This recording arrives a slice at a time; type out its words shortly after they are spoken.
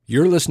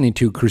You're listening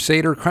to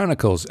Crusader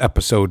Chronicles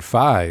Episode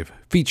 5,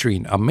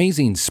 featuring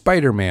Amazing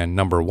Spider-Man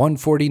number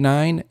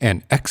 149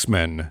 and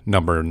X-Men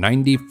number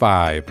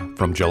 95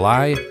 from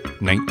July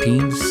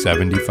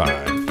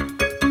 1975.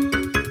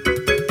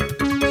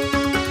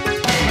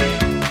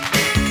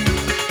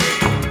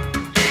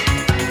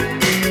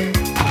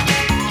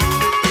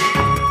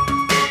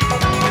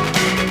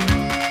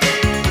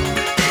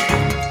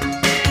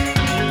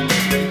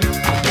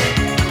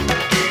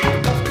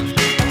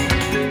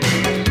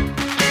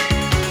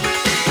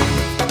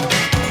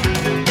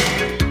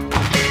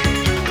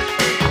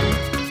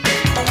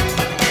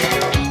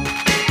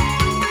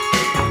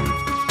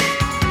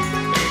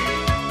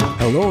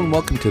 Hello and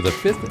welcome to the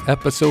 5th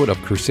episode of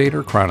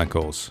Crusader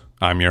Chronicles.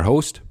 I'm your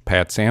host,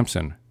 Pat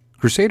Sampson.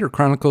 Crusader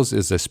Chronicles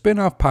is a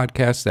spin-off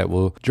podcast that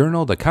will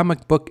journal the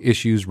comic book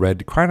issues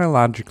read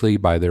chronologically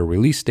by their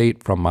release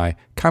date from my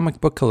comic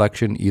book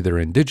collection, either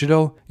in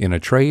digital, in a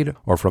trade,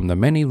 or from the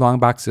many long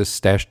boxes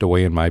stashed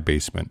away in my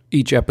basement.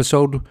 Each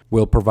episode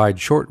will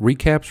provide short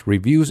recaps,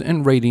 reviews,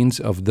 and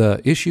ratings of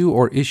the issue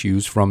or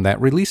issues from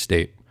that release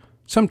date.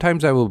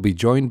 Sometimes I will be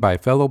joined by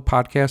fellow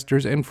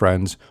podcasters and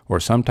friends, or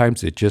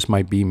sometimes it just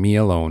might be me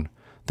alone.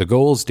 The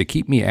goal is to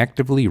keep me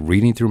actively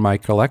reading through my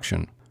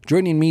collection.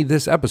 Joining me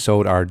this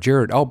episode are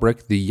Jared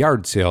Albrick, the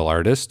yard sale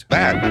artist.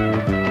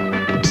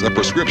 That's a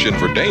prescription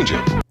for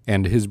danger.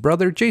 And his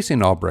brother Jason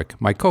Albrick,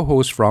 my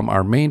co-host from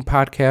our main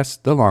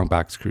podcast, The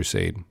Longbox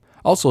Crusade.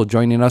 Also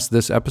joining us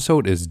this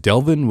episode is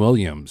Delvin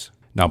Williams.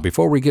 Now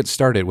before we get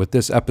started with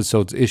this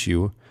episode's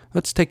issue,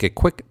 let's take a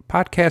quick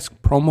podcast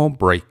promo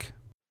break.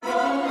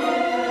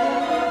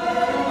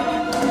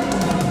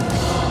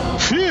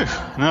 Phew,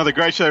 another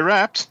great show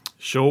wrapped.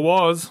 Sure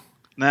was.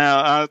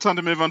 Now, time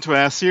to move on to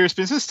our serious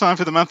business. Time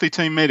for the monthly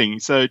team meeting.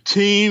 So,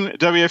 Team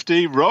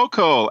WFD, roll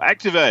call,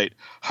 activate.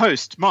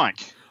 Host,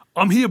 Mike.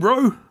 I'm here,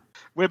 bro.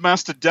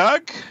 Webmaster,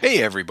 Doug.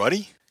 Hey,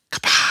 everybody.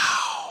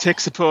 Kapow. Tech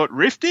support,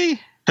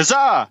 Rifty.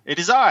 Huzzah, it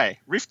is I,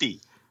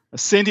 Rifty. A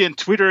sentient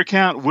Twitter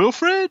account,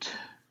 Wilfred.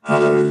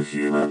 Hello,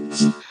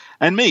 humans.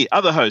 And me,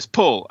 other host,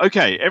 Paul.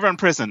 Okay, everyone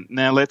present.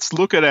 Now let's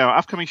look at our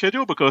upcoming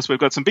schedule because we've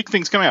got some big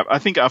things coming up. I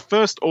think our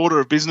first order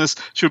of business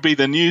should be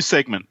the news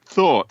segment.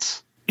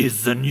 Thoughts?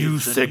 Is the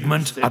news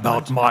segment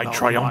about my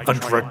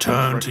triumphant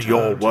return to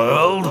your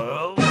world?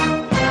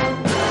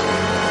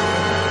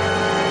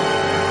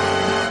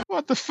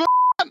 What the f***?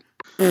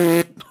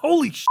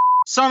 Holy sh**.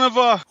 Son of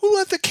a... Who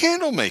let the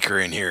candle maker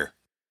in here?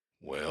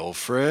 Well,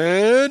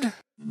 Fred?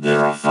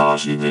 There are far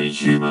too many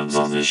humans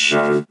on this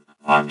show.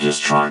 I'm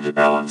just trying to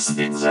balance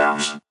things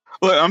out.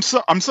 Look,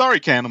 I'm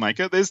sorry,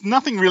 Candlemaker. There's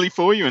nothing really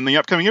for you in the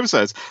upcoming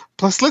episodes.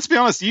 Plus, let's be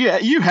honest,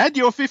 you had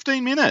your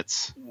 15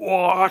 minutes.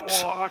 What?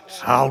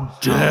 How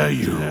dare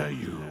you?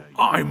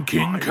 I'm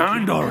King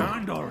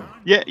Candor.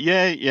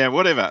 Yeah,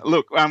 whatever.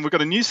 Look, we've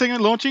got a new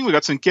segment launching. We've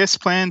got some guests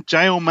planned,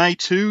 Jail May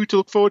 2 to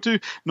look forward to,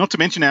 not to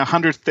mention our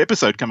 100th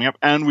episode coming up,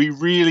 and we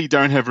really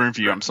don't have room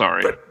for you, I'm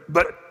sorry.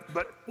 But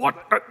what?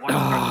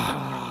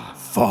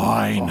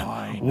 Fine.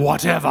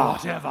 Whatever.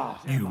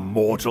 You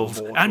mortals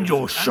and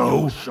your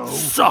show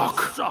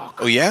suck.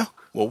 Oh, yeah?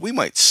 Well, we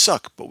might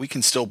suck, but we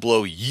can still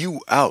blow you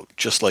out,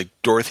 just like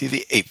Dorothy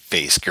the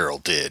Ape-Faced Girl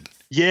did.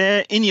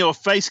 Yeah, in your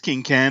face,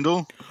 King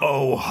Candle.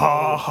 Oh,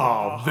 ha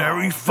ha.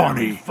 Very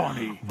funny.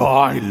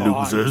 Bye,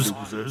 losers.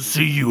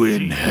 See you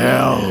in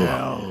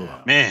hell.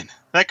 Man,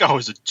 that guy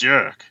was a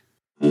jerk.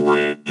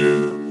 We're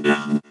doomed.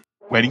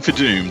 Waiting for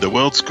Doom, the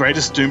world's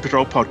greatest Doom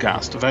Patrol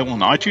podcast, available on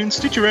iTunes,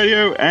 Stitcher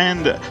Radio,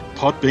 and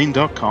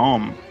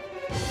Podbean.com.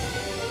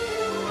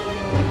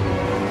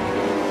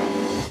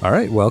 All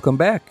right, welcome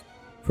back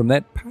from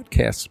that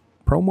podcast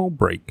promo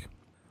break.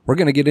 We're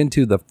going to get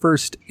into the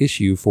first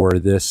issue for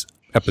this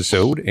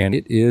episode, and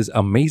it is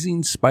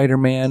Amazing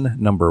Spider-Man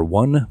number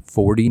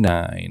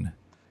 149.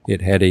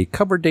 It had a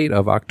cover date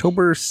of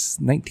October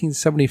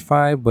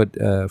 1975, but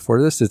for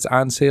this, its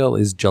on sale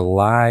is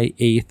July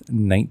 8th,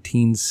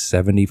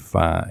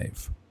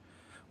 1975.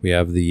 We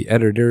have the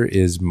editor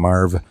is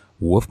Marv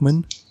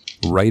Wolfman.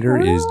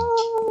 Writer is...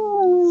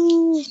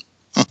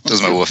 This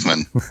is my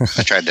Wolfman.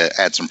 I tried to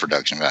add some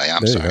production value.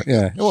 I'm sorry.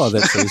 Yeah, well,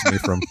 that saves me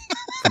from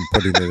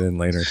putting it in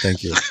later.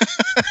 Thank you.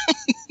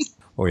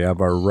 We have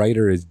our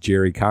writer is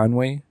Jerry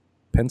Conway.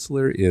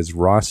 Penciler is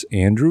Ross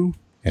Andrew,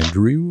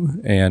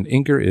 and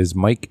inker is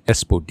Mike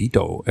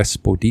Esposito. I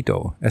think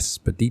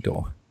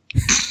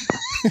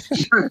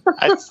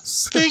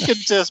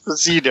it's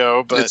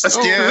Esposito, but...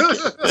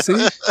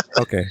 See?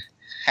 Okay.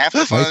 Half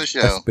the fun of the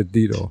show.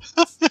 Esposito.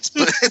 It's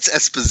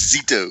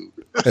Esposito.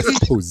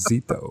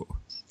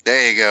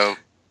 There you go.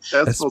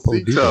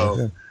 Esposito.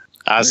 Yeah.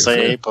 I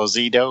say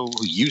Posito,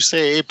 you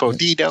say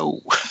Podito.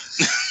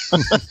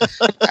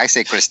 I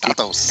say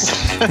Christatos.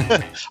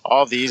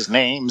 All these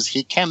names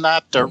he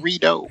cannot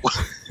Dorito.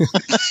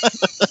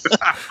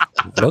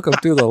 Welcome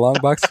to the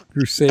Longbox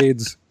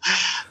Crusades.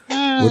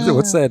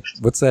 What's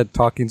that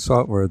talking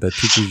software that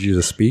teaches you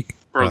to speak?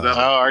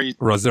 Rosetta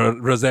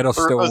Stone. Rosetta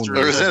Stone.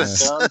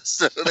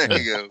 There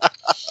you go.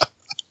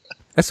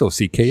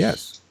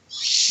 SOCKS.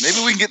 Maybe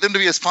we can get them to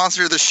be a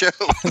sponsor of the show.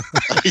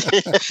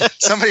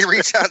 Somebody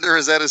reach out to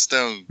Rosetta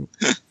Stone.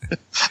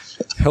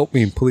 Help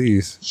me,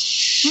 please.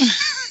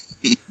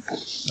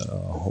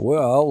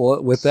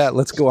 Well, with that,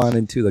 let's go on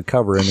into the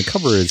cover. And the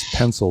cover is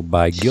penciled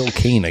by Gil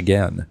Kane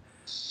again.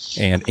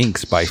 And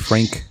inks by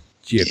Frank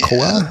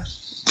Giacola.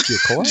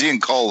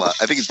 Giancola.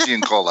 I think it's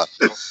Giancola.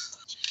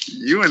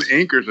 You and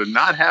inkers are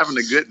not having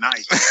a good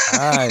night.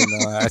 I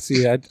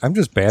know. I'm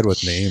just bad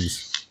with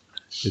names.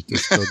 It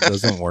just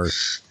doesn't work.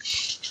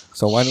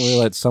 So why don't we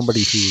let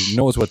somebody who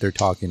knows what they're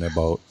talking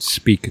about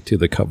speak to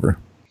the cover?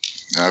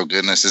 Oh,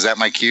 goodness. Is that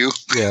my cue?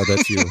 Yeah,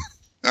 that's you.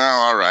 Oh,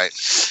 all right.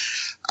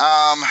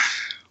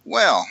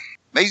 Well,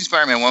 Amazing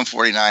Spider-Man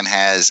 149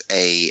 has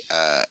a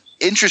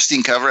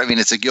interesting cover. I mean,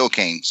 it's a Gil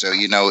Kane, so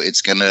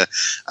it's going to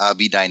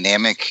be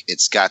dynamic.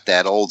 It's got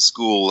that old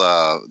school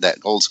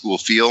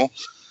feel.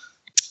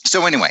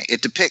 So anyway,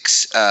 it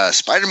depicts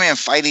Spider-Man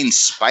fighting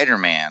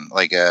Spider-Man,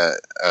 like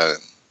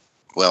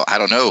well, I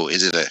don't know.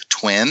 Is it a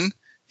twin?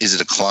 Is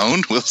it a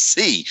clone? We'll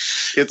see.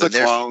 It's a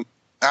clone.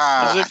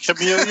 Is it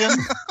chameleon?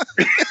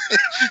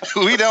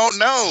 We don't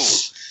know.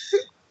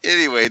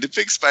 Anyway, it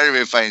depicts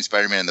Spider-Man fighting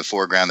Spider-Man in the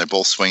foreground. They're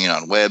both swinging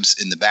on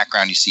webs. In the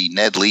background, you see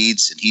Ned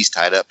Leeds, and he's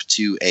tied up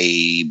to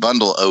a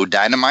bundle of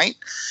dynamite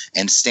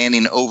and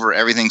standing over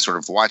everything, sort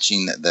of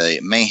watching the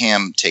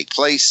mayhem take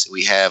place.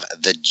 We have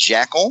the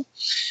Jackal.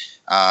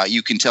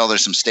 You can tell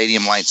there's some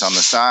stadium lights on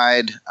the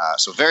side.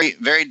 So very,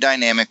 very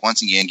dynamic.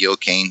 Once again, Gil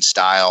Kane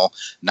style.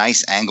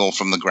 Nice angle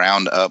from the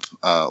ground up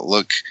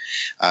look.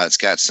 It's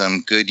got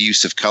some good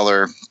use of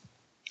color.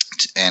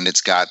 And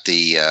it's got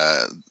the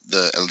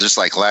just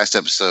like last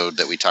episode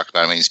that we talked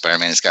about Amazing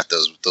Spider-Man, it's got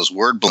those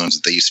word balloons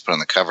that they used to put on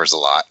the covers a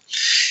lot.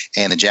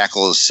 And the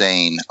Jackal is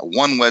saying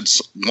one web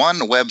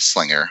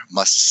slinger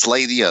must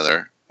slay the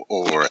other,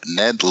 or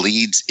Ned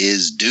Leeds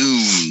is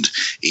doomed.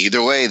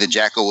 Either way, the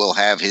Jackal will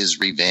have his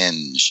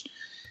revenge.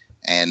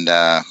 And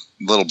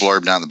little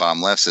blurb down at the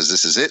bottom left says,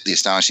 "This is it, the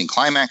astonishing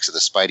climax of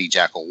the Spidey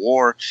Jackal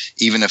war.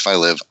 Even if I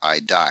live,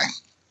 I die."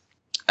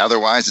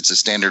 Otherwise, it's a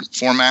standard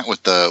format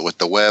with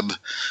the web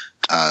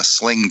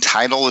sling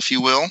title, if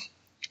you will.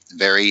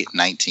 Very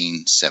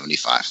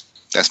 1975.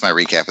 That's my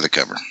recap of the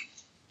cover.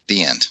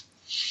 The end.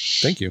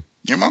 Thank you.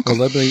 You're welcome.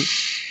 Well,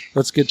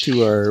 let's get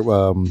to our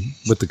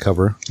with the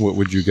cover. What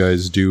would you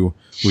guys do?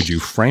 Would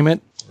you frame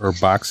it or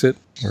box it,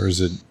 or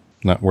is it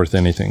not worth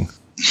anything?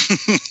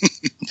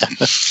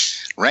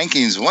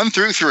 Rankings 1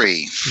 through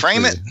 3.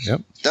 Frame it.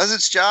 Yep. Does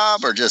its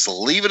job, or just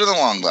leave it in the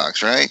long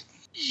box, right?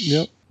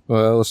 Yep.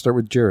 Well, let's start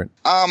with Jarrett.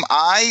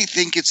 I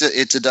think it's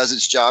a does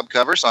its job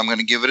cover, so I'm going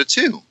to give it a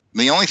 2.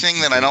 The only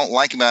thing that I don't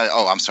like about it,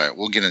 I'm sorry,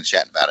 we'll get in a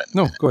chat about it.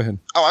 No, go ahead.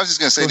 I was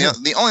just going to say,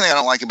 the only thing I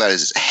don't like about it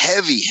is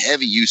heavy,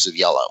 heavy use of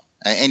yellow.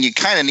 And you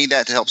kind of need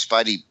that to help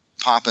Spidey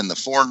pop in the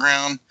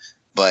foreground.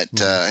 But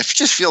I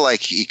just feel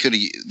like there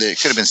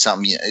could have been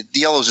something. The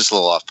yellow is just a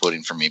little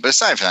off-putting for me. But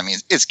aside from that, I mean,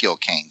 it's Gil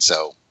Kane,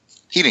 so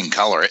he didn't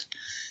color it.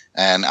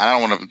 And I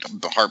don't want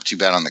to harp too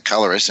bad on the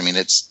colorist. I mean,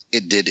 it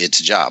did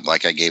its job.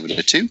 Like, I gave it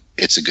a 2.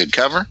 It's a good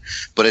cover,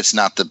 but it's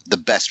not the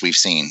best we've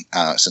seen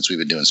since we've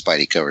been doing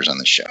Spidey covers on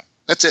this show.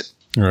 That's it.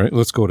 All right,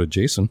 let's go to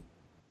Jason.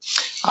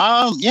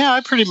 I'm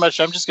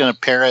just going to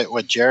pair it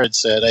what Jared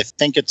said. I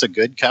think it's a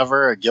good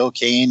cover. Gil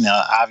Kane,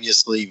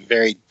 obviously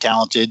very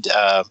talented.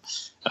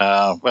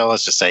 Well,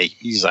 let's just say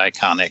he's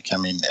iconic. I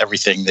mean,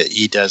 everything that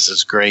he does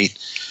is great.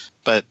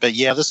 But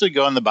yeah, this would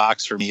go in the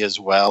box for me as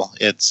well.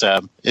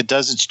 It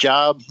does its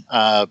job.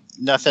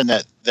 Nothing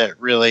that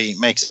really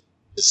makes it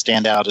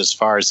stand out as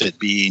far as it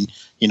being,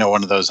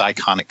 one of those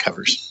iconic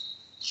covers.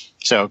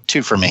 So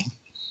 2 for me.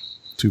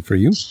 2 for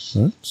you.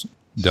 All right.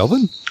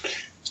 Delvin?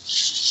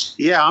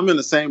 Yeah, I'm in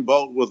the same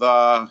boat with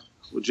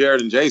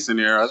Jared and Jason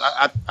here.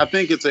 I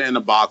think it's an in the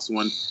box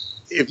one.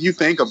 If you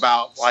think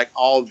about like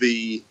all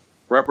the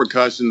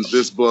repercussions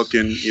this book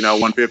and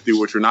 150,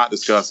 which we're not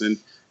discussing,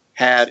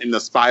 had in the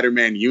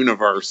Spider-Man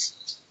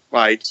universe,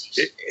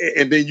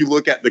 and then you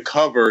look at the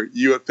cover,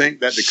 you would think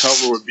that the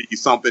cover would be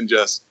something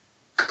just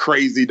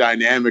crazy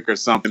dynamic or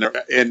something.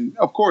 And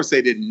of course,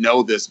 they didn't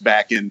know this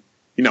back in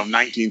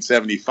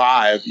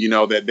 1975,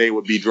 that they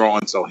would be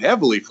drawing so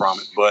heavily from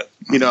it. But,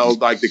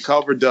 like the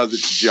cover does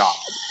its job.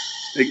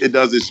 It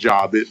does its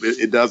job.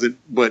 It doesn't,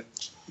 but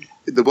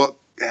the book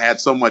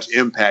had so much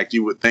impact,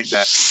 you would think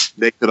that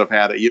they could have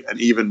had an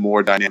even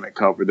more dynamic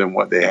cover than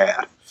what they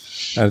had.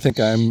 I think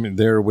I'm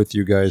there with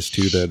you guys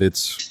too, that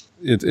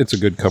it's a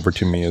good cover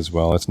to me as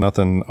well. It's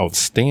nothing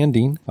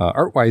outstanding.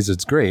 Art-wise,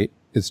 it's great.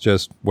 It's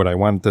just what I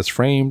want this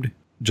framed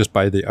just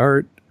by the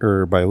art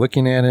or by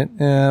looking at it.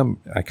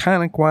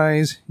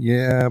 Iconic-wise,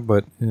 yeah,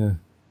 but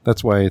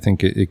that's why I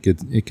think it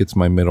gets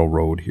my middle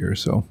road here.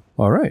 So,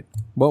 all right.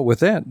 Well, with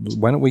that,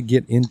 why don't we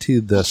get into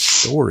the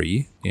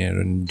story?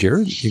 And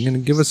Jared, you're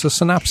going to give us a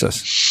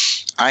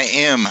synopsis. I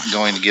am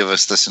going to give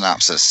us the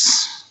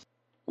synopsis.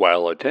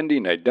 While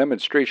attending a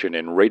demonstration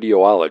in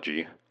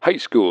radiology, high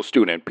school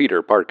student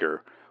Peter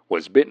Parker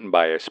was bitten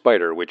by a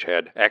spider which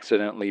had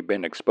accidentally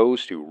been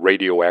exposed to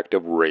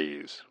radioactive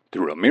rays.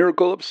 Through a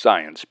miracle of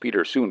science,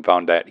 Peter soon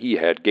found that he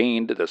had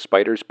gained the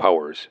spider's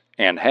powers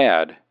and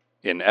had,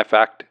 In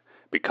effect,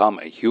 become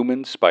a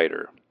human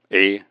spider,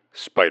 a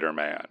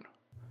Spider-Man.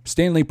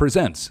 Stanley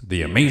presents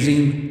The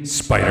Amazing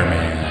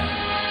Spider-Man.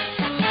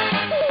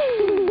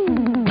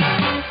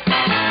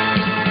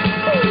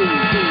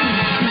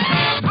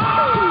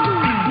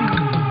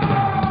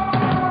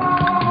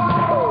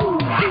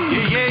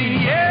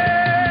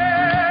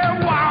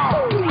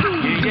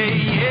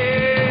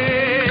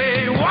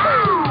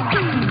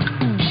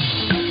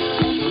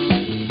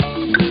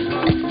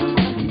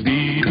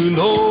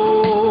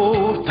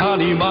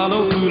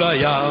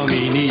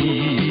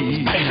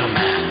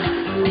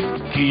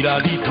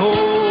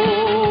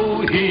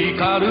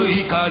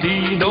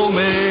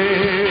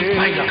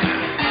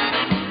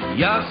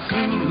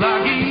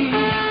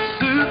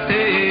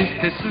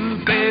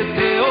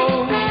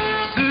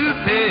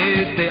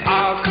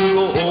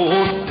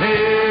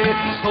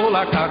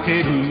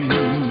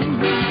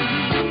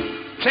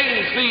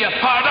 Change me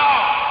apart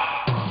all.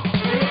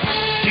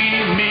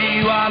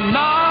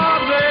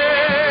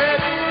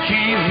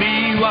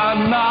 君は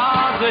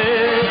なぜ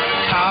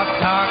戦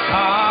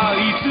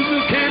い続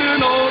ける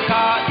のか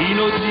命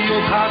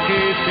をかけ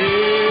て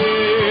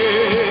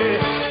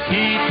一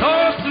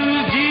筋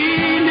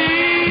に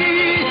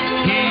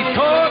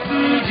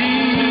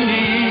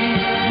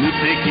無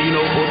敵の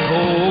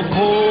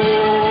男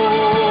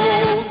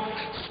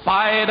スパ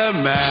イダー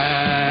マ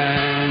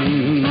ン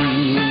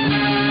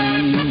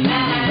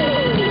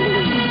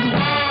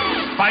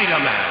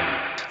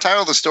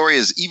Title of the story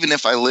is Even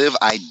If I Live,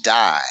 I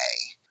Die.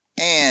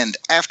 And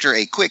after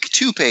a quick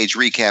 2-page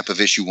recap of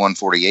issue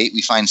 148,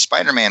 we find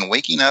Spider-Man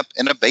waking up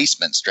in a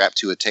basement strapped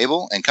to a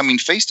table and coming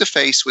face to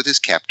face with his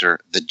captor,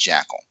 the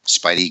Jackal.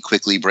 Spidey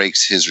quickly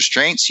breaks his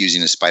restraints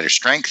using his spider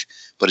strength,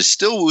 but is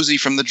still woozy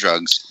from the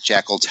drugs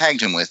Jackal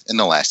tagged him with in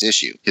the last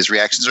issue. His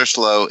reactions are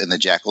slow, and the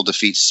Jackal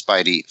defeats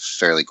Spidey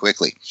fairly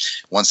quickly.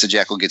 Once the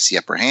Jackal gets the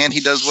upper hand,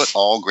 he does what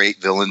all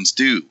great villains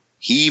do.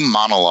 He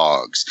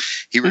monologues.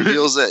 He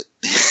reveals that...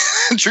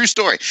 True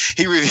story.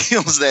 He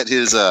reveals that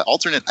his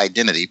alternate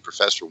identity,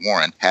 Professor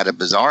Warren, had a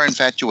bizarre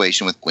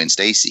infatuation with Gwen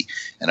Stacy.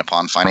 And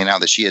upon finding out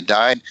that she had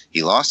died,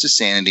 he lost his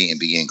sanity and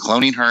began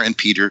cloning her and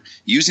Peter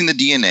using the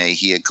DNA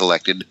he had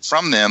collected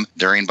from them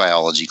during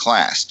biology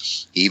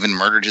class. He even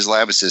murdered his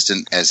lab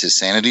assistant as his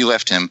sanity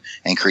left him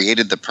and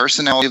created the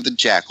personality of the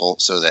Jackal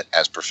so that,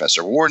 as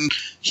Professor Warren,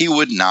 he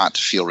would not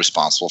feel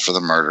responsible for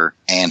the murder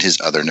and his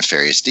other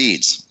nefarious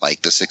deeds,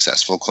 like the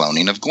successful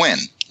cloning of Gwen.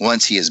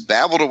 Once he has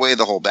babbled away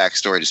the whole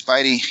backstory to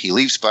Spidey, he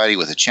leaves Spidey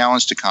with a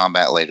challenge to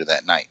combat later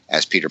that night.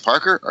 As Peter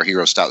Parker, our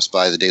hero stops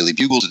by the Daily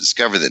Bugle to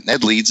discover that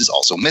Ned Leeds is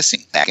also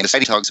missing. Back into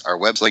Spidey tugs, our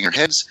web slinger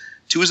heads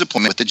to his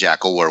appointment with the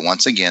Jackal, where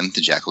once again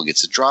the Jackal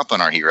gets a drop on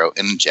our hero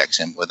and injects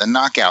him with a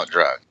knockout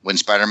drug. When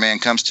Spider-Man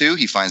comes to,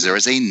 he finds there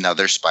is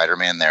another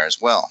Spider-Man there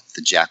as well.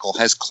 The Jackal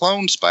has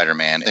cloned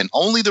Spider-Man, and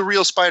only the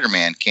real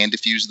Spider-Man can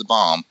defuse the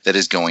bomb that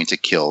is going to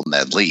kill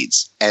Ned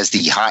Leeds. As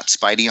the hot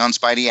Spidey on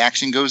Spidey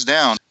action goes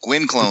down,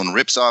 Gwen Clone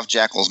rips off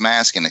Jackal's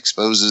mask and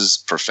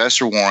exposes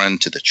Professor Warren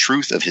to the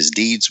truth of his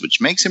deeds, which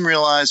makes him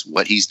realize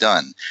what he's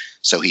done.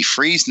 So he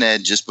frees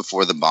Ned just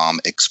before the bomb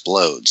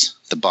explodes.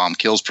 The bomb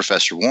kills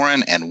Professor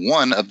Warren and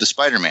one of the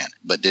Spider-Man.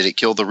 But did it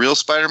kill the real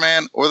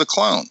Spider-Man or the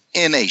clone?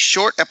 In a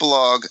short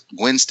epilogue,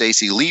 Gwen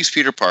Stacy leaves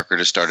Peter Parker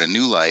to start a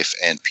new life,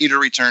 and Peter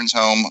returns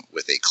home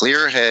with a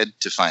clearer head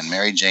to find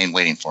Mary Jane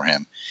waiting for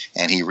him,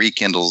 and he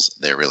rekindles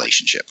their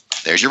relationship.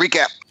 There's your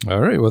recap. All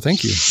right. Well,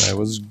 thank you. That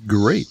was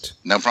great.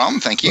 No problem.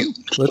 Thank you.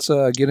 Let's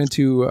get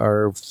into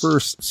our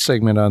first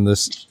segment on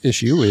this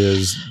issue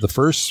is the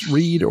first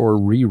read or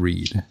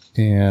reread.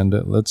 And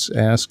let's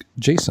ask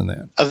Jason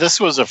that. This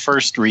was a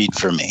first read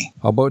for me.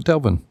 How about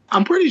Delvin?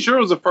 I'm pretty sure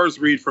it was a first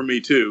read for me,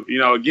 too. You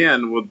know,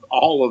 again, with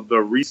all of the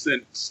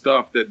recent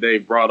stuff that they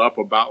brought up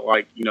about,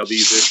 like, you know,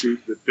 these issues,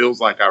 it feels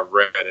like I've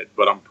read it.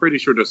 But I'm pretty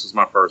sure this is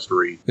my first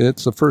read.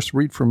 It's a first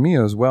read for me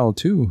as well,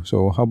 too.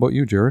 So how about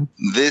you, Jared?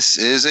 This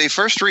is a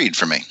first read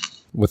for me.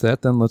 With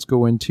that, then, let's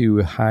go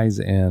into highs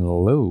and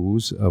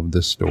lows of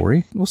this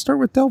story. We'll start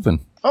with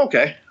Delvin.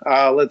 Okay.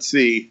 Let's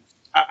see.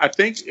 I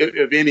think,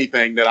 if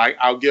anything, that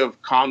I'll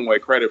give Conway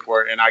credit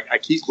for it. And I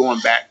keep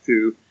going back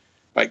to,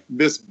 like,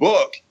 this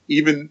book,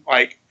 even,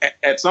 like,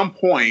 at some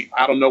point,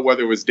 I don't know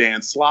whether it was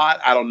Dan Slott.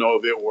 I don't know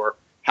if it were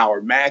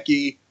Howard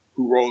Mackey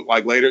who wrote,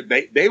 like, later.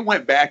 They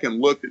went back and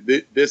looked at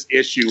this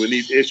issue and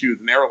these issues,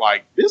 and they were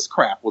like, this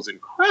crap was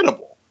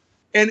incredible.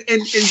 And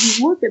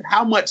you look at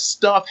how much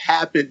stuff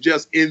happened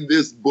just in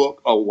this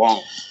book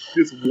alone.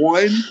 This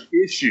one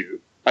issue,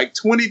 like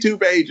 22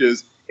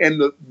 pages,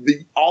 and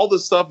the all the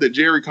stuff that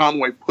Jerry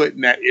Conway put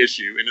in that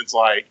issue, and it's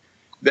like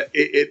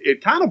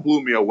it kind of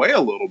blew me away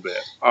a little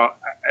bit.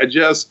 I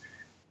just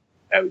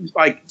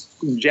like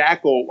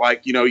Jackal,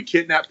 like, you know, he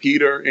kidnapped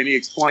Peter, and he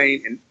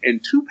explained in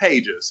 2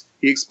 pages.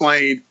 He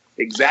explained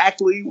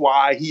exactly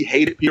why he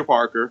hated Peter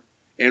Parker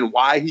and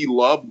why he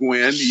loved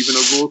Gwen, even though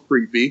it was a little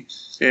creepy,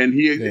 and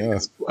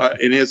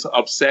in his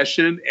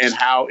obsession and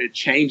how it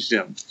changed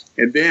him.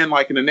 And then,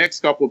 like, in the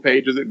next couple of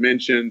pages, it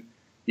mentioned,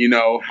 you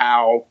know,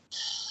 how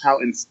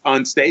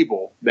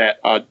unstable that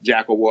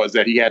Jackal was,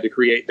 that he had to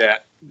create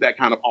that that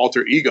kind of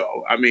alter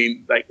ego. I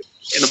mean, like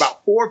in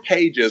about 4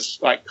 pages,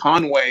 like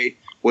Conway,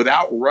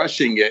 without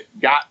rushing it,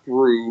 got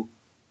through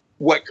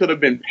what could have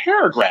been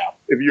paragraph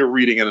if you're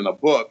reading it in a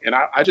book. And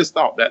I just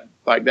thought that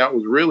that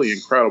was really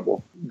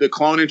incredible. The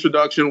clone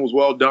introduction was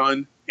well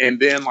done. And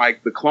then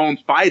like the clone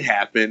fight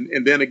happened.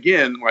 And then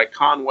again, like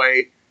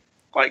Conway,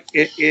 like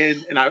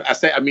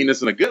I mean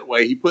this in a good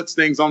way, he puts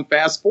things on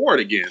fast forward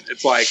again.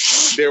 It's like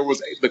there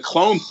was the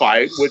clone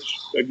fight, which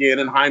again,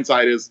 in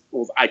hindsight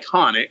was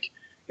iconic.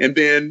 And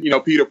then,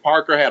 Peter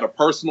Parker had a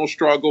personal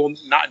struggle,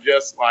 not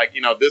just like,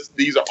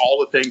 these are all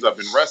the things I've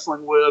been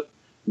wrestling with.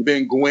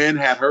 Then Gwen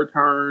had her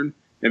turn.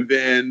 And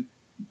then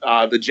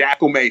the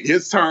Jackal made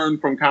his turn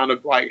from kind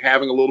of like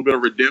having a little bit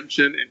of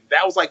redemption. And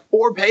that was like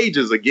 4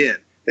 pages again,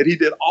 that he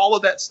did all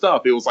of that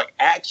stuff. It was like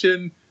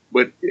action,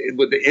 but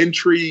with the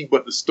intrigue,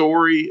 but the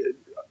story.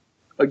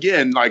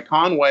 Again, like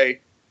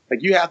Conway,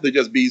 like you have to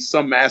just be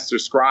some master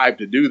scribe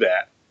to do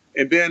that.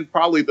 And then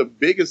probably the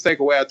biggest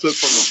takeaway I took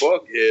from the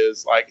book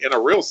is like, in a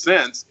real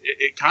sense,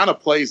 it kind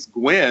of placed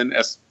Gwen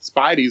as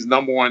Spidey's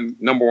number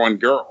one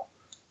girl.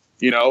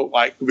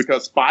 Like,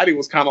 because Spidey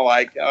was kind of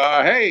like,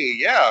 hey,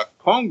 yeah,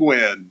 Clone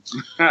Gwen,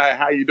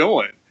 how you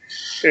doing?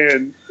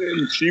 And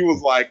she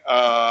was like,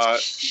 not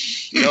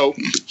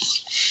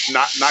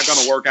going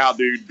to work out,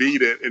 dude,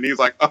 beat it. And he's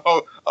like,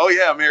 oh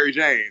yeah, Mary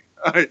Jane.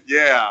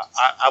 Yeah,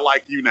 I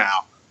like you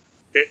now.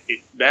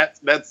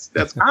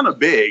 That's kind of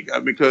big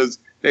because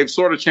they've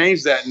sort of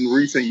changed that in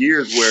recent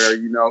years where,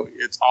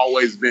 it's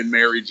always been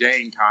Mary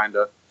Jane kind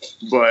of,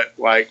 but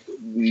like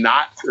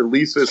not at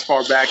least as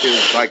far back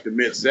as like the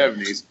mid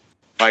 70s.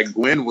 Like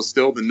Gwen was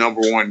still the number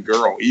one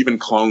girl, even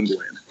Clone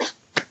Gwen.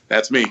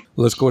 That's me.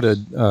 Let's go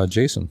to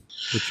Jason.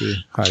 What's your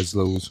highs,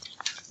 lows?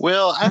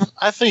 Well,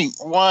 I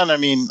think one, I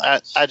mean,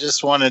 I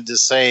just wanted to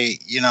say,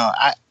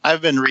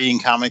 I've been reading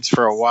comics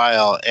for a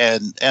while,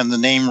 and the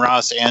name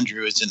Ross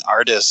Andru as an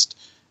artist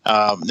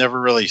never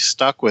really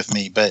stuck with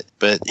me, but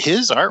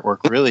his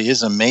artwork really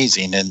is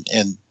amazing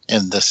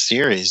in the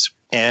series.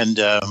 And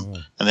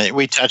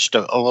we touched a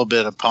little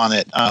bit upon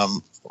it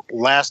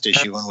last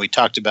issue when we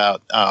talked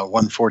about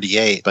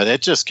 148, but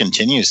it just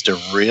continues to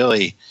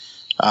really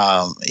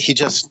he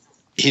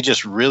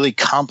just really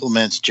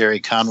complements Jerry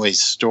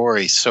Conway's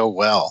story so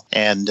well,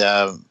 and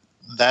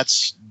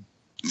that's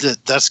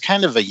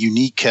kind of a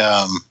unique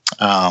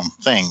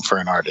thing for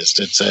an artist.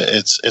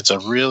 It's a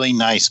really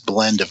nice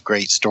blend of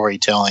great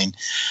storytelling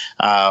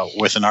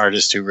with an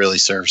artist who really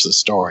serves the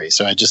story.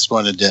 So I just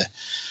wanted to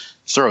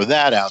throw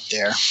that out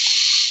there.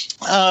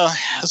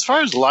 As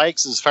far as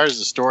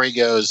the story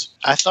goes,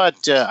 I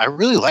thought I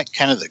really liked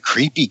kind of the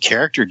creepy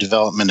character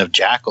development of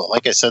Jackal.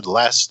 Like I said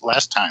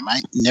last time,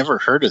 I never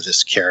heard of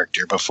this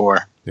character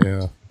before.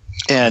 Yeah,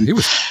 and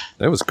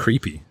that was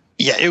creepy.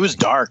 Yeah, it was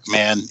dark,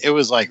 man. It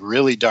was like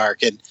really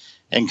dark, and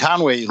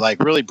Conway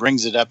like really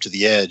brings it up to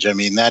the edge. I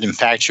mean, that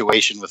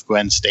infatuation with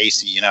Gwen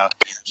Stacy,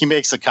 he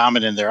makes a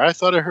comment in there. I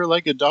thought of her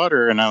like a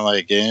daughter, and I'm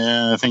like,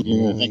 yeah, I think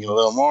you're thinking a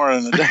little more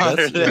than a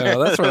daughter.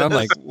 That's what I'm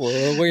like.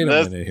 Well, wait a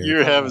minute here.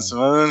 You're having some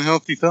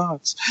unhealthy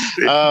thoughts.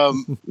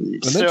 And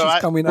then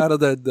she's coming out of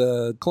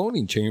the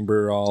cloning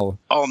chamber all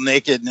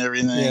naked and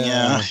everything.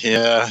 Yeah.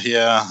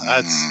 Yeah.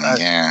 I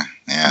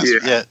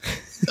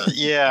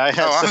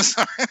had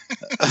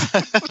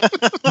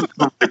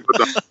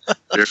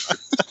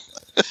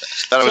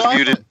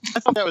muted. I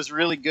thought that was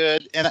really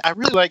good, and I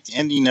really liked the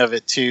ending of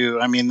it too.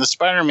 I mean, the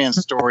Spider-Man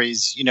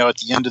stories, at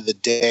the end of the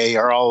day,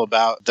 are all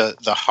about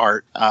the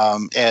heart,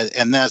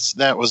 and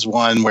that was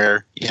one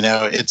where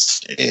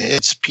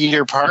it's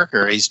Peter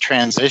Parker. He's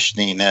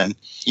transitioning, and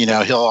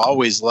he'll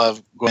always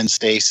love Gwen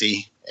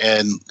Stacy,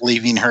 and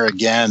leaving her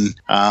again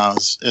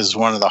is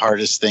one of the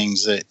hardest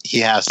things that he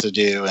has to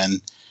do,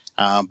 and.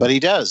 But he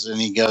does, and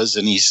he goes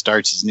and he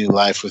starts his new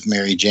life with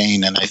Mary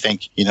Jane, and I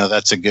think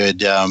that's a good.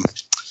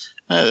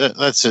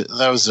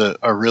 That was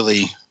a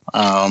really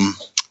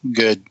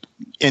good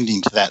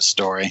ending to that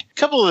story. A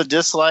couple of the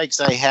dislikes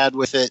I had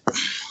with it.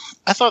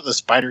 I thought the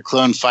Spider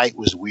Clone fight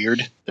was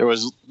weird. There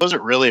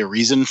wasn't really a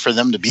reason for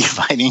them to be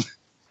fighting.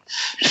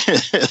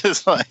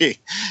 It's like,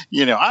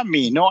 I'm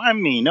me, no,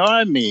 I'm me, no,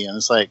 I'm me, and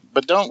it's like,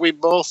 but don't we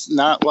both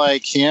not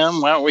like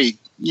him? Why don't we,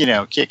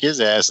 kick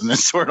his ass and then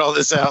sort all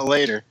this out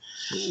later?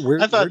 Where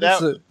does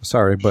the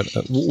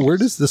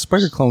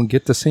Spider Clone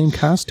get the same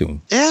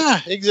costume? Yeah,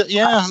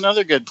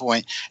 another good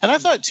point. And I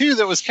thought too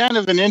that was kind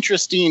of an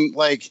interesting,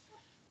 like,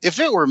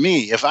 if it were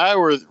me, if I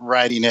were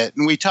writing it,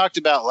 and we talked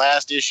about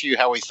last issue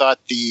how we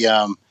thought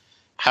the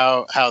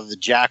how the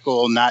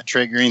Jackal not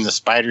triggering the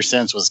spider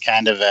sense was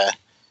kind of a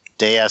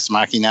Deus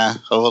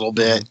Machina a little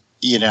bit,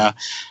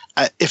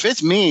 if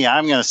it's me,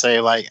 I'm going to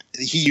say, like,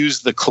 he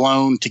used the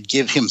clone to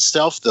give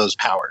himself those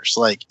powers.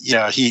 Like, he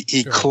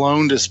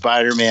cloned a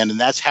Spider-Man, and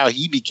that's how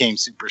he became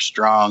super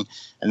strong,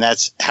 and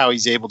that's how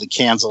he's able to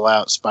cancel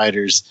out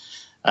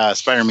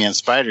Spider-Man's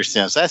spider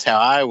sense. That's how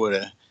I would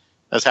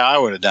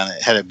have done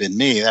it had it been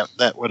me.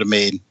 That would have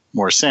made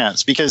more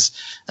sense. Because,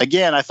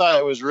 again, I thought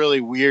it was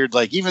really weird.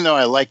 Like, even though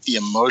I liked the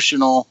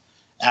emotional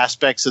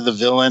aspects of the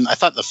villain, I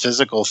thought the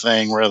physical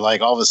thing where, like,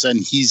 all of a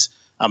sudden he's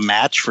a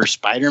match for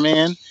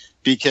Spider-Man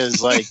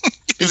because like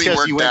because he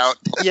worked out.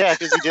 Yeah,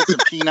 because he did some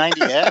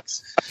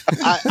P90X.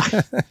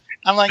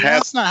 I'm like,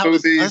 that's not how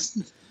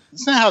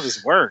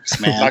this works,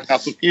 man.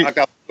 I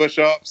got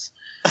push-ups.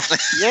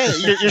 Yeah,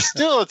 you're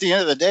still at the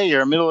end of the day,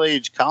 you're a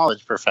middle-aged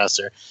college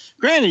professor.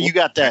 Granted, you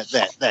got that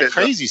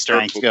crazy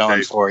strength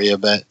going for you,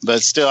 but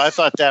still, I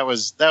thought that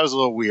was a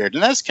little weird,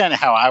 and that's kind of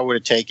how I would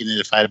have taken it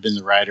if I had been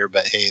the writer.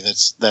 But hey,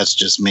 that's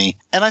just me.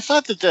 And I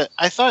thought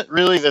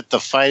really that the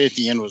fight at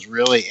the end was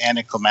really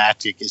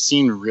anticlimactic. It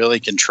seemed really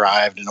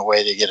contrived in a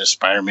way to get a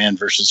Spider-Man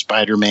versus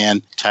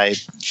Spider-Man type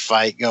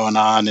fight going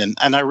on, and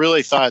I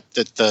really thought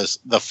that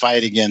the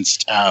fight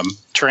against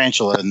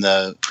Tarantula in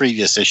the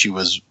previous issue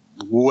was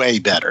way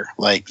better.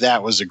 Like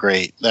that was a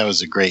great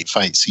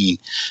fight scene.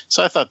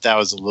 So I thought that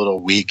was a little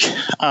weak.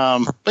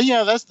 But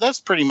yeah, that's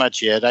pretty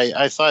much it.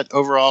 I thought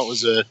overall it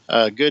was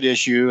a good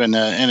issue and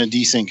a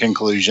decent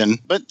conclusion,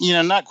 but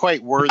not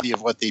quite worthy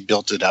of what they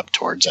built it up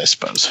towards, I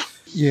suppose.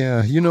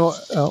 Yeah,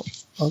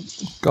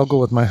 I'll go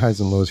with my highs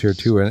and lows here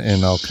too,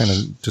 and I'll kind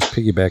of just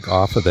piggyback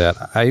off of that.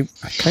 I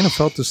kind of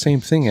felt the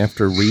same thing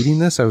after reading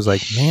this. I was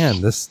like,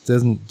 man, this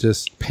doesn't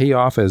just pay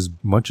off as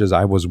much as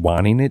I was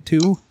wanting it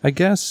to. I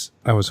guess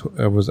I was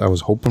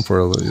hoping for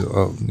a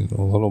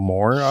little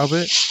more of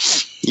it.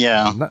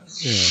 Yeah.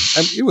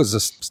 It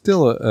was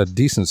still a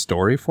decent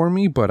story for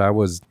me, but I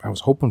was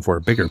hoping for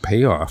a bigger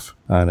payoff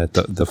on it.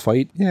 The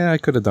fight, I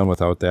could have done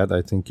without that.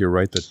 I think you're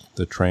right that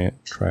the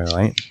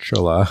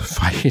Tarantula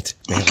fight.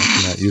 Man, I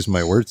cannot use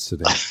my words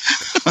today.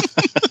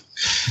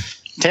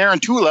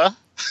 Tarantula.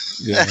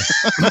 Yeah.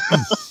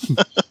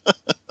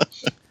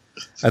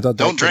 I thought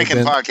don't drink in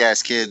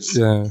podcast, kids.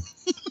 Yeah.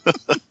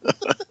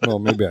 Well,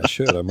 maybe I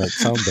should. I might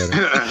sound better.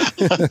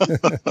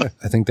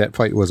 I think that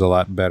fight was a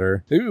lot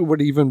better. It would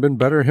have even been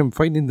better him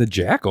fighting the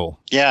Jackal.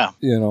 Yeah.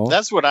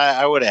 That's what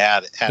I would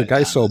have had. The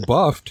guy's so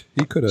buffed,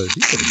 he could have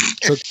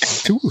took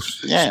two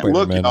Spider-Man.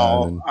 Look,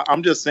 y'all,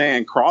 I'm just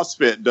saying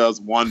CrossFit does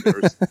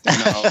wonders.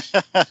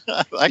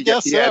 I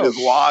guess he had his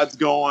wads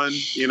going,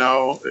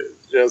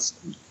 just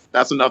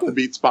that's enough to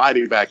beat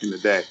Spidey back in the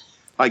day.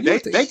 Like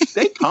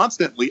they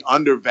constantly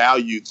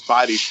undervalued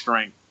Spidey's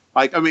strength.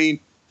 Like, I mean,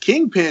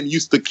 Kingpin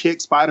used to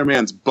kick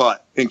Spider-Man's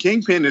butt, and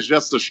Kingpin is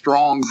just a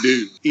strong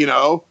dude,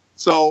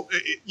 So,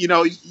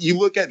 you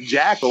look at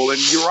Jackal, and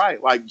you're right.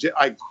 Like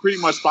pretty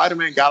much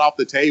Spider-Man got off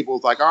the table.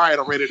 It's like, all right,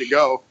 I'm ready to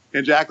go.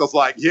 And Jackal's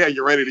like, yeah,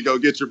 you're ready to go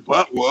get your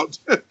butt whooped.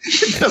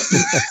 He just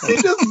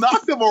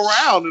knocked him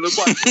around, and it's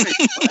like, wait,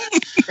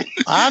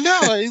 I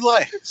know. He's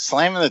like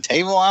slamming the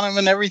table on him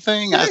and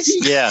everything.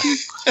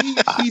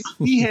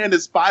 He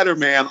handed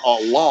Spider-Man a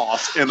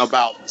loss in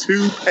about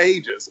 2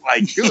 pages.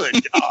 Like,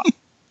 good God.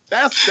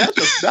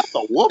 That's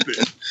a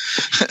whooping.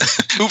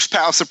 Oops,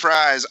 pal,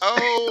 surprise.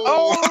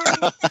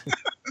 Oh.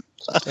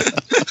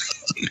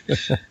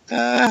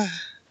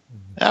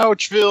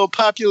 Ouchville,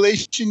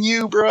 population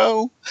you,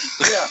 bro.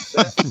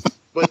 Yeah.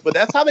 But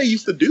that's how they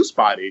used to do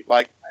Spidey.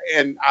 Like,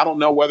 and I don't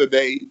know whether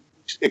they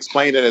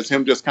explained it as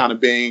him just kind of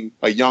being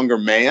a younger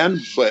man,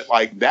 but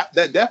like that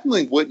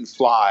definitely wouldn't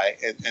fly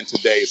in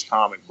today's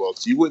comic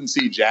books. You wouldn't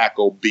see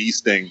Jackal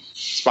beasting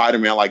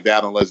Spider-Man like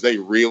that unless they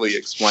really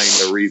explained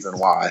the reason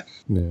why.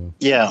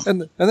 Yeah.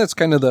 And that's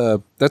kind of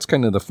the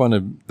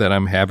fun that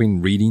I'm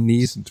having reading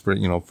these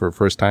for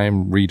first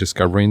time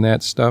rediscovering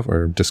that stuff,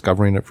 or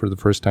discovering it for the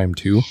first time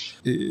too,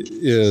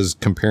 is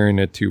comparing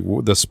it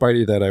to the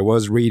Spidey that I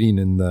was reading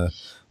in the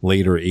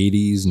later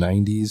 80s,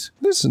 90s.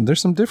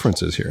 There's some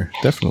differences here,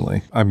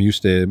 definitely. I'm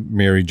used to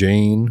Mary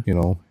Jane,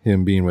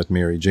 him being with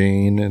Mary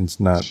Jane, and it's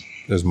not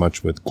as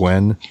much with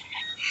Gwen.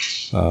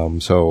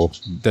 So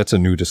that's a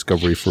new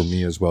discovery for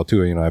me as well,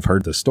 too. I've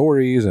heard the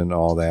stories and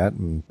all that,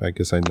 and I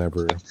guess I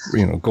never,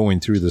 going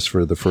through this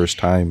for the first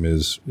time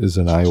is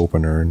an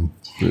eye-opener and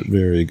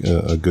very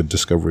a good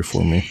discovery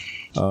for me.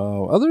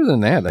 Other than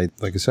that,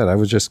 like I said, I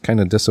was just kind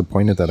of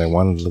disappointed that I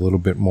wanted a little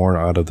bit more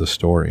out of the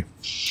story.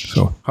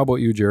 So, how about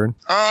you, Jared?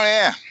 Oh,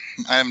 yeah.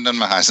 I haven't done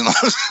my highs and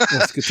lows.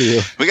 Let's get to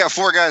you. We got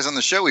 4 guys on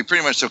the show. We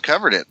pretty much have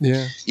covered it.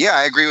 Yeah,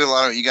 I agree with a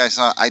lot of what you guys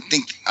thought. I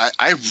think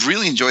I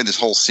really enjoyed this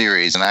whole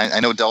series, and I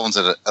know Delvin's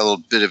at a little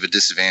bit of a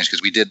disadvantage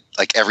because we did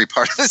like every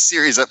part of the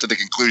series up to the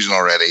conclusion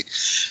already.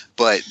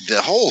 But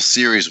the whole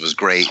series was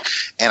great,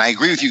 and I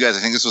agree with you guys.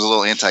 I think this was a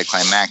little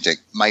anticlimactic.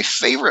 My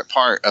favorite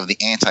part of the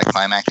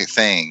anticlimactic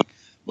thing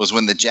was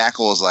when the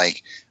Jackal was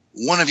like,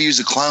 one of you's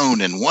a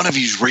clone and one of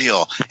you's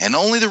real, and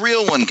only the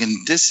real one can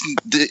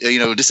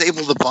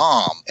disable the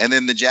bomb. And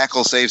then the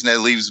Jackal saves Ned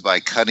Leeds by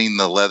cutting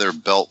the leather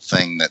belt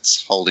thing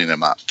that's holding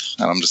him up.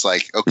 And I'm just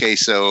like, okay,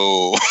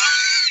 so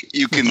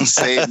you can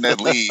save Ned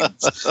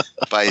Leeds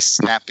by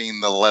snapping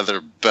the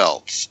leather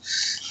belt.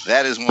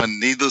 That is one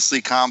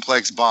needlessly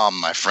complex bomb,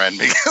 my friend,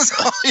 because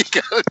all you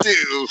gotta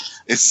do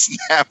is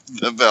snap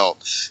the belt.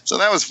 So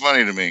that was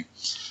funny to me.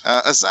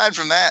 Aside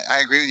from that, I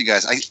agree with you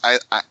guys.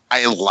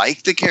 I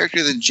like the character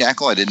of the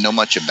Jackal. I didn't know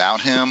much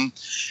about him.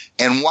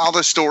 And while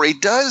the story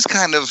does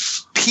kind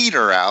of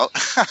peter out.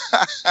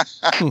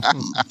 I'm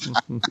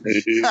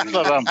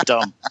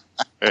dumb.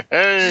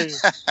 Hey.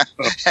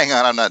 Hang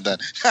on, I'm not done.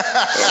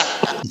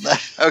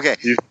 Okay.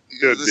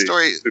 the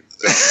story.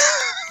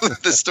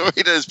 The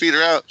story does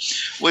peter out.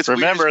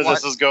 Remember,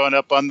 this is going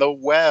up on the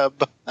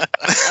web.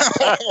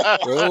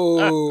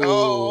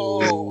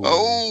 Oh,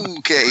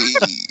 okay.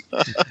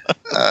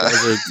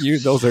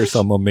 Those are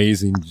some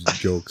amazing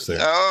jokes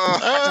there.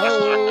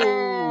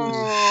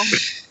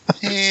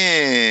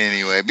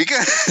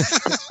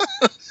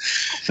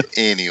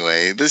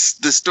 Anyway, this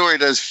story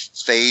does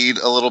fade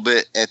a little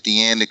bit at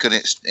the end. It could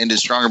have ended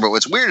stronger, but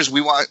what's weird is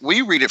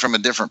we read it from a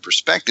different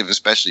perspective,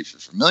 especially if you're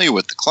familiar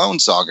with the Clone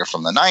Saga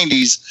from the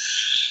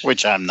 90s.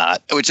 Which I'm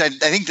not. Which I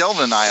think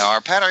Delvin and I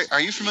are. Pat,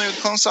 are you familiar with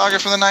the Clone Saga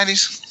from the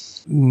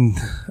 90s?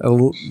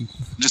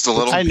 Just a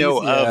little. I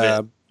know of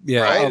it.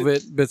 Yeah, right? of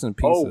it, bits and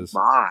pieces. Oh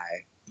my!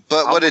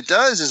 But what it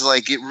does is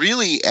it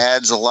really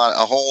adds a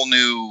whole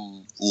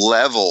new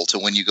level to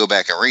when you go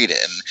back and read it.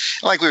 And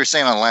like we were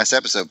saying on the last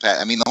episode, Pat,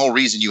 I mean, the whole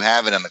reason you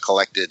have it in the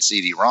collected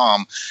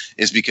CD-ROM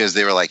is because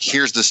they were like,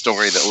 here's the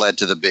story that led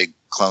to the big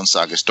Clone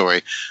Saga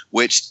story,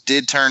 which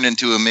did turn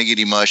into a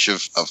miggity mush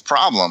of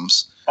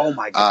problems. Oh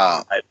my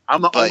God.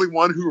 I'm the only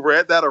one who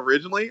read that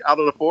originally out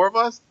of the four of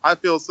us. I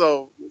feel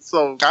so.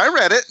 I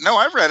read it. No,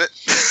 I've read it.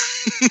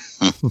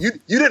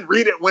 You didn't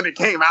read it when it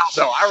came out,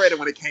 though. I read it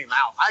when it came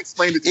out. I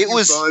explained it to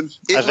you, son.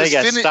 I think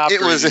I stopped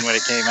reading when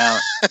it came out.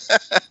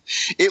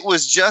 It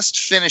was just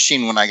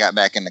finishing when I got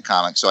back into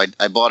comics, so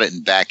I bought it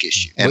in back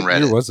issue and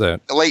read it. What year was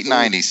that? Late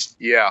 90s.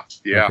 Yeah.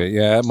 Okay,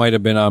 yeah, it might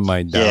have been on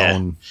my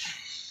down.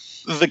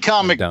 The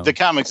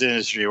comics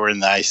industry were in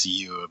the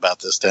ICU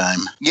about this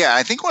time. Yeah,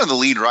 I think one of the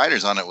lead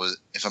writers on it was,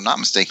 if I'm not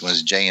mistaken,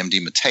 was J.M.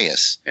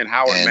 DeMatteis. And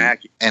Howard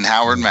Mackey. And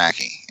Howard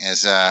Mackey.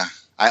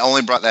 I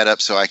only brought that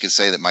up so I could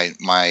say that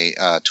my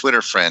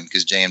Twitter friend,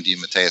 because J.M.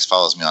 DeMatteis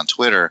follows me on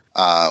Twitter,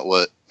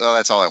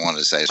 that's all I wanted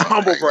to say.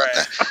 Humble brag.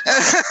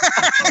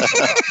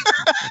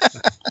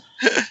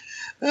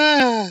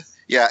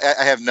 Yeah,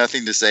 I have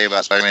nothing to say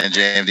about Spider-Man and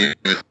J.M.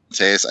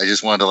 DeMatteis. I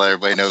just wanted to let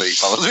everybody know that he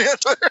follows me on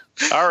Twitter.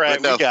 All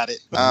right, we got it.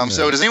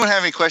 So does anyone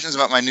have any questions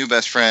about my new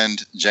best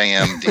friend,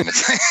 J.M.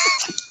 DeMatteis?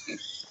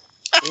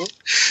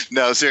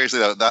 No, seriously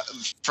though.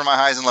 For my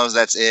highs and lows,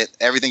 that's it.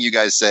 Everything you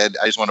guys said.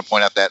 I just want to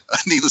point out that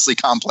needlessly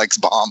complex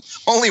bomb.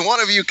 Only one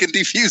of you can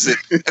defuse it,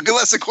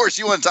 unless of course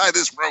you want to tie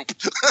this rope.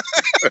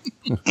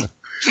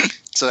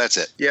 So that's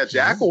it. Yeah,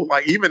 Jackal.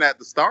 Like even at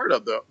the start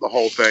of the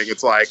whole thing,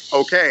 it's like,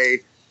 okay,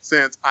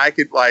 since I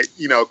could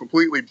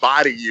completely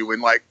body you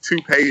in like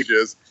 2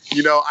 pages.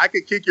 I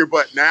could kick your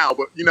butt now,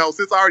 but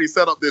since I already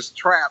set up this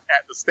trap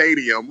at the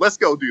stadium, let's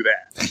go do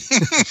that.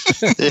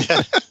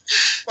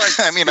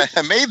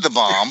 I made the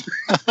bomb.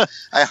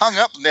 I hung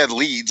up Ned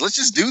Leeds. Let's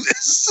just do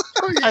this.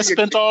 I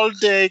spent all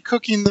day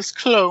cooking this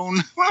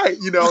clone. Right.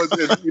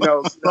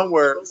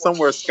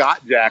 Somewhere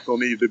Scott Jackal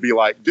needed to be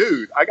like,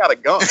 dude, I got a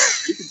gun.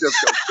 You can just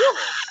go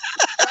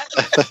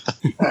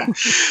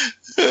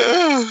kill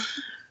him.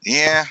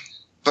 Yeah,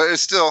 but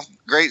it's still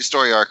great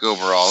story arc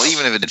overall,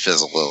 even if it did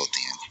fizzle a little at the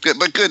end. Good,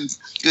 but good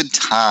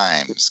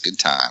times. Good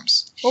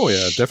times. Oh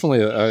yeah, definitely.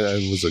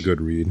 It was a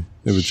good read.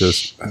 It was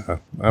just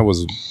I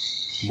was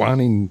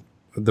wanting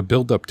the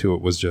build up to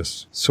it was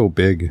just so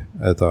big.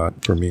 I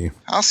thought for me.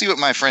 I'll see what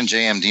my friend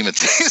J.M.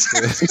 DeMatteis.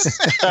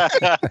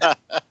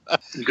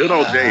 Good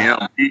old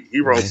J.M.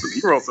 He wrote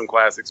some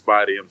classic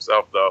Spidey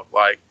himself though.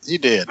 Like he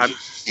did.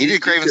 He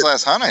did Kraven's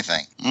Last Hunt, I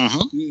think.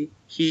 Mm-hmm.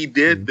 He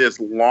did this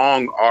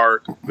long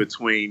arc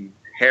between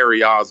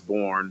Harry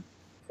Osborn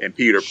and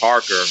Peter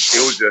Parker.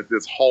 It was just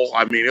this whole,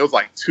 it was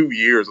like 2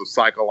 years of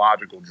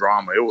psychological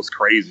drama. It was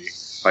crazy.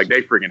 Like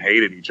they freaking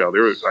hated each other.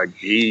 It was like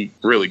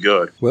really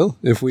good. Well,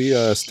 if we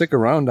stick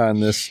around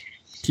on this,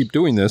 keep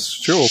doing this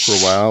show for a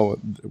while,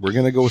 we're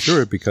going to go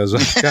through it because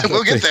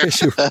we'll get there.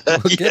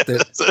 We'll get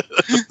there.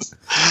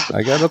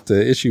 I got up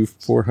to issue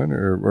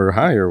 400 or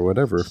higher,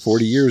 whatever,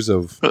 40 years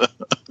of.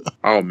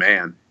 Oh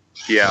man.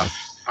 Yeah.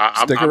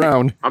 Stick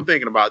around. I'm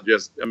thinking about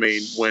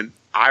when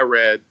I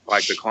read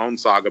like the Clone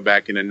Saga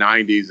back in the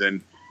 90s and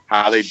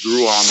how they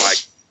drew on like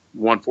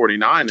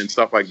 149 and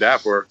stuff like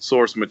that for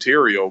source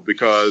material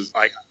because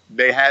like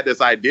they had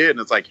this idea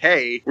and it's like,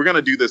 hey, we're going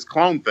to do this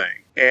clone thing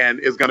and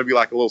it's going to be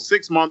like a little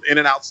 6-month in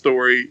and out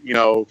story,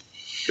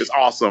 it's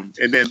awesome.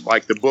 And then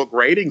like the book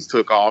ratings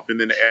took off and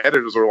then the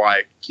editors were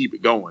like, keep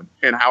it going.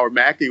 And Howard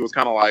Mackey was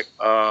kind of like,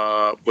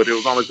 but it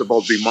was only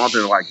supposed to be months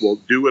and like, well,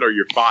 do it or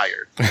you're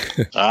fired.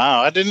 Oh,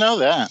 I didn't know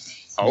that.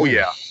 Oh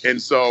yeah.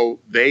 And so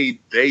they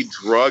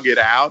drug it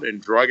out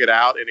and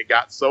it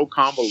got so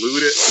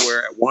convoluted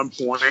where at one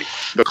point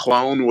the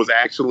clone was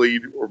actually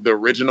the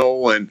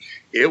original and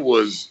it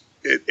was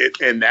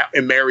and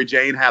Mary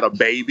Jane had a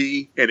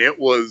baby and it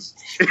was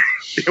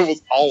it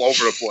was all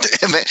over the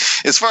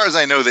place. As far as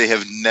I know, they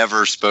have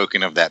never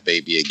spoken of that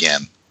baby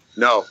again.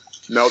 No,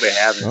 they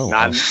haven't. Oh,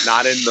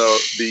 not in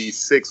the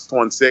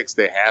 616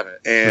 they haven't.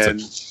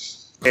 And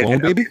clone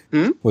baby?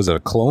 Was it a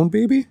clone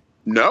baby?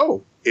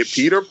 No.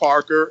 Peter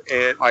Parker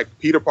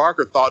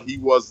thought he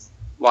was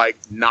like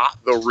not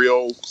the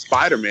real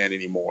Spider-Man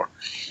anymore.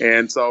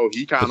 And so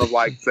he kind of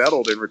like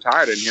settled and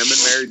retired and him and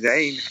Mary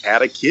Jane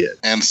had a kid.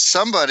 And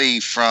somebody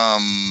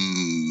from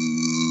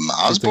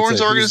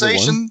Osborn's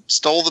organization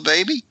stole the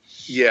baby?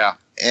 Yeah.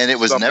 And it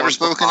was never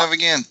spoken of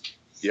again.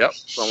 Yep,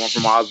 someone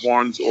from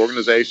Osborn's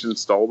organization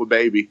stole the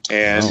baby,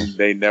 and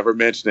they never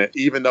mentioned it,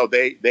 even though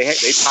they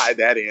tied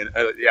that in.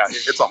 Yeah,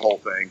 it's a whole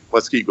thing.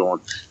 Let's keep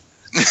going.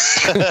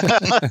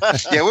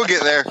 Yeah, we'll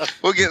get there.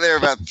 We'll get there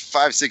about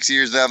 5-6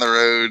 years down the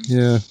road.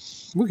 Yeah,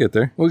 we'll get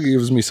there. Well, it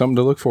gives me something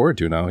to look forward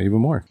to now, even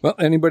more. Well,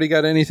 anybody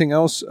got anything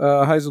else,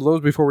 highs and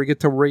lows, before we get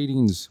to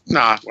ratings?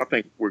 Nah, I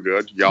think we're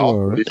good. Y'all.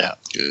 Right. Yeah,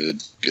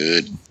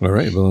 good. All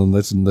right, well,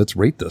 let's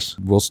rate this.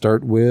 We'll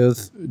start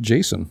with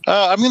Jason.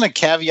 I'm going to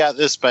caveat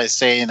this by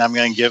saying I'm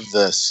going to give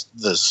the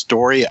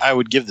story. I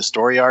would give the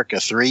story arc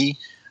a 3.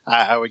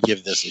 I would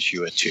give this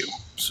issue a 2.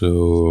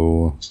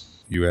 So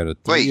you had a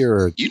 3 Wait,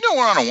 or you know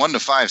we're on a 1 to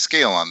 5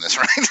 scale on this,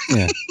 right?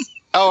 Yeah.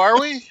 Oh, are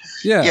we?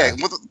 Yeah. Yeah,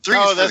 well, 3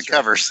 is for the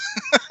covers.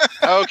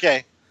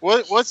 Okay.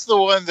 What's the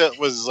one that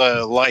was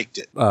liked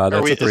it? That's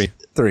a 3.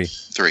 3.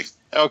 3.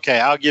 Okay,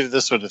 I'll give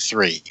this one a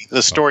 3.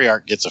 The story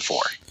arc gets a 4.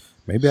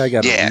 Maybe I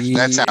got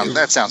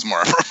that sounds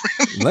more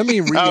appropriate. Let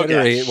me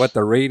reiterate what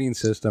the rating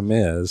system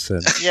is.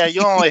 And Yeah,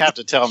 you only have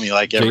to tell me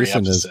like every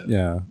Jason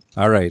episode.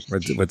 All right.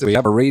 We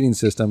have a rating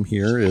system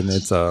here, and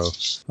it's a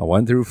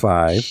 1 through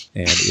 5,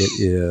 and it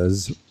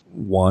is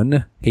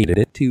 1, hated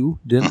it. 2,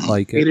 didn't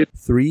like it.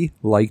 3,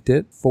 liked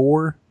it.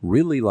 4,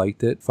 really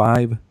liked it.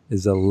 5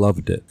 is a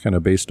loved it. Kind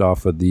of based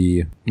off of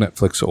the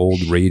Netflix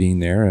old rating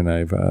there, and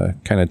I've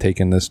kind of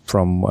taken this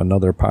from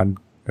another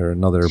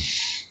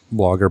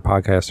blogger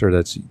podcaster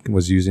that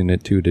was using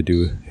it to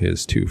do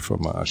his too,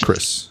 from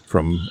Chris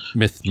from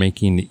Myth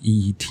Making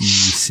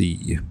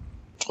ETC.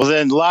 Well,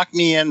 then lock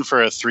me in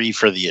for a 3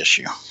 for the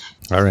issue.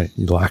 All right,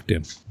 you locked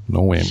in.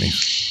 No whammy.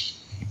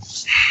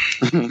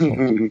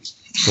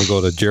 We'll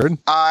go to Jared.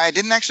 I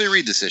didn't actually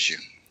read this issue.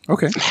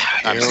 Okay.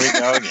 Here we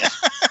go again.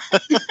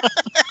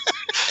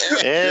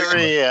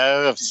 Every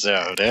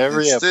episode.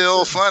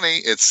 Still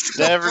funny. It's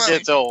never funny.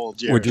 gets old,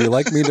 Jared. Would you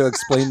like me to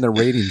explain the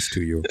ratings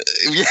to you?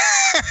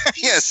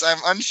 Yes, I'm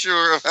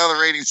unsure of how the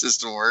rating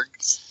system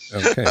works.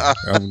 Okay,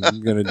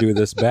 I'm going to do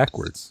this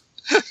backwards.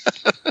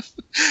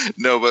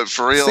 No, but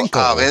for real,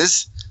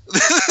 this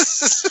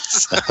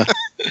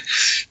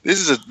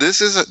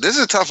is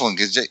a tough one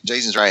because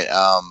Jason's right.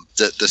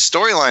 The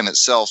storyline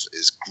itself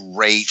is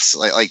great.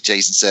 Like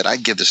Jason said,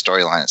 I'd give the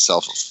storyline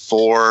itself a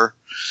 4.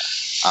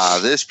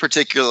 This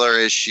particular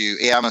issue,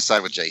 I'm going to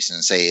side with Jason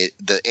and say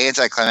the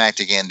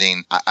anticlimactic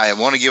ending, I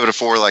want to give it a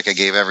 4 like I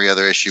gave every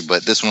other issue,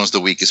 but this one was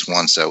the weakest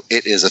one, so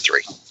it is a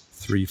 3.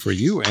 3 for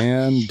you.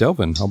 And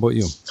Delvin, how about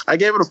you? I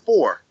gave it a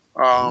 4.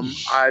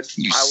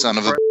 You son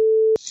of a...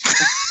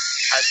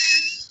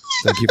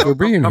 Thank you for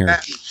being here.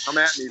 Come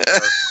at me,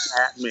 sir.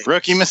 At me.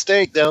 Rookie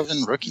mistake,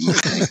 Delvin. Rookie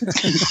mistake.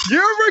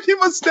 You're a rookie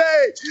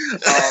mistake.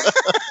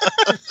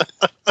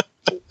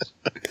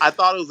 I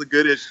thought it was a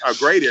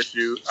great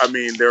issue. I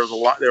mean, there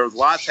was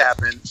lots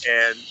happened,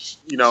 and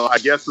I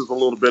guess there's a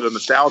little bit of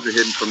nostalgia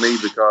hidden for me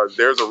because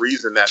there's a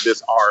reason that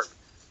this arc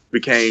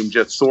became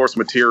just source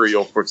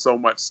material for so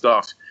much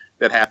stuff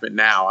that happened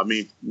now. I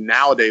mean,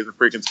 nowadays in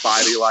freaking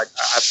Spidey, like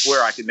I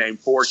swear I can name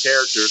 4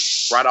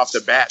 characters right off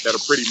the bat that are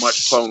pretty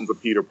much clones of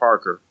Peter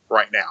Parker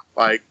right now.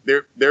 Like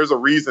there's a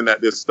reason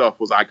that this stuff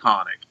was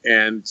iconic,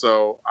 and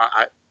so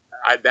I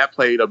that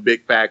played a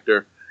big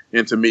factor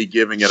into me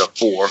giving it a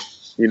 4.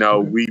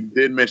 We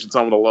did mention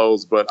some of the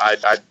lows, but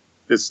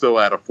it's still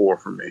at a 4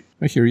 for me.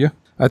 I hear you.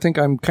 I think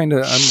I'm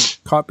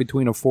caught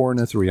between a 4 and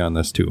a 3 on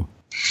this too,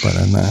 but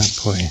I'm not.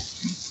 Boy,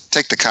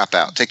 take the cop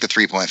out. Take the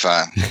 3.5.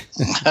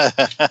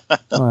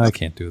 I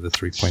can't do the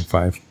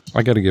 3.5.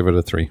 I got to give it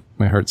a 3.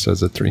 My heart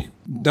says a 3.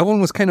 That one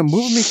was kind of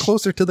moving me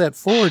closer to that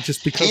 4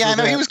 just because. Yeah, of I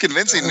know that. He was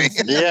convincing me.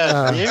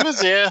 Yeah, he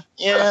was. Yeah.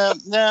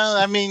 No,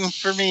 I mean,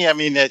 for me,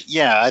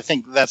 I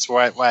think that's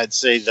why I'd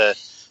say the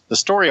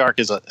story arc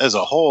as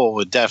a whole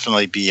would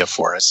definitely be a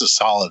 4. It's a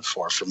solid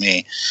 4 for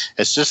me.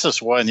 It's just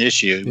this one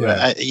issue,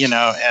 yeah.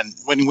 And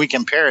when we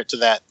compare it to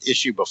that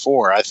issue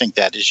before, I think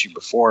that issue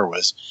before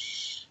was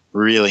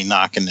really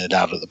knocking it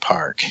out of the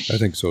park. I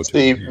think so too.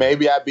 See,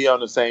 maybe I'd be on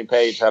the same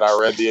page had I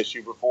read the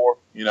issue before.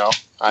 Well,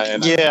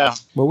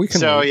 we can.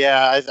 So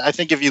I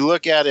think if you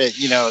look at it,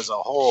 as a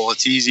whole,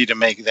 it's easy to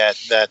make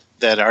that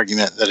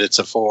argument that it's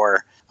a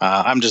 4.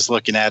 I'm just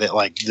looking at it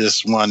like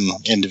this one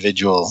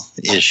individual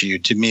issue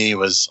to me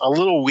was a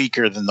little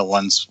weaker than the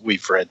ones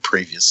we've read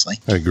previously.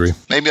 I agree.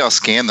 Maybe I'll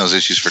scan those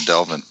issues for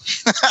Delvin.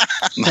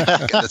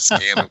 Gotta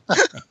scan them.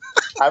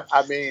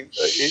 I mean,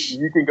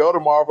 you can go to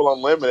Marvel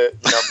Unlimited.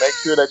 Make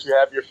sure that you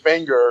have your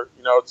finger,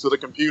 to the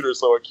computer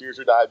so it cures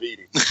your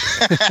diabetes.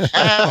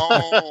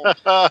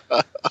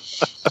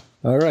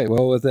 All right.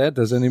 Well, with that,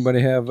 does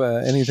anybody have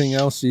anything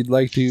else you'd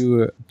like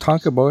to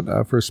talk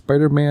about for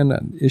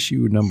Spider-Man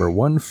issue number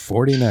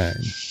 149?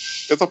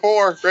 It's a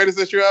 4. Greatest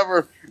issue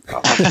ever.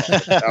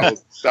 That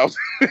was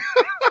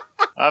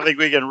I think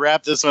we can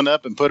wrap this one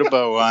up and put a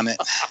bow on it.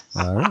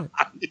 All right.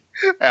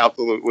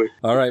 Absolutely.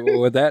 All right. Well,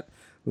 with that,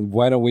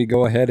 why don't we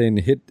go ahead and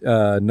hit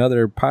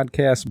another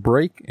podcast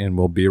break, and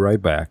we'll be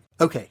right back.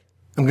 Okay.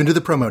 I'm going to do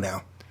the promo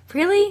now.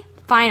 Really?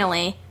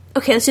 Finally.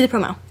 Okay, let's do the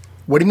promo.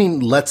 What do you mean,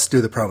 let's do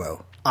the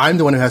promo? I'm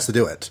the one who has to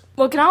do it.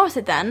 Well, get on with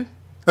it then.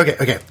 Okay,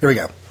 here we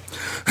go.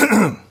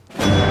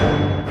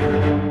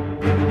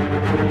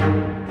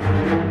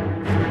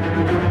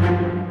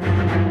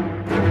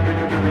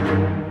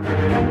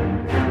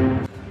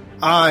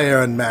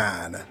 Iron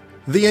Man,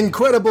 the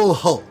Incredible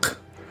Hulk,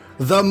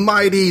 the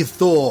Mighty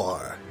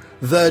Thor,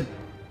 the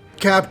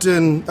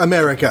Captain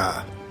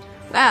America.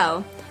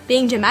 Wow,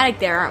 being dramatic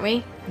there, aren't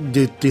we?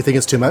 Do you think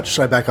it's too much?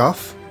 Should I back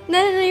off?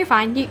 No, you're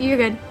fine. You're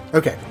good.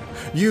 Okay.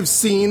 You've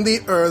seen the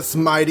Earth's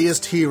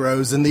mightiest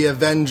heroes in the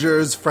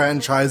Avengers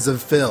franchise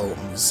of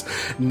films.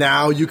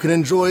 Now you can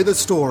enjoy the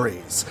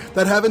stories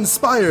that have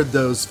inspired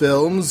those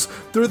films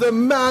through the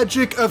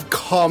magic of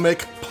comic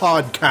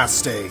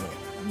podcasting.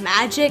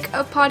 Magic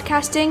of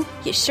podcasting?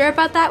 You sure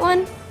about that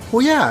one?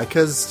 Well, yeah,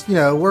 because,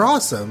 we're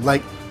awesome.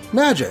 Like,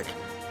 magic.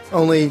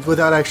 Only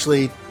without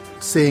actually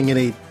seeing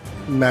any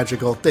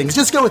magical things.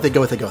 Just go with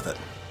it.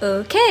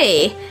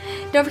 Okay.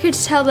 Don't forget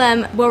to tell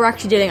them what we're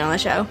actually doing on the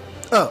show.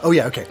 Oh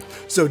yeah, okay.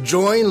 So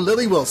join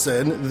Lily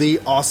Wilson, the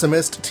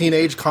awesomest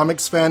teenage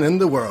comics fan in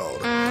the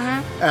world,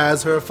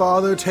 as her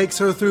father takes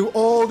her through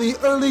all the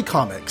early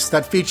comics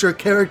that feature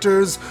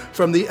characters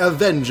from the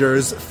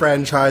Avengers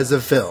franchise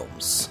of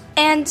films.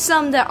 And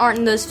some that aren't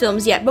in those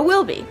films yet, but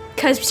will be.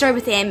 Because we started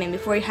with Ant-Man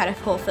before you had a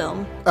full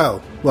film.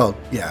 Oh, well,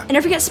 yeah. And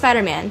don't forget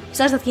Spider-Man. He's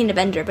not like an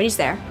Avenger, but he's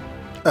there.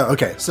 Oh,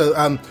 okay.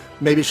 So,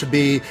 maybe it should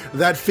be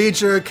that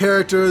feature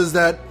characters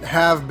that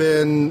have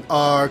been,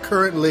 are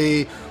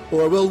currently,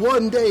 or will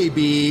one day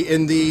be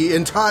in the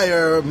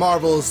entire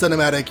Marvel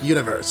Cinematic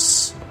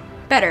Universe.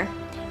 Better.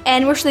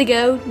 And where should they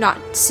go not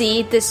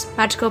see this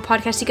magical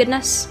podcasty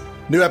goodness?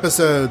 New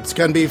episodes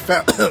can be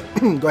found...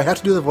 Do I have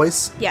to do the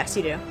voice? Yes,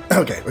 you do.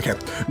 Okay.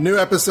 New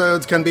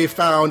episodes can be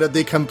found at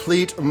the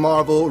Complete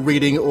Marvel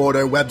Reading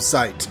Order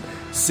website,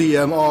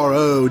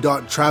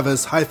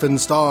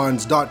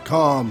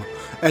 cmro.travis-starnes.com,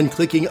 and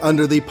clicking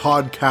under the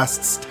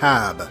Podcasts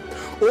tab.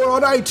 Or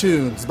on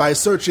iTunes by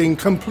searching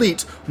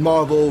Complete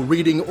Marvel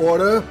Reading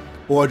Order,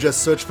 or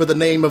just search for the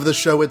name of the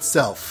show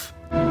itself.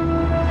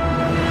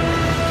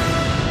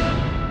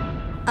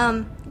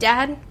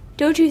 Dad?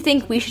 Don't you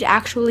think we should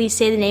actually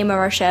say the name of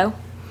our show?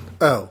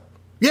 Oh.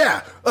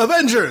 Yeah!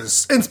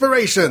 Avengers!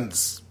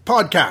 Inspirations!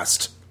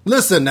 Podcast.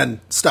 Listen and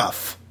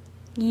stuff.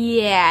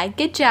 Yeah,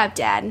 good job,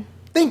 Dad.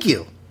 Thank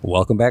you.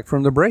 Welcome back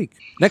from the break.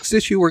 Next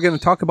issue we're going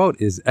to talk about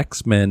is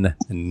X-Men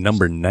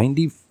number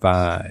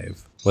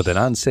 95, with an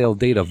on-sale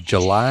date of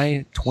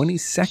July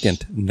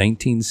 22nd,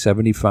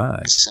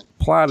 1975.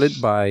 Plotted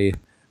by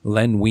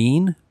Len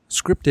Wein,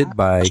 scripted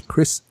by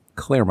Chris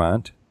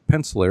Claremont.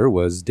 Penciler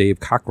was Dave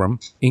Cockrum.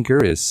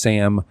 Inker is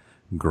Sam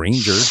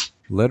Granger.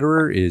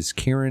 Letterer is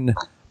Kieran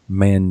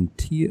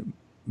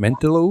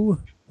Mantilo,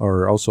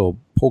 or also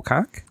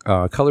Pocock.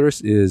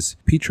 Colorist is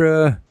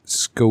Petra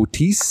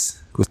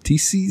Skotis,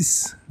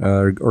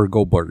 or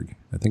Goldberg.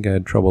 I think I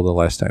had trouble the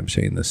last time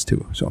saying this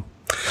too. So,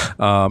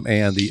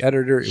 and the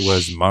editor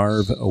was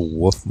Marv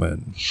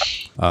Wolfman.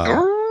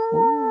 There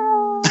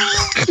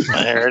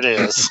it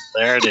is.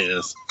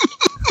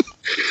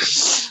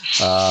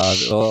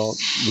 Well,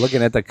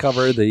 looking at the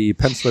cover, the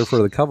penciler for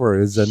the cover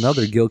is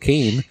another Gil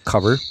Kane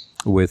cover,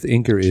 with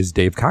inker is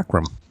Dave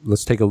Cockrum.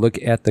 Let's take a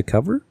look at the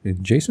cover.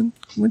 And Jason,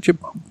 why don't you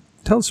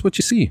tell us what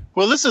you see?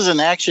 Well, this is an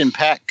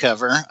action-packed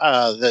cover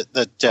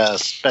that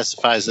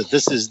specifies that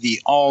this is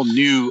the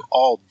all-new,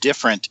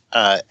 all-different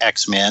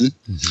X-Men.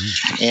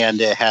 Mm-hmm.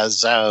 And it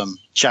has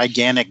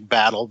gigantic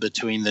battle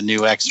between the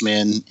new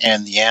X-Men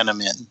and the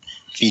Animen,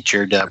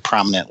 featured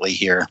prominently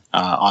here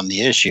on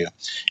the issue.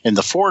 In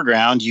the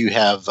foreground, you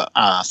have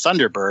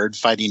Thunderbird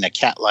fighting a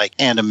cat-like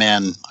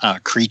Animan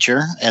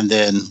creature, and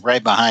then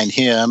right behind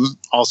him,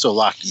 also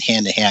locked in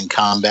hand-to-hand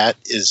combat,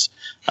 is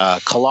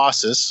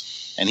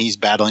Colossus, and he's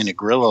battling a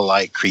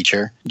gorilla-like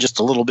creature. Just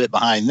a little bit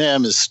behind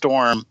them is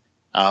Storm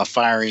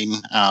firing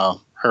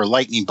her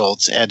lightning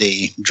bolts at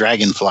a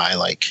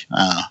dragonfly-like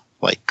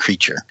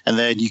creature. And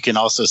then you can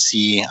also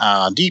see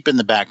deep in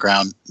the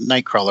background,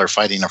 Nightcrawler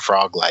fighting a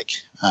frog-like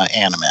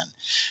Animan.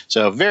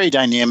 So very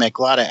dynamic,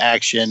 a lot of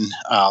action,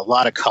 a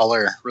lot of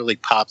color, really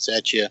pops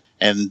at you.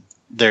 And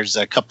there's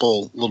a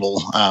couple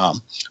little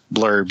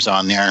blurbs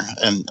on there.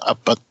 And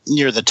up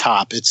near the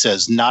top, it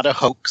says, "Not a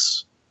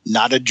hoax,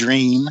 not a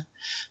dream.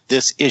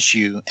 This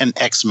issue, an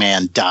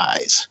X-Man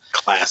dies."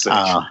 Classic.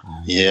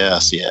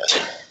 Yes.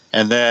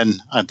 And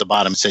then at the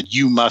bottom, it said,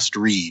 "You must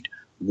read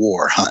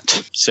War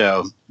Hunt."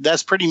 So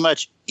that's pretty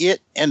much it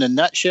in a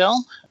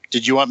nutshell.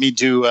 Did you want me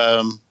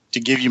to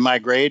give you my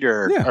grade,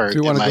 or do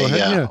you want to go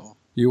ahead? Yeah.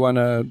 You want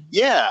to?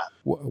 Yeah.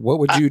 What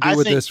would you do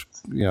with this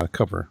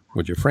cover?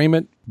 Would you frame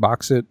it,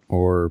 box it,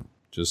 or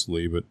just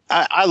leave it?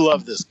 I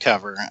love this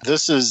cover.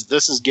 This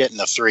is getting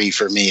a 3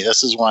 for me.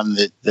 This is one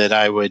that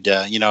I would,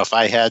 if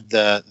I had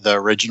the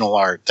original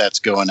art that's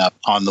going up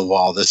on the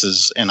wall. This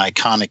is an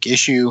iconic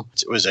issue.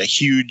 It was a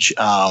huge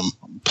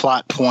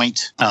plot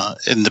point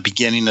in the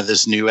beginning of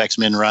this new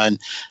X-Men run.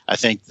 I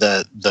think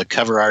the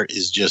cover art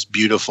is just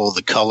beautiful.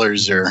 The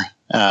colors are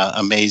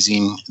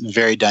amazing,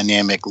 very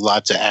dynamic,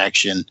 lots of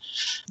action.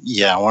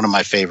 Yeah, one of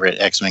my favorite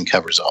X-Men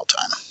covers all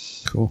time.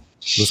 Cool.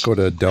 Let's go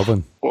to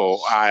Delvin.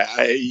 Well,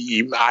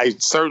 I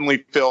certainly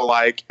feel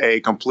like a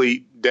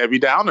complete Debbie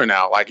Downer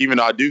now. Like, even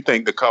though I do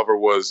think the cover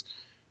was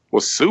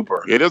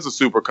super. It is a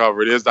super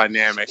cover. It is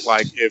dynamic.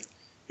 Like, if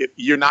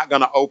you're not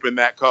going to open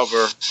that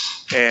cover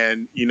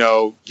and,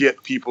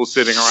 get people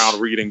sitting around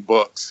reading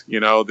books,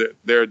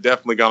 there are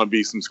definitely going to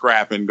be some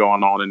scrapping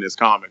going on in this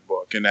comic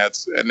book. And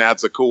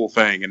that's a cool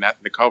thing. And that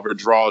the cover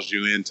draws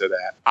you into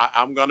that.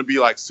 I'm going to be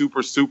like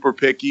super, super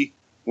picky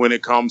when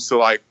it comes to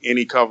like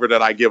any cover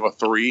that I give a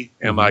 3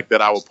 and like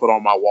that I will put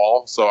on my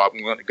wall. So I'm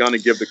going to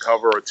give the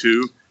cover a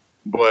 2,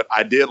 but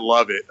I did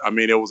love it. I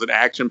mean, it was an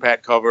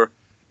action-packed cover,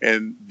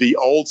 and the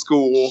old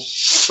school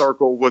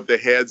circle with the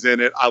heads in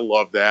it. I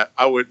love that.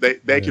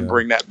 They can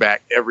bring that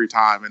back every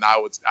time, and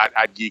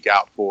I'd geek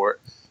out for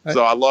it.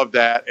 So I love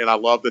that, and I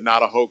love the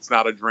Not a Hoax,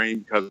 Not a Dream,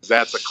 because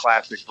that's a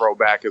classic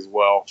throwback as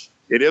well.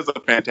 It is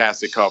a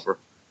fantastic cover.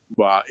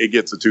 But it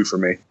gets a 2 for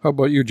me. How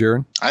about you,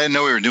 Jared? I didn't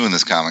know we were doing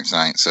this comic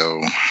tonight, so.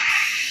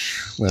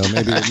 Well,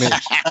 maybe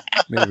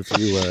for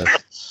you.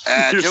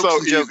 You're so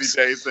easy,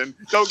 Jason.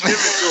 Don't give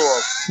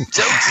it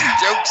to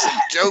him.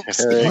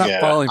 Jokes. I'm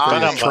not falling for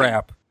your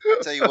trap.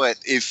 I'll tell you what,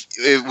 if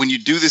when you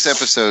do this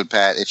episode,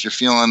 Pat, if you're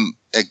feeling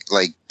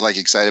like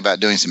excited about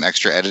doing some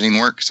extra editing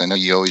work, because I know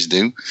you always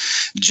do,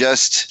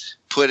 just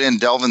put in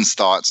Delvin's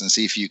thoughts and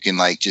see if you can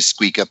like just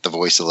squeak up the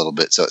voice a little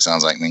bit so it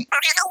sounds like me.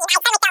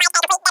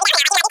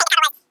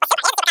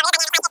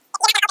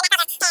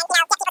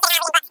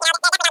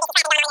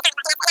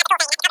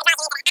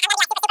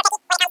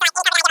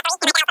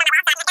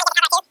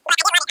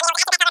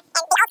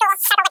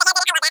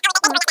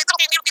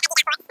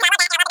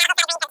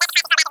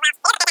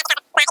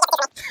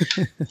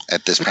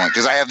 At this point,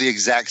 because I have the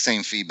exact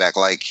same feedback.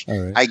 Like,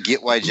 right. I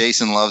get why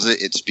Jason loves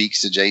it. It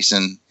speaks to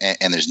Jason,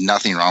 and there's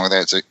nothing wrong with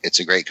that. It's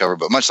a great cover.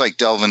 But much like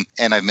Delvin,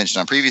 and I've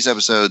mentioned on previous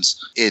episodes,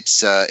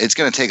 it's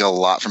going to take a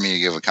lot for me to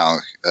give a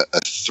comic a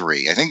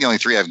 3. I think the only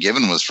 3 I've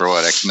given was for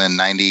X-Men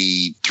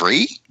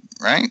 93,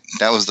 right?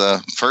 That was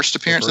the first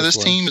appearance of this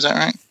team. Is that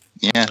right?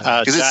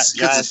 Yeah,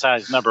 Giant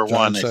Size number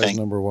 1. I think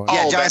number 1.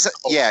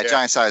 Yeah,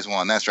 Giant Size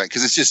 1. That's right.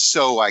 Because it's just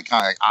so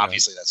iconic.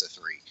 Obviously, that's a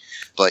 3.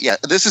 But yeah,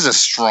 this is a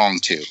strong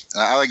 2.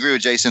 I agree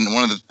with Jason.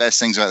 One of the best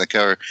things about the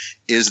cover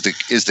is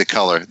the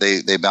color.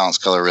 They balance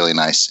color really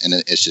nice, and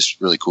it's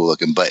just really cool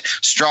looking. But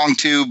strong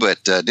 2,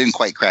 but didn't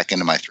quite crack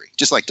into my 3.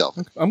 Just like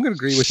Delvin. I'm going to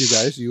agree with you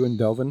guys. You and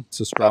Delvin.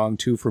 It's a strong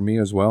 2 for me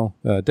as well.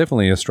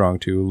 Definitely a strong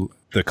 2.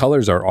 The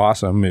colors are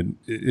awesome.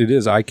 It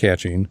is eye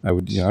catching. I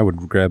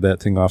would grab that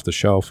thing off the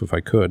shelf if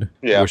I could.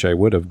 Yeah. I wish I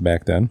would have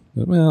back then.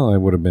 Well, I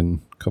would have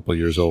been a couple of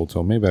years old,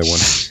 so maybe I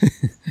wouldn't.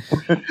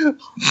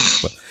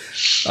 But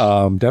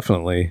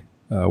definitely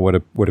would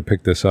have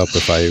picked this up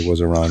if I was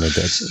around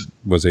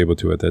was able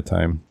to at that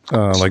time.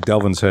 Like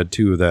Delvin said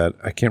too, that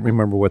I can't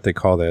remember what they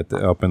call that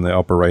up in the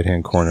upper right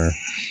hand corner.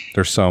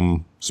 There's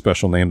some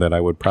special name that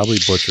I would probably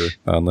butcher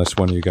unless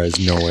one of you guys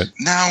know it.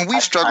 No,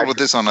 we've struggled with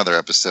this on other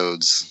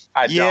episodes.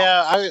 I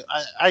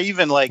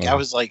even I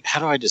was like, how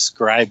do I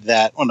describe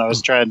that when I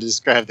was trying to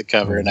describe the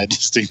cover, and I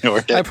just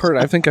ignored it.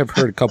 I think I've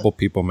heard a couple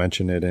people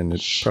mention it, and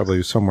it's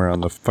probably somewhere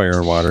on the Fire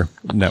and Water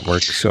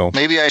network. So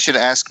maybe I should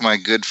ask my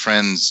good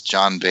friends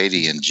John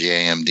Beatty and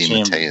J.M.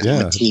 DeMatteis.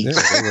 Yeah,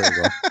 there we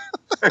go.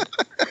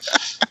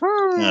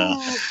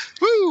 Yeah.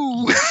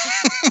 Woo!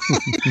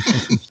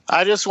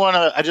 I just want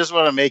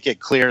to make it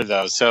clear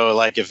though. So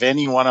like if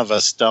any one of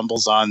us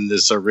stumbles on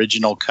this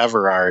original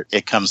cover art,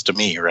 it comes to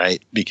me,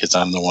 right? Because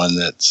I'm the one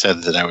that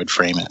said that I would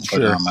frame it and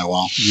put it on my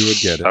wall. You would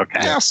get it. Okay.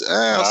 I'll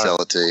sell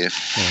it to you.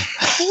 Yeah.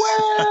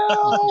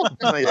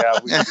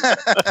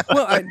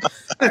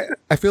 Well,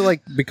 I feel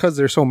like because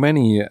there's so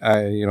many,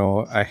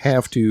 I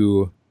have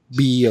to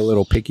be a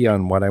little picky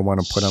on what I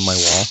want to put on my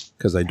wall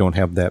because I don't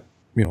have that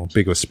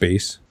big of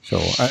space. So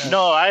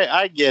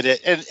I get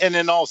it. And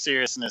in all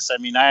seriousness, I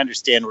mean, I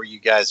understand where you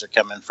guys are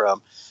coming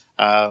from.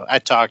 I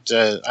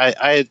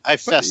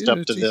fessed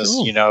up to this,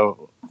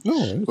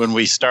 when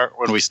we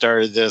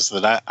started this,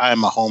 that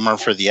I'm a homer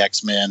for the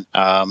X-Men,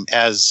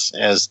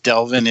 as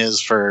Delvin is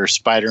for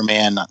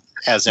Spider-Man,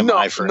 as am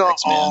I for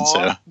X-Men.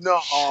 So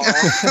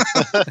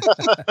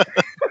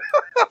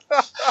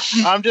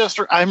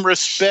I'm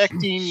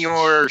respecting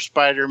your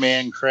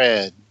Spider-Man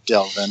cred,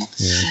 Delvin,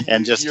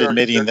 and just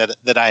admitting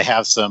that I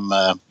have some.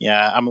 I'm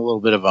a little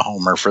bit of a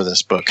homer for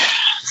this book.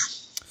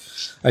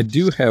 I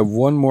do have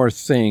one more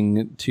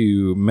thing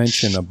to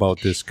mention about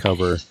this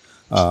cover,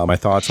 my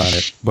thoughts on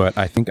it, but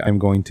I think I'm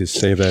going to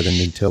save that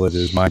until it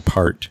is my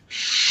part.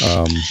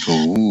 I'm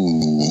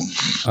going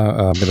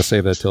to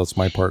save that till it's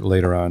my part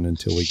later on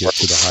until we get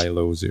to the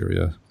high-lows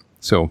area.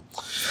 So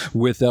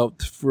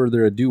without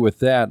further ado with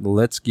that,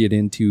 let's get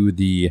into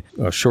the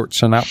short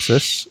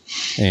synopsis,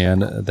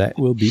 and that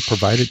will be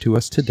provided to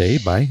us today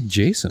by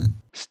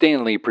Jason.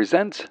 Stan Lee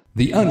presents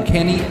The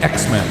Uncanny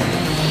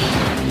X-Men.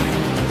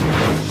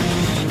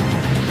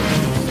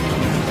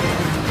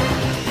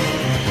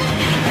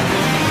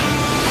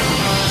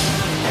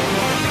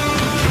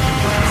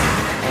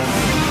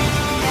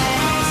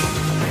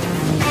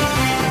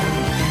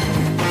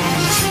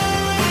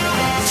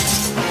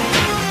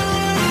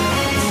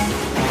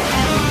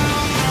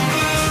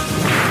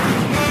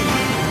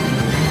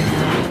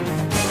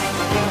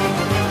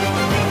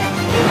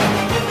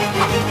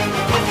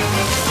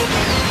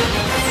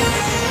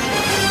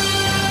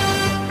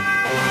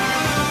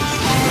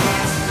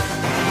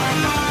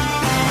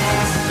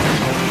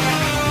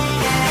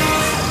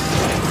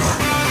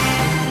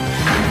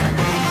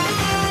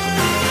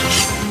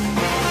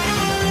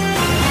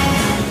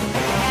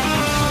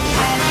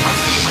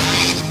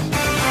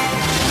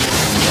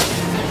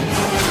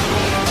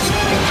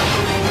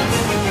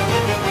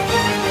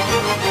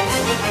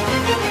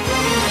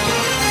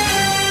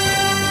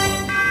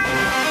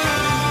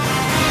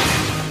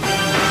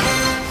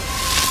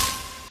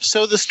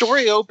 So the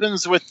story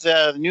opens with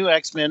the new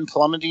X-Men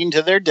plummeting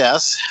to their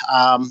deaths.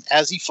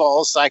 As he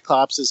falls,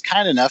 Cyclops is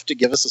kind enough to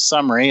give us a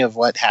summary of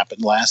what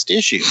happened last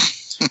issue.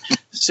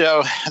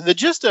 So the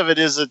gist of it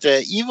is that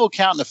the evil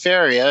Count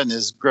Nefaria and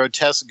his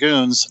grotesque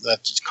goons,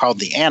 that's called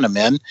the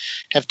Animen,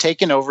 have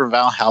taken over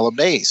Valhalla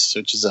Base,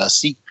 which is a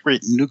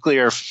secret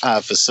nuclear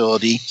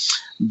facility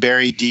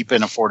buried deep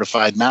in a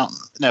fortified mountain.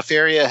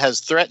 Nefaria has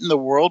threatened the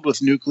world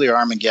with nuclear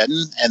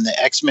Armageddon, and the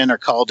X-Men are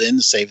called in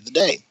to save the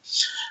day.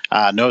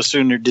 No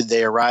sooner did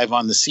they arrive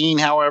on the scene,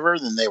 however,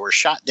 than they were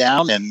shot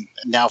down and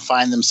now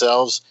find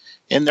themselves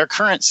in their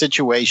current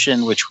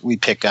situation, which we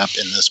pick up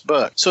in this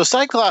book. So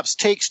Cyclops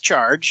takes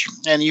charge,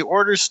 and he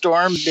orders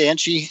Storm,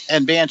 Banshee,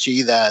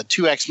 the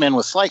two X-Men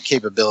with flight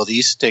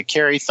capabilities, to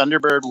carry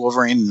Thunderbird,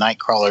 Wolverine, and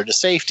Nightcrawler to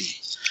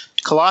safety.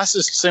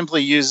 Colossus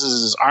simply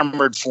uses his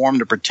armored form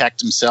to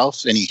protect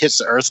himself, and he hits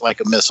the Earth like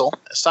a missile.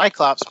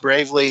 Cyclops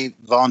bravely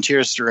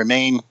volunteers to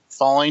remain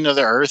falling to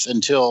the Earth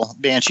until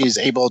Banshee is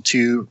able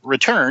to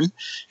return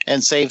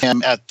and save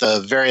him at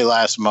the very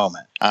last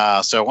moment.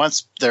 So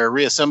once they're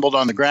reassembled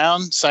on the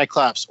ground,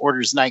 Cyclops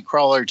orders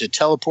Nightcrawler to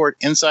teleport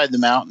inside the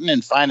mountain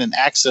and find an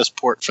access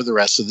port for the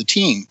rest of the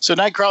team. So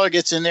Nightcrawler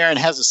gets in there and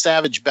has a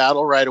savage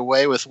battle right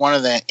away with one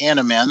of the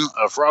Animen,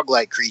 a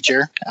frog-like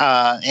creature.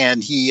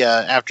 And he,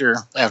 after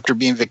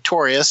being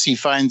victorious, he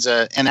finds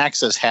an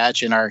access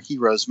hatch, and our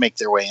heroes make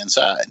their way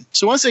inside.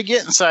 So once they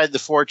get inside the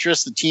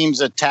fortress, the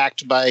team's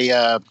attacked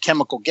by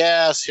chemical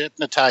gas,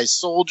 hypnotized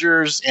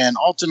soldiers, and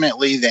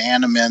ultimately the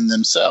Animen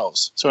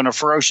themselves. So in a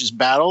ferocious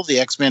battle, the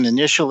X-Men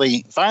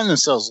initially find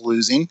themselves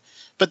losing,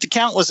 but the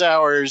countless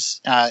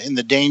hours in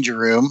the danger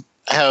room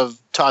have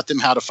taught them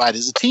how to fight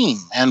as a team.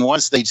 And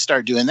once they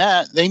start doing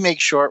that, they make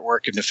short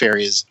work of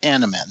Nefaria's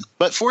Animen.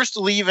 But forced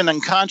to leave an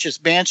unconscious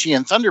Banshee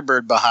and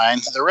Thunderbird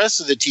behind, the rest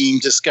of the team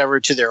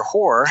discover to their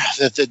horror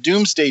that the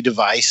Doomsday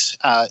device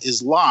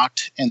is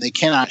locked and they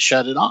cannot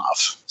shut it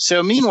off.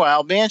 So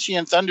meanwhile, Banshee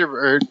and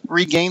Thunderbird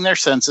regain their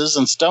senses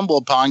and stumble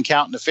upon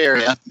Count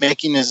Nefaria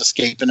making his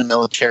escape in a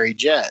military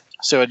jet.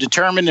 So a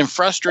determined and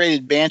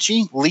frustrated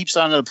Banshee leaps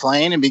onto the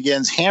plane and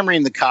begins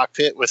hammering the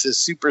cockpit with his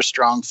super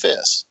strong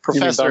fists.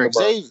 Professor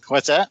Xavier,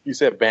 what's that? You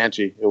said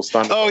Banshee. It was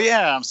Thunderbird. Oh,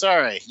 yeah, I'm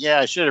sorry. Yeah,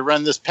 I should have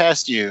run this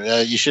past you.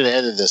 You should have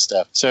edited this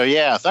stuff. So,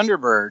 yeah,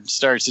 Thunderbird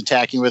starts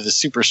attacking with his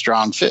super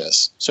strong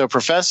fists. So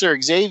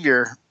Professor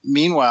Xavier,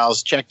 meanwhile,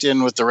 is checked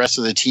in with the rest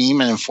of the team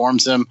and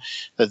informs them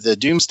that the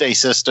Doomsday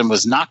system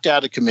was knocked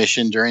out of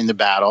commission during the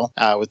battle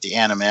with the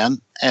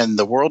Animen, and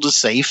the world is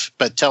safe,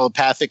 but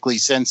telepathically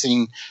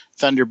sensing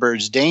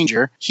Thunderbird's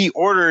danger, he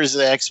orders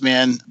the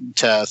X-Men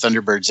to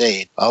Thunderbird's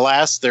aid.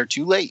 Alas, they're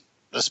too late.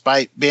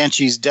 Despite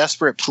Banshee's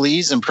desperate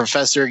pleas and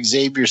Professor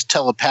Xavier's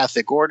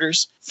telepathic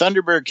orders,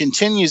 Thunderbird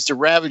continues to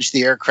ravage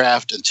the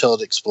aircraft until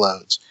it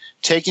explodes,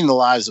 taking the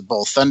lives of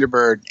both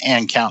Thunderbird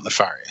and Count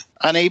Nefaria.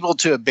 Unable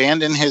to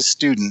abandon his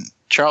student,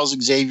 Charles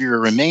Xavier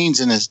remains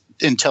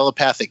in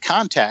telepathic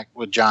contact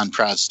with John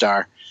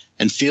Proudstar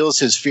and feels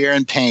his fear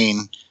and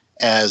pain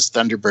as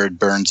Thunderbird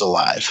burns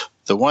alive.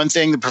 The one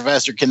thing the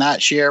professor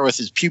cannot share with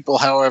his pupil,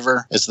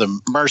 however, is the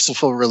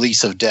merciful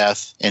release of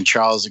death, and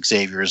Charles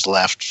Xavier is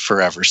left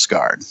forever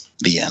scarred.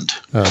 The end.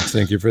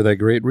 Thank you for that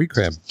great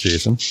recap,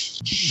 Jason.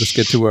 Let's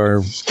get to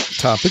our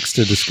topics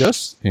to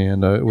discuss.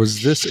 And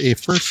was this a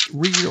first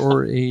read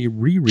or a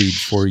reread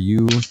for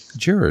you,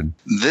 Jared?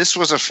 This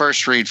was a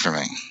first read for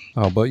me.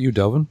 How about you,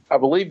 Delvin? I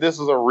believe this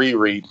is a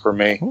reread for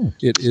me. Oh,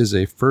 it is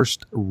a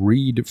first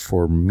read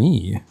for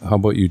me. How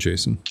about you,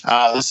 Jason?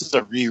 This is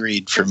a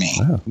reread for me.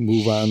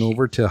 Move on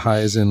over to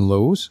highs and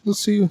lows.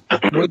 Let's see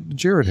what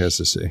Jared has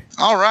to say.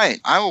 All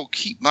right. I will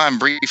keep mine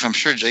brief. I'm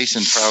sure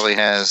Jason probably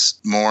has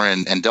more,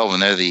 and Delvin,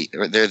 they're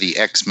the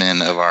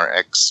X-Men of our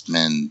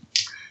X-Men.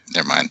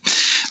 Never mind.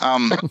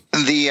 I'm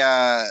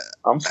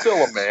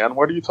still a man.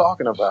 What are you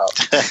talking about?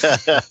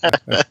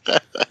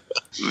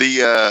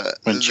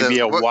 Wouldn't you be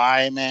a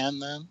Y man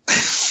then?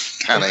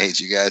 Kind of hate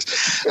you guys.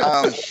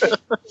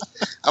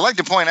 I'd like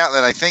to point out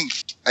that I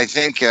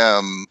think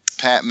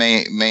Pat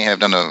may have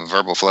done a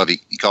verbal flood.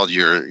 He called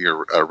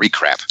your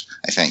recrap.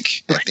 I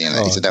think at the end,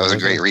 he said that was a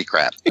great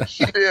recap,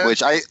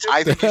 which I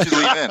think you should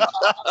leave in.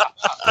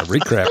 A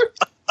recap.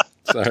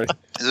 Sorry.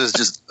 It was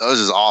just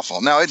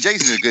awful. No,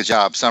 Jason did a good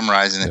job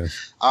summarizing it.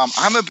 Yeah.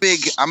 I'm a big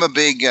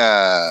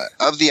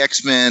of the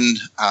X-Men.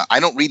 I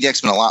don't read the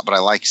X-Men a lot, but I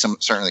like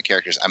certain of the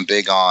characters. I'm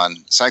big on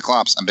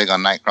Cyclops, I'm big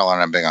on Nightcrawler,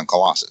 and I'm big on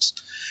Colossus.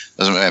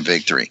 Those are my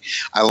big three.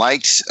 I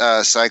liked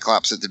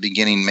Cyclops at the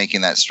beginning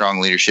making that strong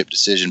leadership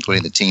decision,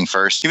 putting the team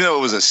first, even though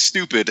it was a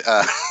stupid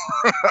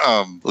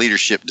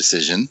leadership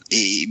decision,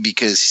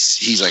 because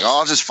he's like,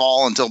 I'll just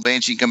fall until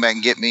Banshee can come back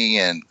and get me,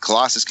 and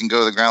Colossus can go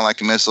to the ground like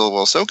a missile.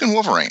 Well, so can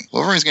Wolverine.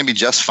 Wolverine's going to be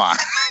just fine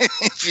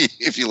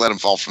if you let him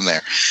fall from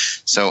there.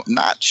 So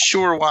not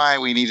sure why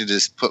we needed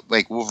to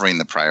make Wolverine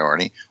the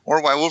priority,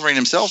 or why Wolverine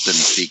himself didn't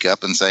speak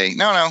up and say,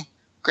 no,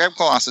 grab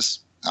Colossus.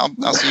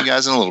 I'll see you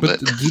guys in a little bit.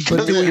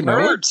 But do we know?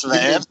 Hurts,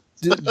 man.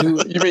 You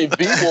mean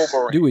the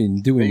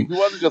Wolverine? Doing. He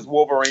wasn't just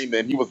Wolverine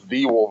then; he was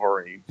the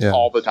Wolverine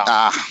all the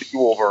time. The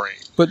Wolverine.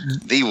 But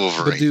the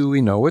Wolverine. But do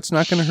we know it's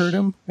not going to hurt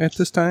him at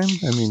this time?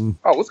 I mean,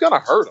 it's going to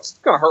hurt him. It's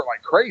going to hurt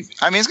like crazy.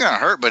 I mean, it's going to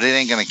hurt, but it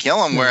ain't going to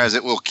kill him. Whereas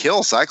it will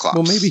kill Cyclops.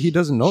 Well, maybe he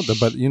doesn't know that,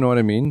 but you know what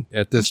I mean.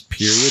 At this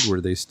period, were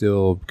they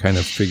still kind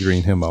of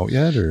figuring him out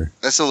yet, or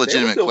that's a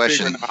legitimate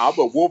question? Out,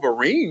 but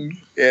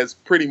Wolverine has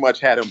pretty much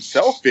had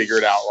himself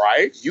figured out,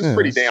 right? He's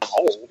pretty damn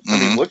old. I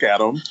mean, look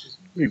at him.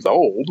 He's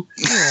old.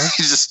 Yeah.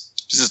 He's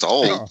just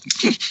old.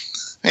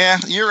 Yeah,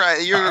 you're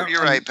right.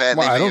 You're right, Pat.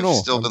 Well, they I don't know.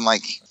 Still been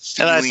like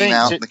and I think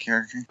out the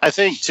character. I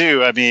think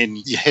too. I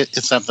mean, you hit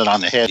something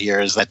on the head here.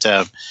 Is that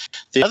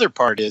the other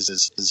part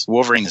is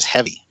Wolverine is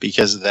heavy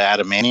because of the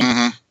adamantium.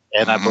 Mm-hmm.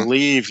 And I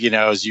believe,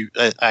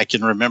 I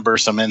can remember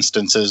some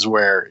instances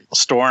where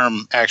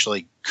Storm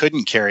actually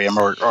couldn't carry him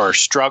or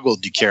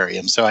struggled to carry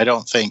him. So I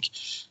don't think,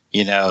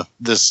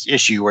 this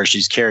issue where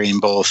she's carrying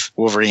both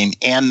Wolverine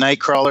and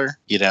Nightcrawler,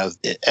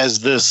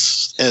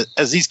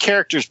 as these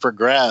characters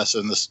progress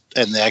and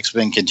the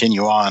X-Men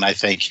continue on, I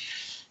think,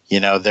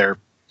 they're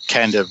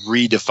kind of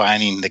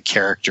redefining the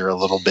character a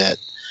little bit.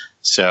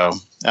 So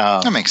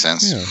that makes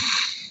sense. Yeah.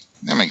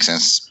 That makes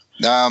sense.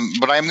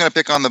 But I'm going to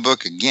pick on the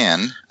book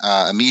again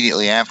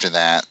immediately after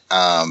that.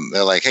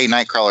 They're like, hey,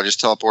 Nightcrawler, just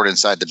teleport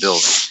inside the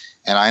building.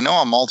 And I know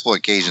on multiple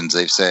occasions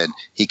they've said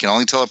he can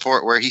only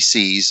teleport where he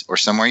sees or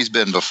somewhere he's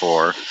been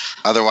before.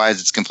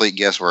 Otherwise, it's complete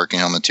guesswork and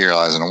he'll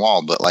materialize in a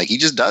wall. But, he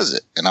just does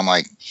it. And I'm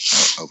like,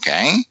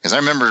 okay. Because I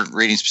remember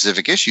reading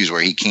specific issues where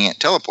he can't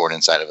teleport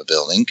inside of a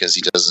building because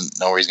he doesn't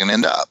know where he's going to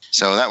end up.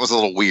 So that was a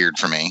little weird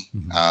for me.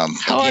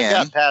 How I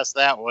got past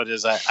that one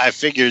is I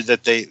figured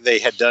that they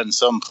had done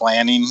some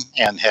planning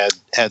and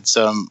had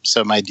some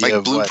idea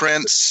of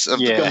blueprints of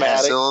the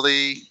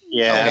facility.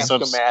 Yeah,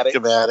 some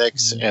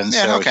schematics. And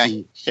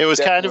it was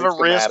kind of a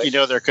risk.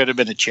 There could have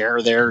been a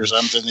chair there or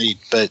something.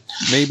 But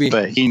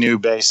he knew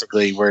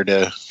basically where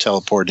to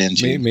teleport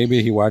into.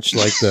 Maybe he watched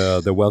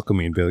the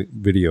welcoming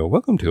video.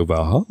 Welcome to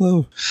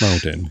Valhalla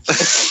Mountain.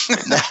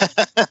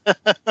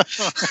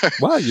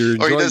 Wow, you're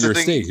enjoying your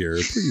stay here.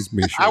 Please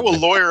be sure. I will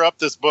lawyer up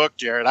this book,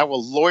 Jared. I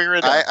will lawyer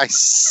it up. I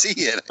see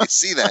it. I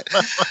see that.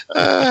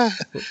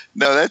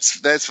 No,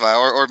 that's fine.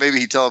 Or maybe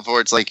he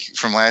teleports like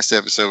from last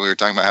episode. We were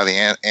talking about how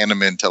the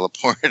Animen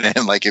teleported,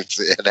 and if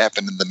it had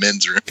happened in the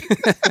men's room.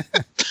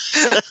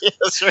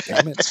 That's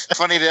right.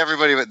 Funny to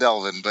everybody but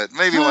Delvin, but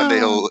maybe one day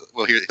he'll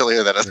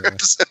hear that other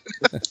episode.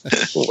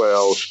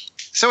 Well.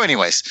 So,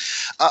 anyways,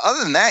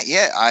 other than that,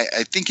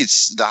 I think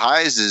it's the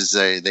highs is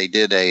they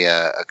did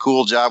a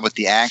cool job with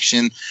the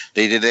action.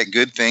 They did that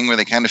good thing where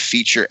they kind of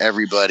feature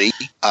everybody.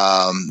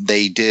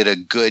 They did a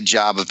good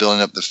job of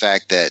building up the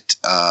fact that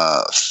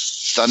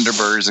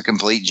Thunderbird is a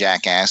complete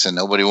jackass and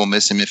nobody will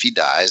miss him if he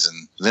dies.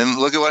 And then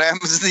look at what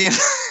happens at the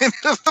end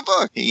of the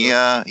book.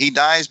 He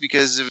dies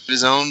because of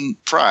his own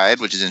pride,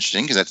 which is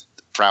interesting because that's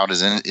proud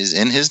is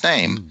in his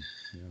name.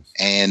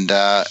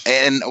 Yes.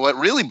 And what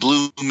really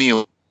blew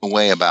me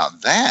away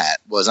about that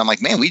was I'm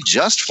like, man, we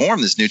just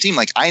formed this new team.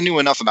 I knew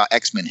enough about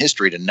X-Men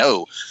history to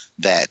know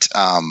that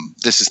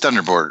this is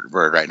Thunderbird,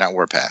 right? Not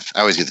Warpath.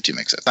 I always get the two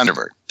mixed up.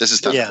 Thunderbird. This is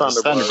Thunderbird. Yeah,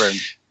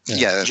 Thunderbird.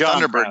 Yeah, John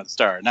Thunderbird.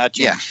 Proudstar, not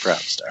James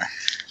Proudstar.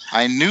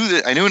 I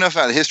knew enough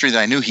about the history that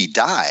I knew he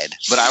died,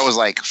 but I was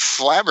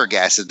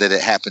flabbergasted that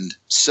it happened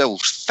so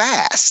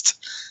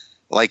fast.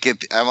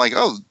 I'm like,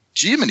 oh,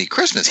 Jiminy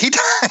Christmas, he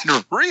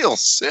died real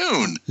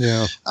soon.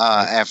 Yeah.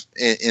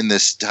 In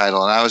this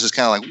title, and I was just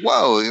kind of like,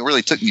 whoa, it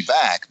really took me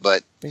back.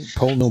 But they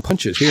pulled no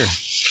punches here.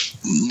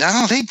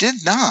 No, they did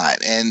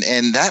not, and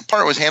that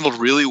part was handled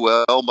really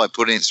well by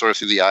putting it sort of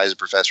through the eyes of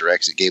Professor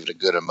X. It gave it a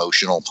good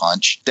emotional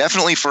punch.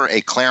 Definitely for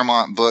a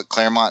Claremont book,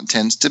 Claremont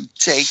tends to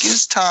take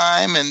his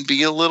time and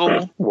be a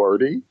little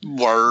wordy.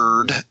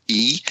 Can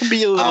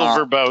be a little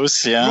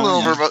verbose, yeah. A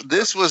little verbose.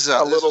 This was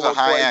a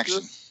high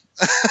action.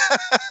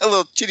 A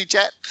little chitty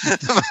chat.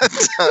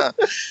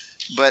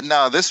 But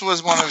no, this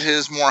was one of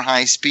his more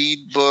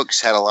high-speed books,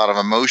 had a lot of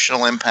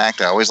emotional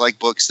impact. I always like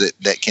books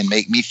that can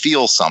make me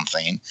feel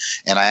something,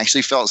 and I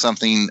actually felt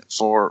something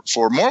for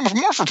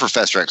more for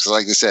Professor X.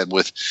 Like I said,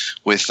 with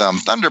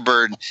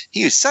Thunderbird,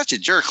 he was such a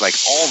jerk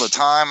all the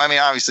time. I mean,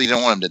 obviously you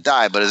don't want him to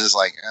die, but it's just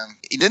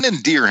he didn't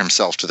endear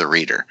himself to the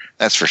reader.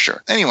 That's for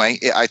sure. Anyway,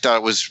 I thought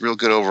it was real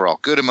good overall.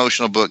 Good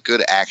emotional book,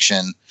 good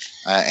action,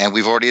 and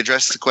we've already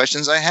addressed the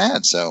questions I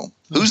had. So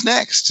who's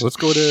next? Let's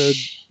go to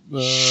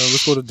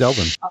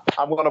Delvin.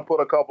 I'm going to put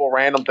a couple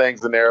random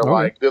things in there.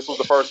 This was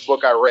the first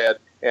book I read,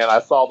 and I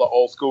saw the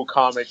old school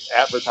comic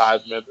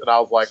advertisements, and I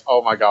was like,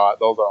 oh my God,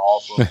 those are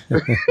awesome.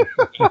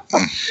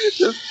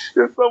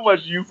 There's so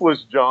much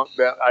useless junk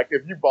that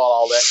if you bought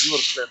all that, you would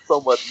have spent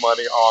so much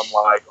money on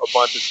a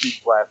bunch of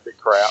cheap plastic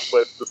crap.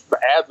 But the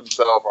ads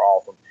themselves are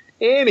awesome.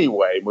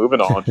 Anyway, moving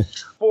on.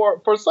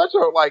 For such a,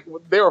 like,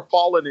 they were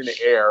falling in the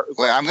air.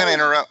 Wait, I'm going to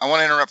interrupt. I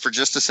want to interrupt for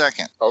just a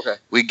second. Okay.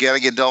 We got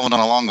to get delving on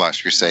a Long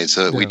Box Crusade,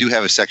 so we do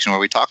have a section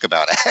where we talk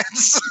about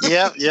ads.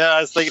 Yeah,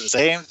 I was thinking the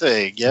same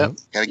thing. Yep.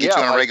 Got to get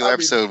you on a regular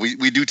episode.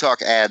 We do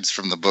talk ads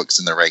from the books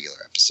in the regular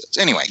episodes.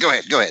 Anyway, go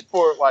ahead.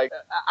 For, like,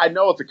 I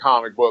know it's a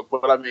comic book,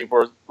 but I mean,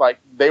 for, like,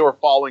 they were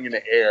falling in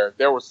the air.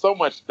 There was so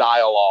much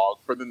dialogue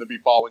for them to be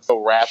falling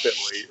so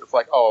rapidly. It's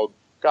like, oh,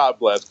 God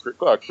bless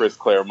Chris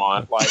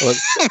Claremont. Like, they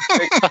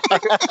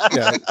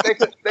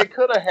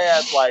could have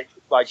had like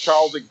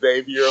Charles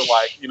Xavier,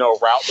 like, you know,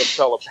 route them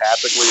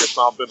telepathically or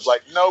something. It's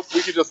like, nope,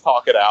 we could just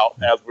talk it out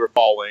as we're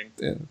falling.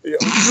 Yeah.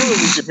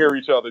 Really, we can hear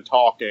each other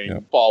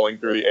talking, falling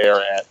through the air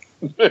at,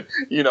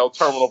 you know,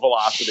 terminal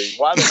velocity.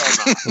 Why the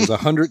hell not? It was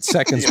 100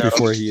 seconds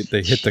before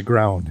they hit the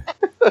ground.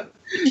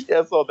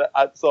 Yeah, so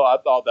I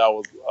thought that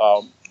was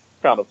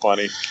kind of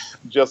funny.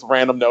 Just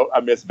random note, I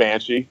miss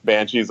Banshee.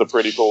 Banshee's a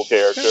pretty cool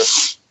character.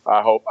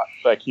 I hope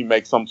like he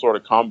makes some sort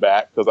of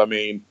comeback, because I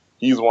mean,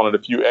 he's one of the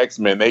few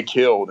X-Men they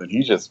killed and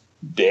he's just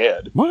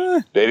dead.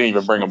 What? They didn't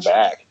even bring him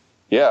back.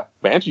 Yeah,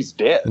 Banshee's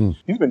dead.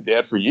 He's been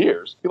dead for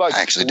years. He, like,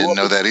 I actually didn't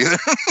know that either.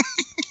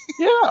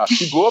 Yeah,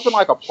 he blew up in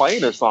like a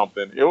plane or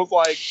something. It was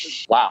like,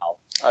 wow.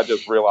 I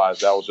just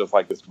realized that was just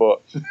like this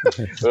book. Yeah,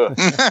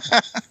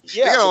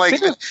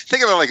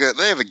 think about like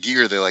they have a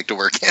gear they like to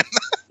work in.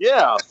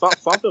 Yeah,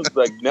 something's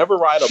like never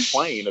ride a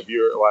plane if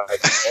you're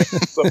like.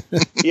 So,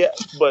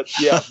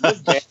 Miss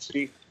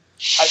Banshee.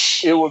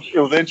 It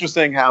was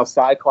interesting how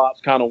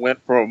Cyclops kind of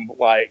went from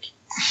like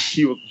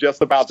he was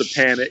just about to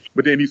panic,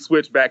 but then he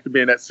switched back to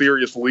being that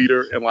serious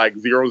leader in like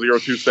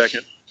 0.02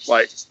 seconds.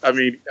 Like, I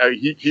mean,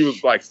 he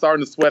was like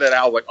starting to sweat it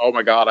out. Like, oh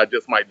my God, I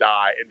just might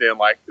die. And then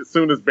like as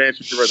soon as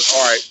Banshee was,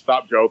 all right,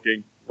 stop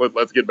joking.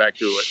 Let's get back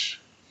to it.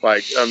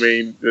 Like, I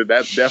mean,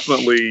 that's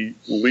definitely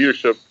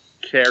leadership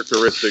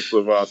characteristics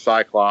of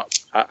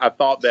Cyclops. I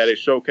thought that it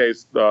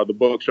showcased the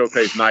book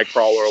showcased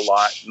Nightcrawler a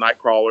lot.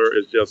 Nightcrawler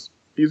is just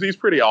he's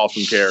pretty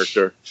awesome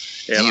character,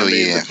 and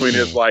between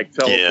his like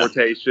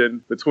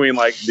teleportation, between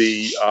like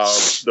the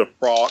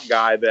frog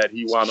guy that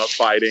he wound up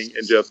fighting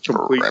and just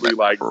completely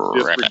like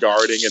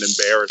disregarding and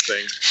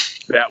embarrassing.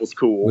 That was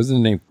cool. Wasn't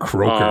his name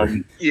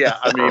Croaker? Yeah,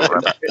 I mean,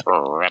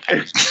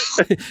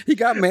 he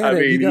got mad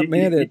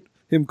at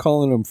him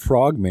calling him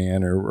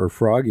Frogman or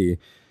Froggy,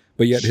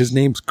 but yet his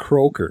name's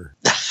Croaker.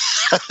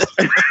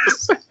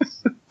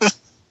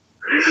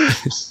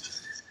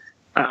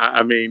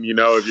 I mean, you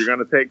know, if you're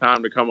going to take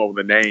time to come up with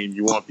a name,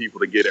 you want people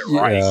to get it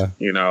right. Yeah.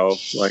 You know,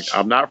 like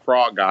I'm not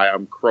Frog Guy,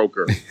 I'm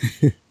Croaker.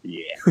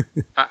 Yeah.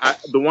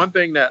 The one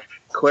thing that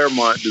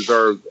Claremont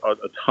deserves a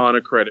ton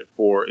of credit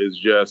for is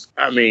just,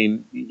 I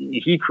mean,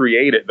 he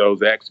created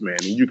those X-Men,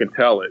 and you can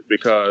tell it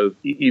because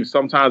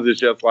sometimes it's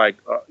just like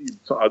a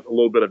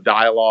little bit of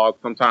dialogue.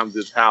 Sometimes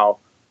it's how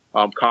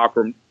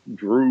Cockrum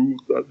drew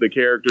the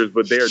characters,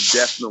 but they're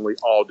definitely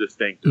all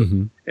distinctive,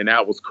 and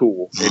that was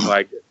cool.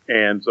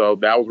 And so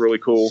that was really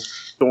cool.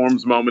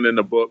 Storm's moment in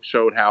the book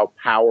showed how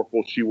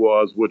powerful she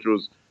was, which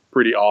was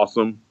pretty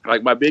awesome.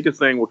 Like my biggest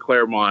thing with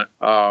Claremont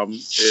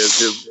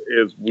is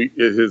his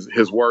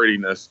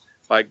wordiness.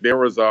 Like there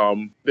was a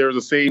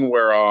scene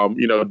where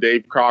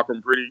Dave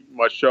Cockrum pretty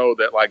much showed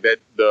that like that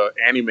the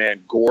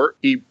Anti-Man Gort,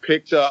 he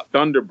picked up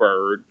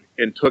Thunderbird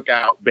and took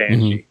out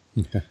Banshee.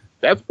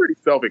 That's pretty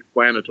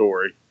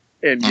self-explanatory.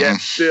 And yet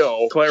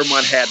still,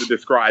 Claremont had to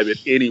describe it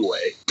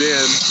anyway.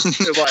 Then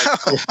it's like,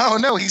 oh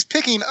no, he's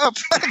picking up.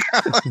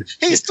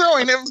 He's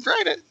throwing him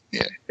credit.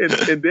 Yeah.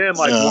 And then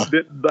like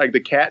the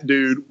cat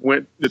dude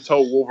went to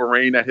tell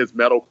Wolverine that his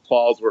metal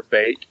claws were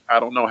fake. I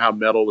don't know how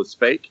metal is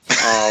fake.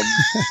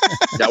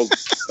 That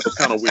was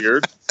kind of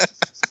weird.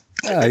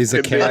 He's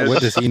a cat.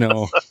 What does he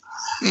know?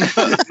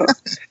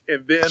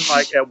 And then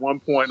like at one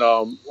point,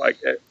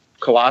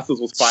 Colossus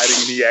was fighting,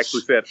 and he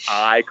actually said,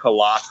 "I,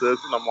 Colossus,"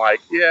 and I'm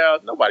like, "Yeah,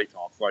 nobody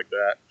talks like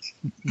that."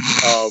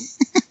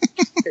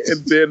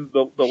 And then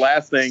the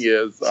last thing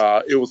is,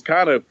 it was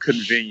kind of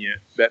convenient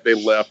that they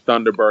left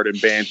Thunderbird and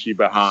Banshee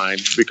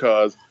behind,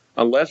 because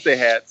unless they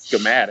had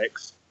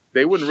schematics,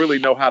 they wouldn't really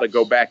know how to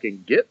go back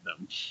and get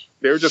them.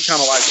 They were just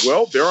kind of like,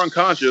 "Well, they're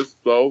unconscious,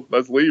 so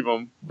let's leave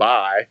them.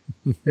 Bye,"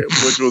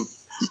 which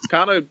was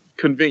kind of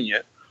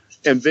convenient.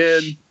 And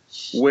then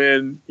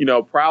when,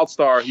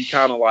 Proudstar, he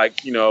kind of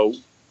like,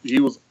 he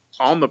was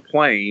on the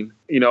plane,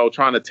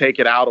 trying to take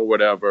it out or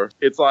whatever.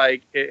 It's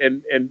like,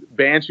 and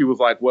Banshee was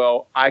like,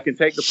 well, I can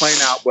take the plane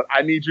out, but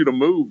I need you to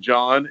move,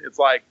 John. It's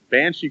like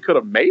Banshee could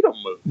have made him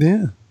move.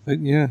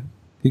 Yeah.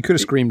 He could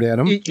have screamed at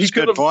him. He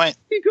could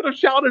have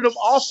shouted him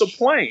off the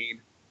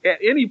plane at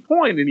any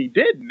point, and he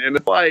didn't. And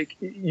it's like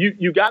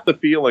you got the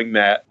feeling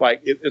that like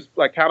it's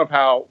like kind of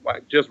how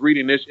like just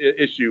reading this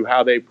issue,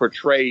 how they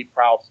portrayed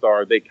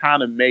Proudstar, they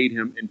kind of made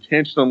him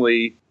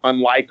intentionally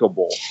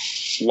unlikable,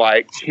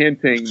 like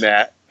hinting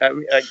that. I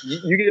mean, like,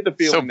 you get the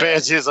feeling. So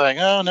Banshee's like,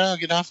 "Oh no,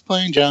 get off the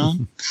plane,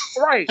 John."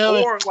 Right?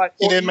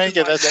 He didn't make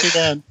it. That's too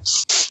bad.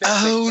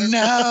 Oh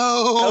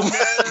no!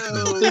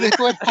 Look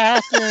what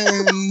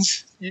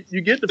happens.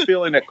 You get the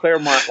feeling that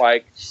Claremont,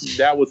 like,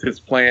 that was his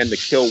plan to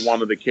kill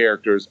one of the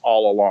characters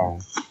all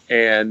along.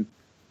 And,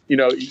 you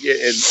know,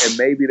 and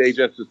maybe they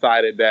just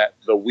decided that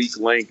the weak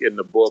link in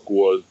the book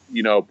was,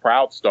 you know,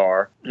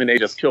 Proudstar, and they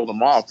just killed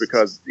him off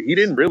because he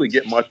didn't really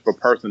get much of a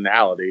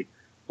personality.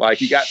 Like,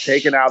 he got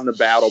taken out in the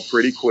battle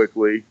pretty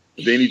quickly.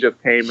 Then he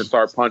just came and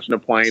started punching a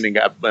plane and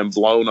got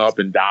blown up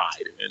and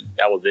died. And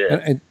that was it.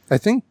 And I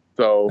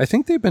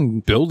think they've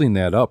been building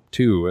that up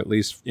too, at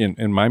least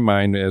in my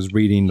mind, as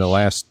reading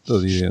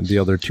the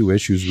other two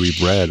issues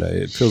we've read.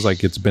 It feels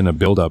like it's been a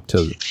build up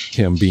to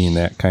him being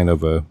that kind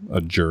of a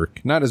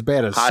jerk. Not as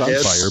bad as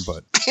Sunfire,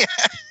 but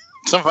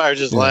Sunfire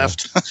just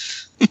left.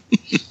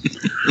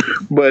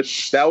 But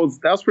that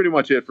was pretty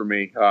much it for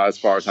me as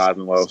far as highs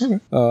and lows. Okay.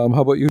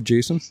 How about you,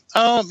 Jason?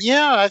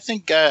 Yeah, I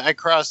think I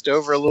crossed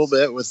over a little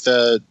bit with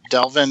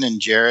Delvin and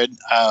Jared.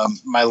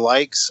 My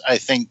likes, I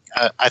think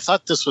I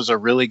thought this was a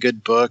really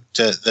good book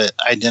that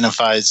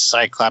identifies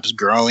Cyclops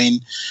growing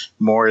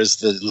more as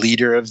the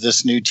leader of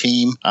this new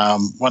team.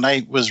 When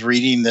I was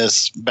reading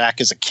this back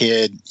as a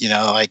kid, you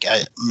know, like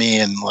me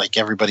and like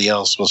everybody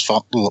else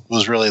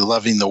was really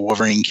loving the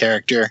Wolverine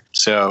character.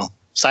 So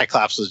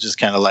Cyclops was just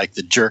kind of like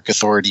the jerk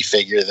authority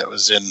figure that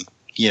was in,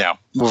 you know,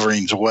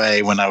 Wolverine's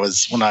way when I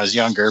was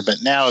younger.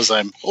 But now as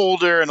I'm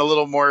older and a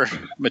little more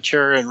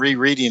mature and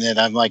rereading it,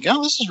 I'm like,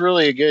 oh, this is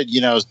really a good, you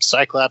know,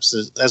 Cyclops,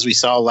 as we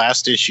saw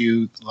last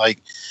issue, like,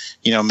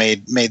 you know,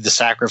 made the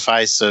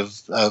sacrifice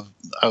of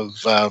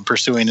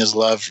pursuing his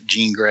love,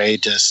 Jean Grey,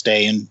 to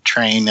stay and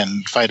train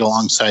and fight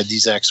alongside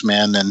these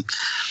X-Men.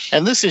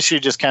 And this issue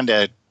just kind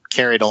of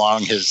carried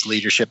along his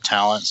leadership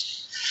talents.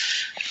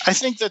 I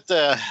think that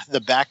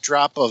the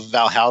backdrop of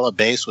Valhalla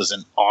Base was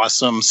an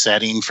awesome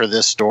setting for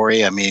this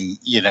story. I mean,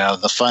 you know,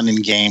 the fun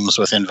and games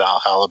within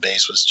Valhalla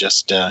Base was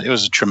just, it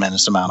was a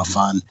tremendous amount of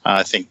fun.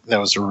 I think that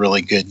was a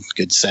really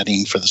good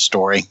setting for the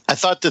story. I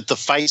thought that the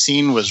fight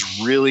scene was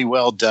really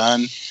well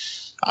done.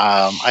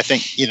 I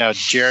think, you know,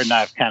 Jared and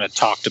I have kind of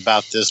talked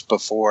about this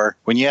before.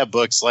 When you have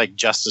books like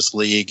Justice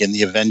League and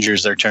the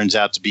Avengers, there turns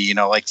out to be, you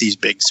know, like these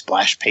big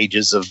splash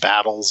pages of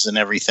battles and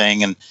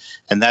everything. And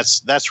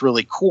that's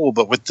really cool.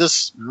 But what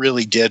this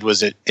really did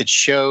was it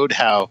showed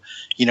how,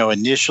 you know,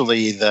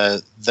 initially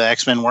the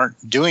X-Men weren't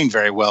doing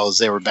very well as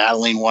they were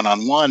battling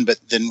one-on-one. But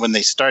then when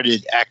they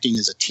started acting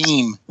as a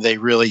team, they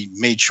really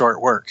made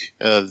short work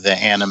of the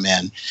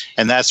Animen.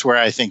 And that's where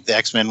I think the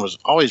X-Men was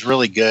always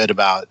really good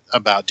about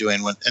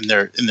doing in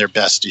their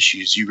best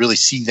issues. You really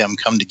see them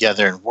come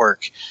together and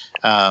work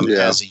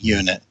as a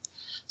unit.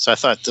 So I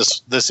thought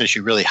this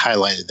issue really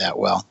highlighted that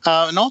well.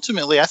 And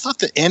ultimately, I thought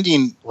the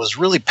ending was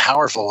really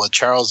powerful with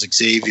Charles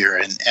Xavier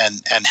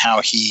and how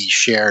he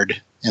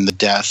shared in the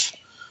death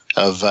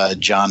of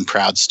John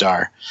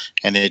Proudstar.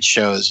 And it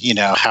shows, you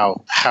know,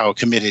 how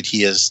committed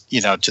he is,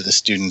 you know, to the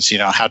students, you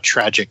know, how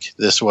tragic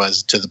this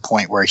was to the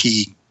point where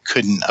he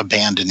couldn't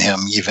abandon him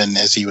even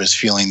as he was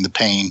feeling the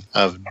pain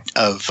of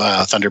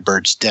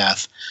Thunderbird's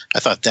death. I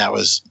thought that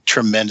was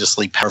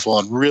tremendously powerful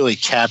and really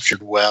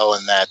captured well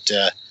in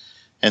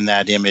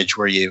that image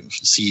where you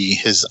see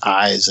his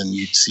eyes and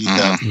you see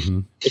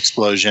the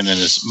explosion in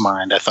his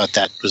mind. I thought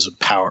that was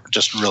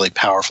just really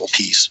powerful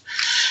piece.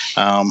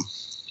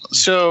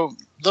 So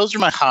those are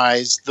my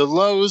highs. The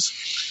lows,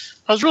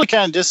 I was really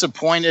kind of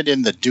disappointed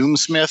in the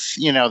Doomsmith.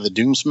 You know, the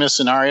Doomsmith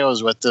scenario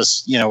is what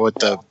this, you know, what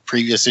the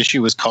previous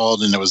issue was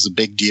called. And it was a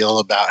big deal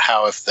about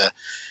how if the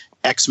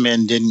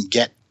X-Men didn't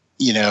get,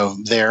 you know,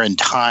 there in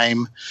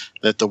time,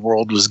 that the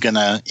world was going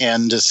to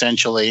end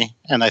essentially.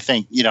 And I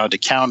think, you know, to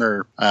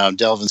counter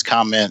Delvin's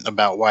comment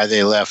about why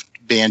they left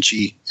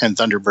Banshee and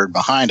Thunderbird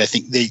behind, I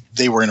think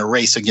they were in a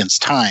race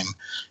against time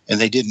and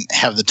they didn't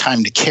have the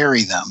time to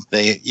carry them.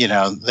 They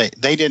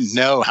didn't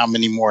know how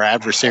many more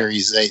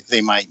adversaries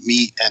they might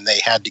meet, and they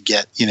had to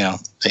get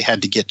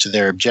to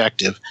their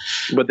objective.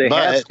 But they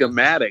had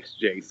schematics,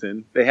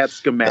 Jason. They had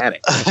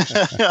schematics.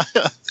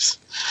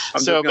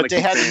 But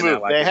they had to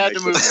move. They had to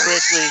move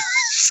quickly.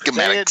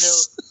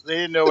 Schematics. They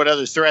didn't know what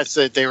other threats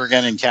that they were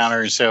going to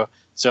encounter. So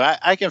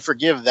I can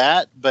forgive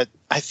that. But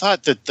I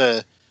thought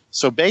that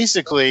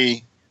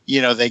basically,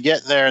 you know, they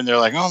get there and they're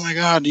like, oh my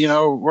God, you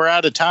know, we're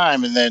out of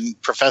time. And then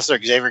Professor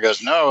Xavier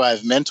goes, no,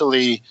 I've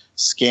mentally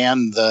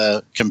scanned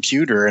the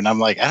computer. And I'm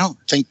like, I don't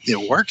think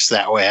it works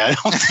that way. I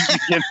don't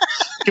think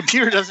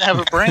computer doesn't have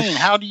a brain.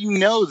 How do you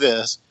know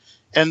this?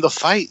 And the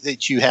fight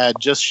that you had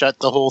just shut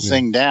the whole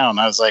thing down.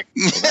 I was like,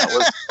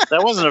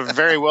 that wasn't a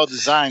very well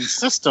designed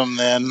system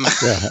then.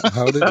 Yeah,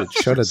 how did it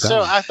shut it down?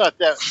 So I thought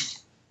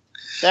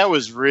that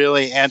was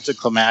really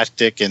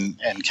anticlimactic and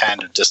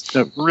kind of just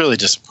really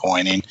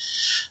disappointing.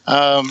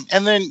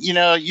 And then, you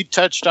know, you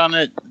touched on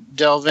it,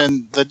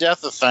 Delvin. The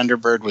death of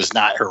Thunderbird was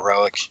not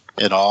heroic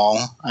at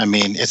all. I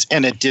mean,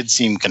 it did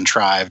seem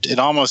contrived. It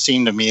almost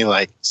seemed to me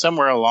like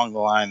somewhere along the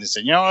line they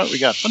said, you know what, we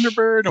got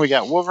Thunderbird and we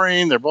got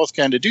Wolverine. They're both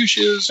kind of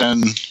douches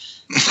and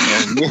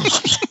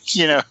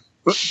you know,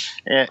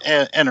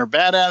 and are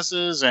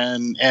badasses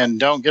and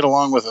don't get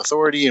along with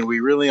authority. And we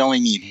really only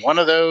need one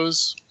of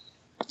those.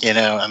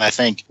 And I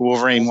think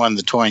Wolverine won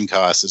the coin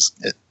toss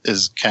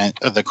is kind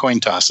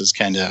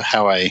of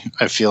how I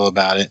feel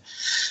about it.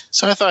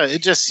 So I thought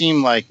it just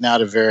seemed like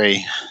not a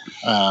very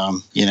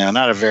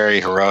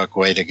heroic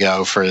way to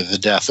go for the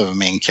death of a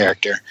main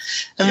character.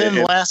 And then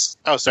go ahead.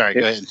 I was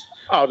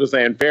just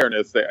saying,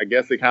 fairness, I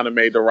guess they kind of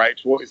made the right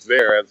choice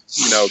there, as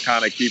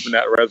kind of keeping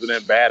that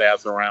resident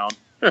badass around.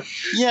 No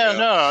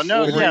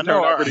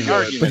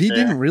argument. But he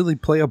didn't really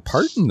play a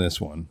part in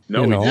this one.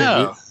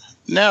 No,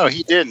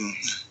 he didn't.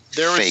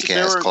 Fake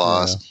ass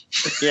claws.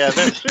 Yeah,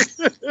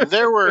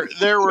 there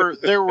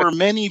were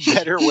many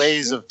better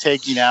ways of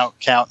taking out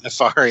Count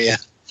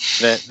Nefaria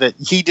that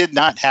he did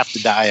not have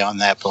to die on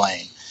that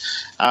plane.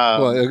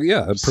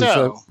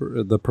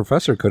 The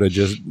professor could have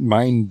just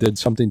did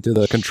something to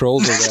the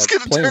controls of that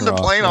plane. Turn the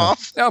plane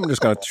off. I'm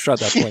just going to shut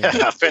that plane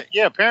off.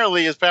 Yeah,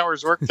 apparently his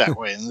powers work that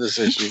way in this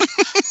issue.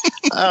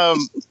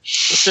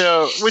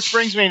 Which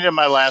brings me to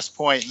my last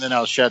point, and then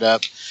I'll shut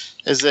up.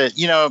 Is that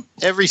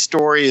every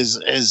story is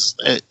as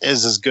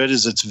good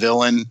as its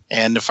villain,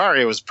 and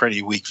Nefaria was a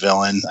pretty weak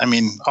villain. I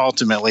mean,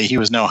 ultimately he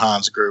was no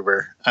Hans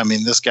Gruber. I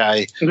mean, this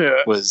guy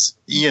was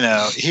he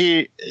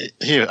Delvin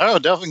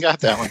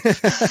got that one.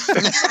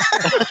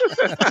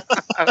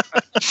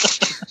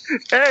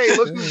 Hey,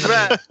 look who's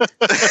back.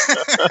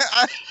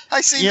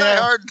 I see Die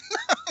Hard.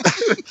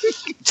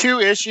 2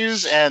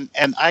 issues, and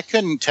I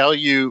couldn't tell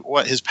you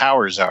what his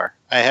powers are.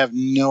 I have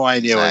no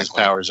idea what his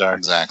powers are.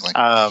 Exactly.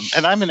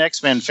 And I'm an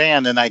X-Men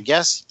fan, and I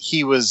guess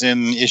he was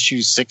in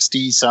issue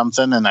 60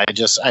 something, and I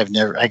guess I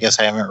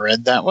haven't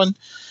read that one.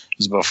 It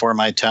was before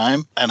my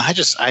time, and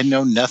I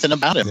know nothing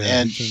about him.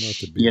 And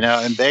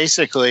and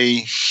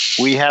basically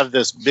we have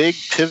this big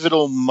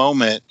pivotal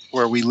moment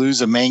where we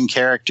lose a main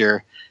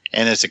character,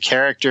 and it's a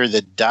character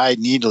that died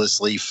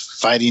needlessly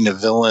fighting a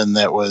villain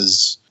that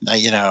was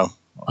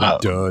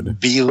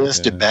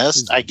B-list at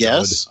best, I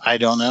guess. I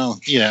don't know.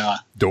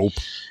 Dope.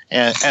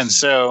 And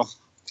so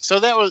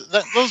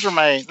those are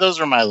my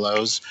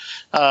lows.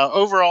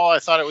 Overall, I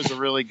thought it was a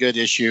really good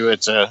issue.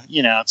 It's a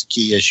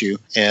key issue,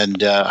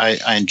 and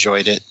I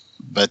enjoyed it,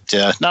 but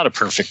not a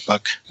perfect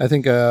book. I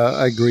think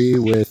I agree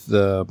with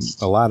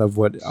a lot of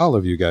what all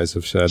of you guys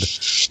have said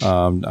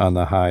on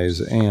the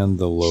highs and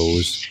the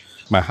lows.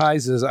 My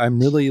highs is I'm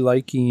really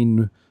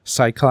liking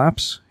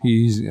Cyclops.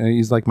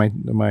 He's like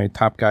my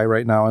top guy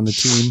right now on the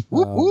team.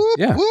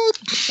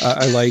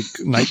 I like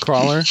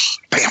Nightcrawler.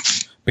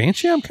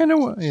 Banshee, I'm kind of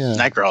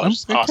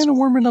Nightcrawler's I'm kind of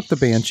warming up the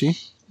Banshee.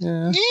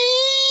 Yeah,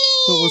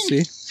 but we'll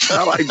see.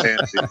 I like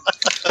Banshee.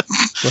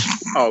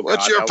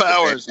 What's your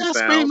powers?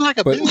 Like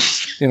a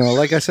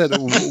like I said,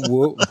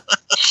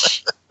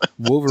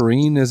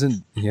 Wolverine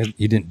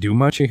he didn't do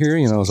much here.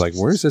 I was like,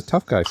 where's this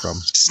tough guy from?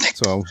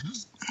 So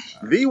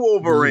the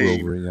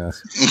Wolverine.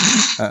 Yes.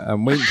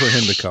 I'm waiting for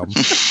him to come.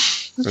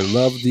 I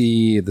love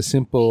the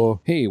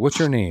simple. Hey, what's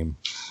your name?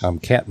 I'm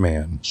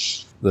Catman.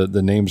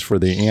 The names for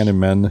the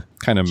Animen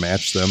kind of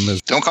match them.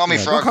 Don't call me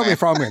Frogman. Don't call me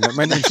Frogman.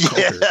 My name's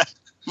Croker.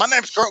 My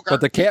name's Croker.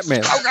 But the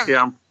Catman.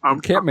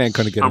 Catman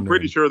couldn't get. I'm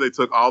pretty sure they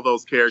took all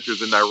those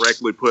characters and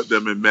directly put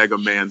them in Mega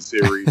Man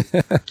series.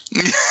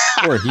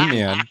 Or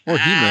He-Man.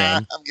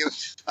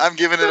 I'm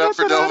giving it up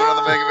for Delvin on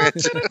the Mega Man.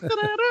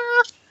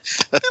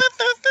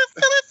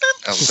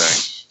 I'm sorry.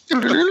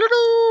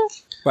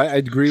 But I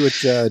agree with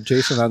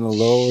Jason on the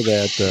low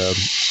that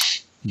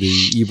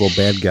the evil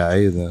bad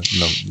guy, the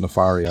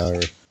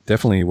Nefaria,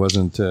 definitely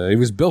wasn't. It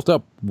was built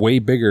up way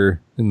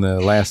bigger in the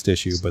last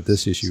issue, but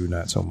this issue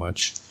not so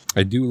much.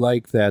 I do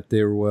like that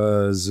there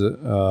was.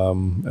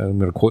 I'm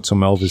going to quote some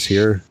Elvis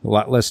here: a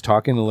lot less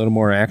talking, a little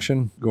more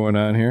action going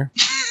on here.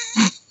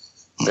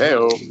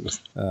 So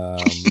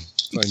I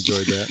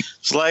enjoyed that.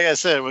 So like I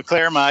said, with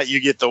Claremont, you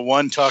get the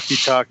one talkie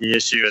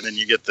issue, and then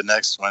you get the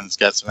next one that's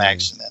got some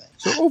action in it.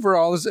 So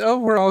overall is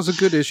a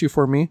good issue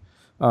for me.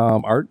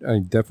 Art, I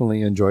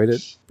definitely enjoyed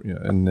it,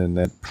 and then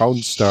that Proud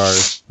Star,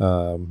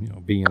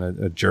 being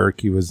a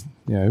jerk, he was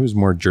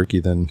more jerky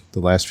than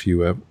the last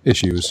few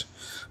issues.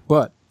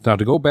 But now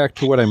to go back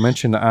to what I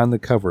mentioned on the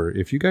cover,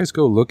 if you guys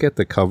go look at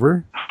the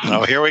cover,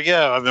 here we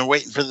go. I've been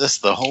waiting for this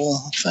the whole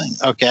thing.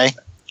 Okay,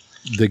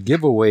 the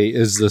giveaway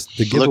is the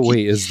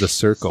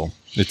circle.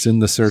 It's in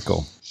the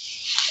circle.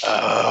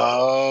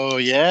 Oh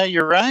yeah,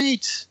 you're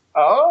right.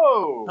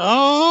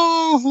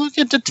 Oh, look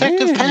at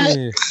Detective Pat.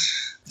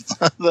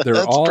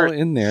 They're all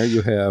in there.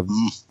 You have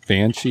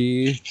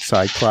Banshee,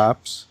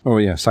 Cyclops. Oh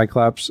yeah,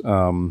 Cyclops,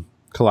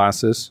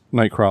 Colossus,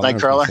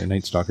 Nightcrawler,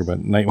 Night Stalker,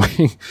 but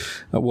Nightwing.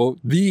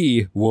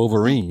 The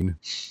Wolverine,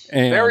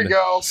 and there we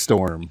go.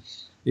 Storm.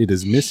 It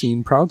is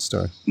missing Proud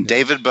Star.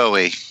 David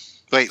Bowie.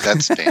 Wait,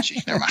 that's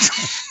Banshee. Never mind.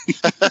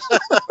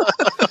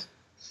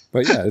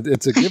 But yeah,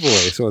 it's a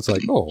giveaway, so it's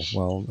like, oh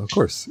well, of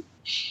course.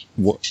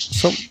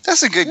 So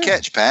that's a good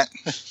catch, Pat.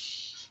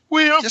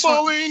 We are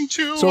falling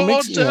to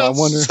our deaths. I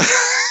wonder.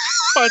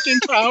 Fighting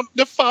Count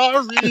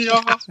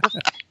Nefaria.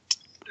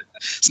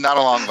 It's not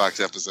a long box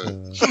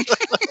episode.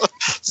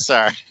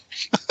 Sorry.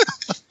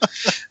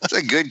 That's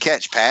a good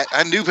catch, Pat.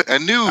 I knew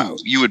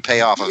you would pay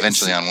off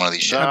eventually on one of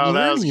these shows. Oh,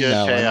 that was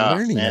good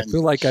payoff. I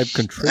feel like I've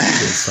contributed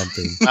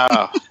something.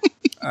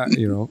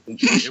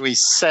 We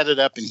set it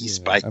up and he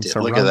spiked I'm it.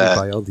 surrounded Look at that.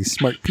 by all these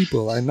smart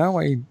people, and now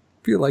I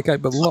feel like I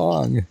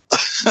belong.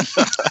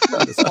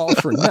 It's all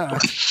for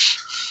naught.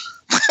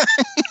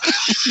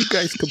 You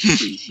guys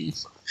complete me.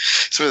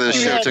 So the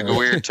show took a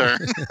weird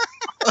turn.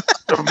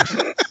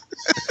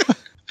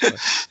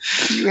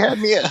 You had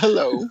me at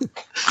hello.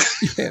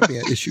 You had me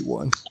at issue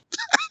 1.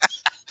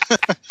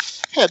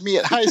 Had me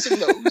at highs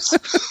and lows.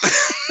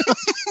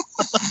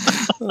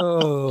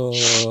 All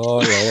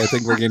right. I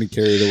think we're getting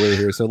carried away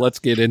here. So let's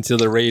get into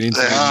the ratings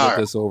and get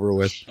this over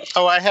with.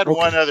 Oh, I had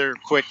one other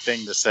quick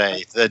thing to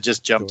say that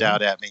just jumped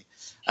out at me.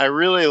 I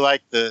really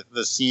like the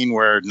scene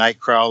where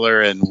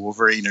Nightcrawler and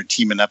Wolverine are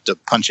teaming up to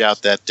punch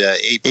out that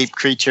ape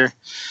creature.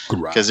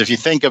 Because if you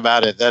think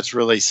about it, that's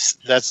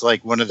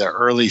like one of the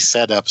early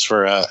setups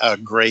for a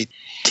great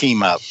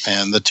team up.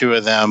 And the two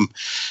of them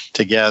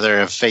together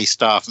have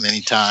faced off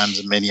many times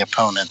and many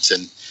opponents.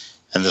 And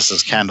this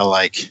is kind of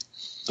like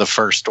the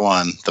first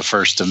one, the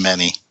first of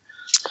many.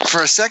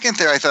 For a second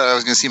there, I thought I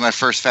was going to see my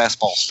first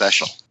fastball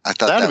special. I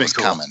thought that was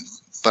coming.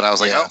 But I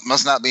was like,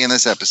 must not be in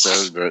this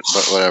episode, but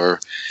whatever.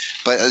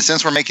 But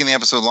since we're making the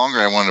episode longer,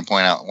 I wanted to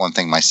point out one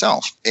thing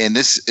myself. And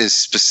this is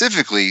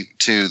specifically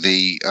to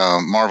the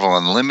Marvel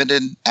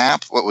Unlimited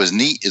app. What was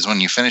neat is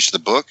when you finish the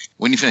book,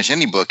 when you finish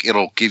any book,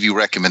 it'll give you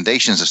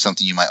recommendations of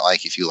something you might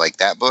like if you like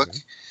that book.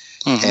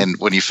 Mm-hmm. And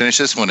when you finish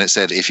this one, it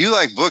said, if you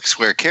like books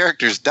where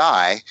characters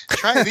die,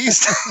 try these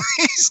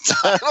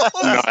titles.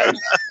 Nice.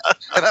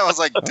 And I was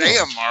like,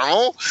 damn,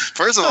 Marvel.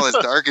 First of all, it's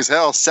dark as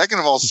hell. Second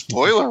of all,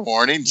 spoiler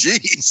warning.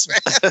 Jeez,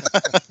 man.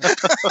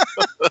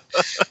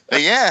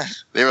 But yeah,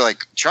 they were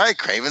like, try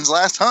Kraven's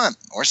Last Hunt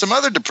or some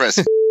other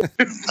depressing.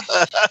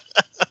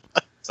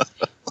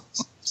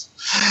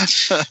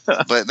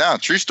 But no,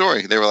 true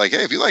story. They were like,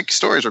 hey, if you like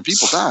stories where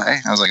people die.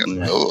 I was like,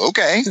 oh,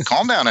 okay,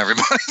 calm down,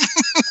 everybody.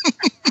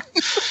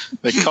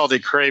 They called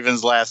it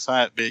Kraven's Last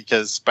Hunt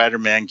because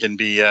Spider-Man can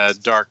be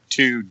dark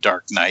to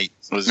Dark Knight.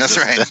 That's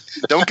right.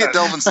 Don't get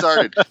Delvin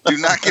started. Do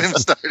not get him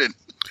started.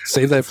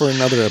 Save that for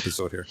another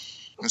episode here.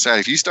 That's right.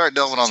 If you start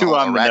delving on the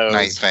Rat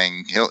Knight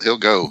thing, he'll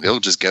go. He'll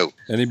just go.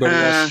 Anybody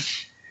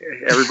else?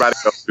 Everybody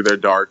goes through their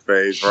dark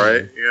phase,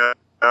 right?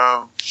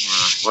 Yeah.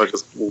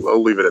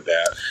 We'll leave it at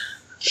that.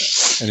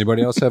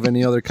 Anybody else have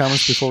any other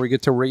comments before we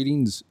get to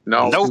ratings?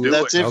 Nope,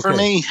 that's it for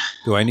me.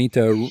 Do I need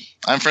to...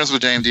 I'm friends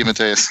with JMD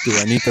Mateus. Do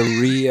I need to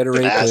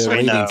reiterate the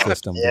rating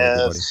system for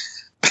everybody?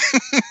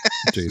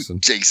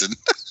 Jason.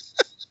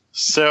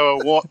 So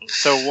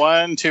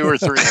 1, 2, or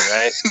 3,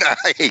 right?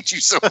 I hate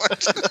you so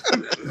much.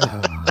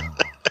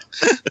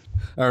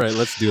 All right,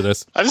 let's do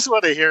this. I just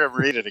want to hear him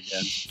read it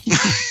again.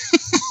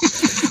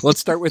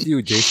 Let's start with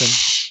you, Jason.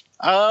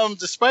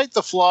 Despite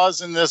the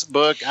flaws in this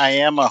book, I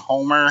am a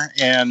homer,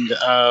 and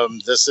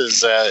this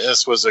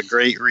was a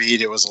great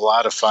read. It was a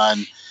lot of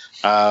fun.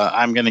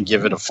 I'm going to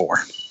give it a 4.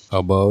 How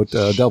about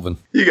Delvin?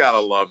 You gotta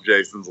love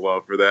Jason's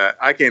love for that.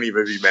 I can't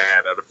even be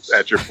mad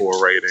at your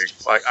 4 rating.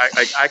 Like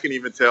I can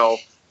even tell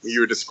when you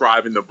were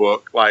describing the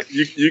book. Like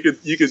you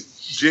could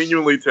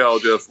genuinely tell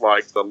just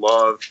like the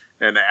love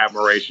and the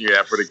admiration you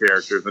have for the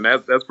characters, and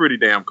that's pretty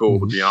damn cool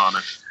to be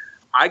honest.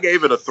 I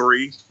gave it a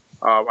 3.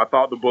 I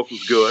thought the book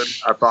was good.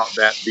 I thought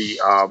that the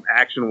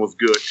action was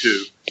good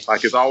too.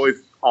 Like it's always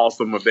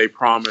awesome if they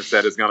promise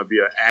that it's going to be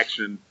an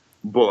action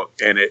book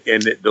and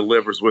it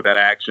delivers with that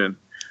action.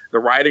 The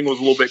writing was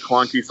a little bit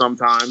clunky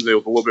sometimes. It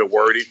was a little bit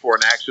wordy for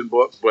an action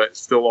book, but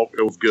still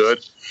it was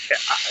good.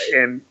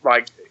 And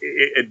like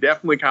it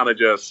definitely kind of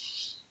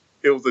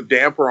it was a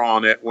damper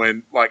on it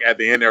when like at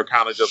the end they're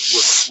kind of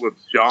just with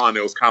John.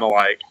 It was kind of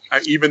like,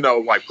 even though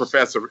like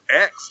Professor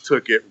X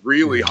took it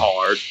really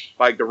hard,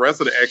 like the rest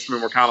of the X-Men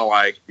were kind of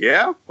like,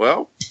 yeah,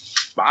 well,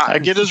 bye. I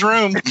get his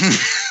room.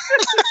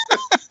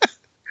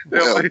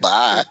 Well, like,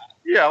 bye.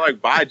 Yeah,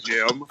 like bye,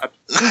 Jim. I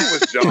think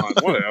it was John.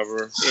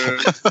 Whatever.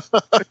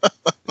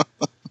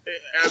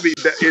 I mean,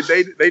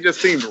 they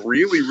just seemed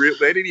really.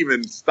 They didn't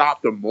even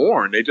stop to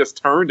mourn. They just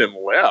turned and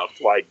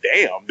left. Like,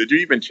 damn, did you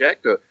even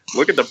check to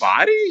look at the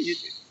body?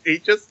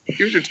 He was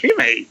your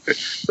teammate.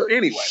 So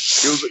anyway,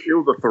 it was a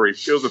 3.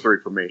 It was a 3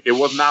 for me. It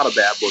was not a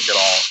bad book at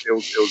all. It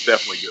was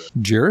definitely good.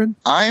 Jared?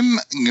 I'm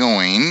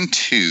going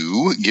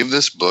to give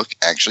this book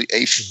actually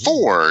a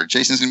 4.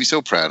 Jason's gonna be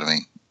so proud of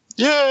me.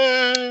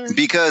 Yay!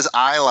 Because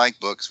I like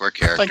books where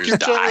characters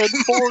die.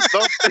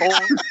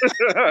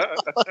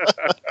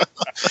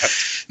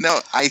 No,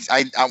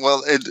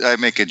 I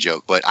make a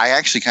joke, but I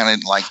actually kind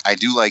of I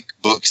do like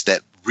books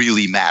that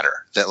really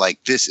matter. That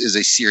like this is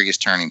a serious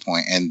turning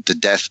point, and the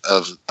death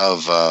of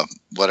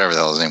whatever the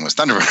hell his name was,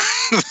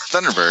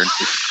 Thunderbird,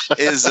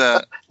 is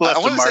I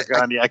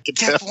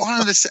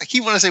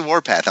keep wanting to say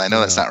Warpath, and I know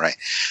that's not right.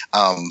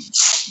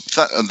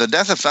 The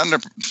death of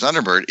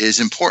Thunderbird is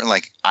important.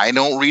 Like I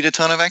don't read a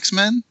ton of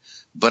X-Men,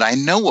 but I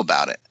know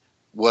about it.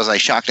 Was I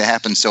shocked it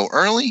happened so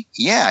early?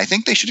 Yeah, I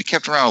think they should have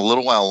kept around a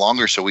little while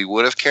longer so we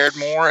would have cared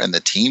more and the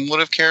team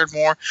would have cared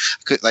more.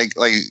 Like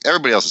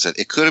everybody else has said,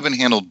 it could have been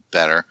handled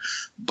better,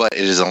 but it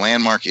is a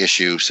landmark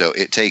issue, so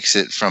it takes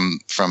it from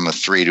a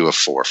 3 to a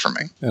 4 for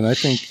me. And I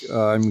think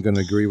I'm going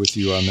to agree with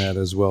you on that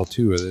as well,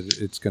 too.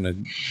 It's going to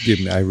give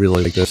me, I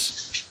really like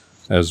this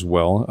as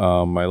well.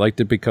 I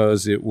liked it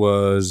because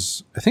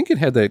I think it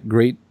had that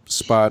great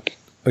spot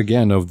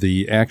again of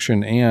the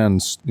action and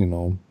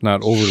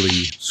not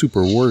overly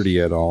super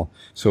wordy at all,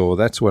 so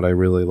that's what I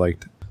really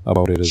liked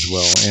about it as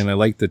well. And I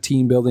liked the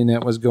team building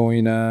that was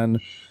going on.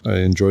 I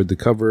enjoyed the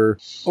cover.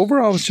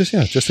 Overall, it's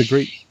just a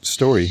great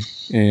story.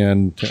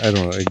 And I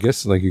don't know, I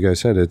guess like you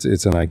guys said,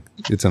 it's an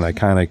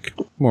iconic,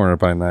 more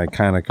of an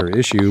iconic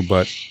issue,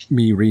 but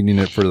me reading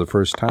it for the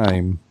first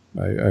time,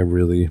 I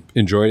really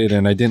enjoyed it,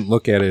 and I didn't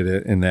look at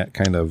it in that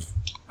kind of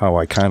how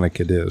iconic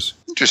it is.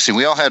 Interesting.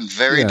 We all had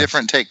very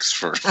different takes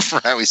for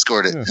how we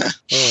scored it.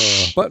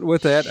 Yeah. But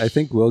with that, I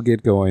think we'll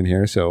get going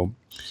here. So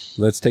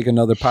let's take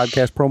another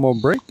podcast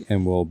promo break,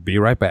 and we'll be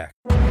right back.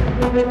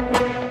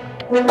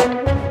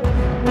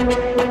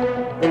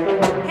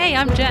 Hey,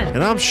 I'm Jen.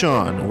 And I'm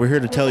Sean. We're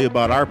here to tell you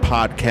about our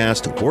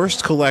podcast,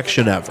 Worst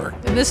Collection Ever.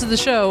 And this is the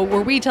show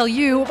where we tell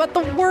you about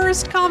the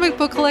worst comic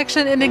book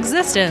collection in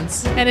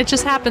existence. And it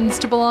just happens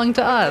to belong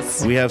to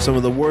us. We have some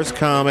of the worst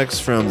comics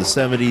from the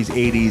 70s,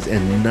 80s,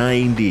 and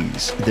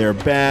 90s. They're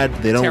bad.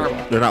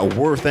 They're not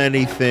worth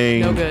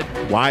anything. No good.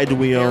 Why do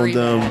we own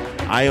them? Bad.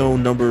 I own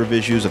a number of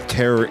issues of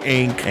Terror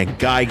Inc. and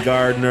Guy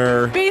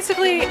Gardner.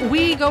 Basically,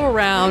 we go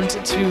around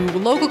to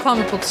local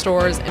comic book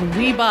stores and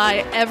we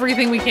buy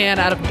everything we can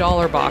out of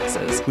dollar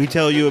boxes. We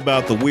tell you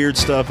about the weird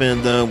stuff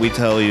in them. We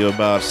tell you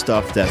about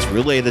stuff that's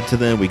related to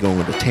them. We go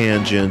into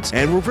tangents.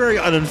 And we're very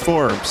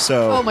uninformed,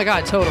 so... Oh my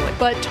God, totally.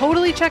 But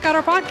totally check out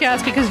our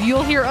podcast because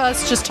you'll hear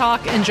us just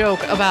talk and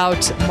joke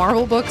about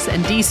Marvel books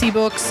and DC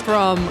books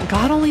from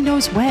God only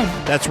knows when.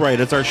 That's right.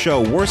 It's our show,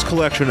 Worst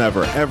Collection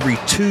Ever, every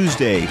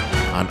Tuesday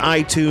on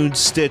iTunes,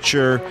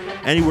 Stitcher,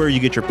 anywhere you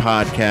get your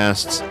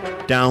podcasts.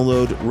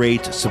 Download,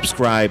 rate,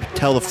 subscribe,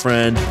 tell a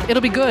friend.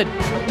 It'll be good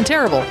and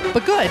terrible,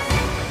 but good.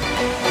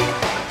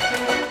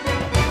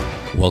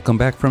 Welcome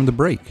back from the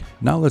break.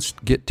 Now let's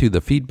get to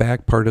the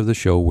feedback part of the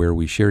show where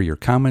we share your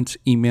comments,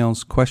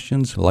 emails,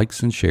 questions,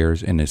 likes, and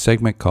shares in a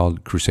segment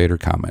called Crusader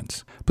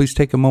Comments. Please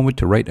take a moment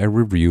to write a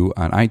review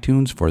on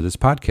iTunes for this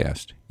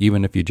podcast.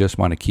 Even if you just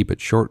want to keep it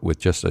short with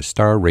just a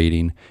star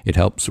rating, it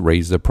helps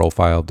raise the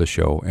profile of the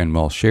show, and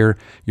we'll share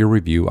your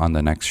review on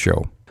the next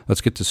show.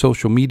 Let's get to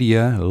social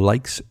media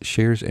likes,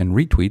 shares, and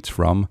retweets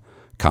from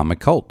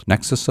Comic Cult,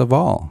 Nexus of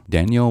All,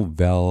 Daniel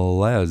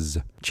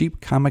Velez, Cheap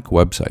Comic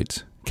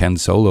Websites, Ken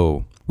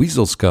Solo,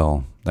 Weasel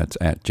Skull, that's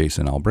at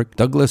Jason Albrecht,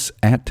 Douglas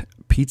at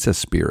Pizza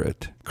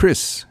Spirit,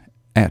 Chris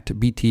at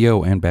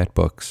BTO and Bat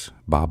Books,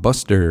 Bob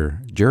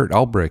Buster, Jarrett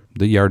Albrecht,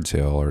 the Yard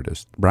Sale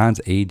Artist, Bronze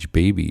Age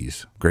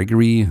Babies,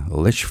 Gregory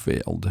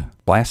Lichfield,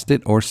 Blast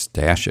It or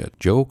Stash It,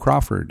 Joe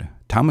Crawford,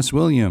 Thomas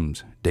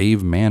Williams,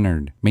 Dave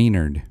Maynard,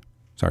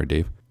 sorry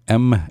Dave,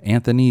 M.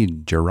 Anthony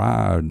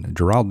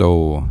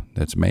Geraldo,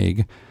 that's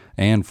Meg,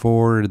 and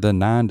for the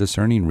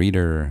non-discerning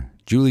reader,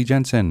 Julie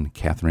Jensen,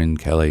 Catherine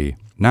Kelly.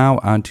 Now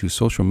on to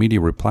social media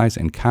replies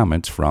and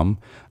comments from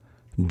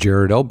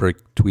Jared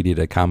Elbrick tweeted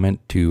a comment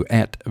to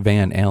at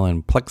Van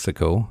Allen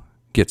Plexico,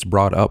 gets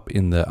brought up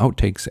in the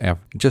outtakes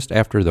just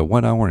after the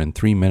 1 hour and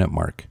 3 minute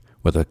mark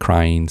with a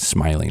crying,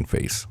 smiling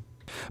face.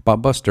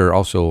 Bob Buster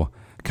also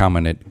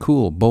commented,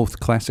 cool, both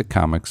classic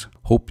comics,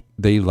 hope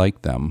they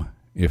like them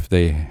if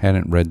they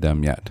hadn't read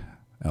them yet,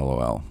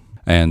 LOL.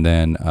 And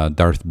then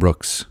Darth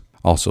Brooks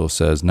also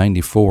says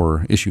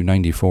issue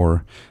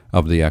 94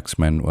 of the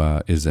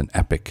X-Men is an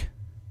epic.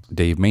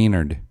 Dave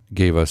Maynard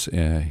gave us,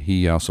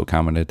 he also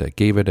commented that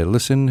gave it a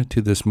listen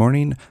to this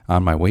morning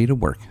on my way to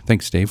work.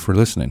 Thanks, Dave, for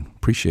listening.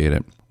 Appreciate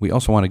it. We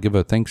also want to give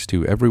a thanks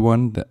to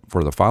everyone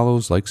for the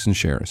follows, likes, and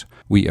shares.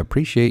 We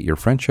appreciate your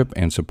friendship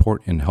and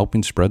support in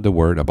helping spread the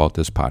word about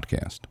this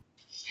podcast.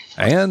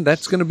 And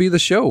that's going to be the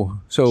show.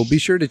 So be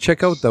sure to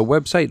check out the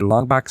website,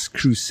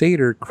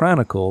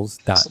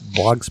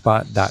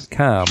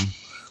 longboxcrusaderchronicles.blogspot.com,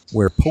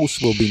 where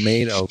posts will be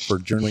made out for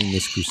journaling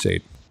this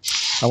crusade.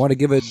 I want to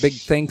give a big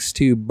thanks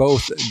to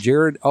both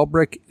Jared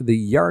Albrecht, the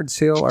Yard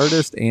Sale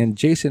Artist, and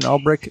Jason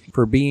Albrecht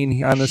for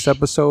being on this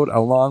episode,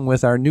 along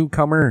with our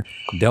newcomer,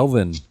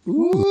 Delvin.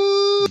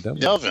 Ooh,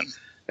 Delvin.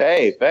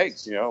 Hey,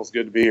 thanks. It's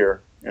good to be here.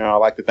 I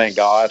like to thank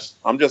God.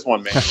 I'm just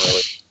one man,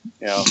 really.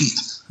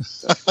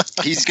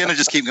 He's going to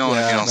just keep going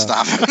if you don't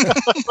stop.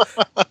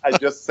 I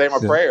just say my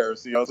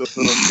prayers, just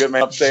a good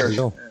man upstairs.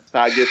 That's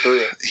how I get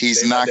through it.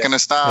 He's not going to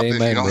stop if you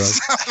don't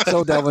stop.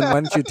 So, Delvin, why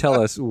don't you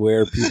tell us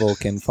where people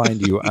can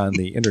find you on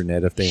the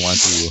internet if they want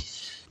to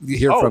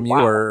hear from you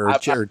or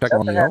check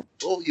on you?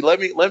 Let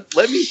me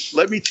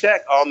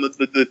check on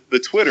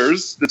the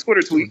Twitters, the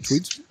Twitter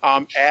tweets.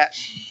 At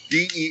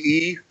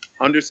DEE_RAY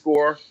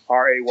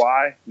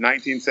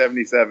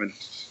 1977.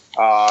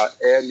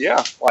 And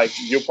yeah,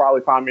 you'll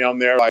probably find me on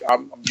there.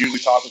 I'm usually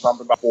talking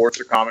something about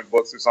sports or comic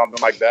books or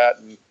something like that.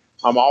 And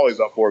I'm always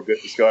up for a good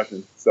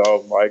discussion.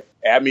 So, like,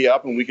 add me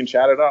up and we can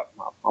chat it up.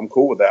 I'm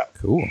cool with that.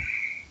 Cool.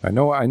 I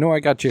know I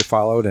got you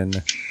followed,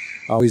 and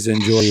I always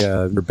enjoy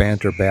your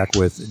banter back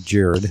with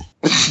Jared.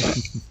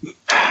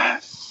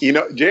 You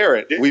know,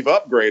 Jared, we've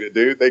upgraded,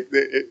 dude.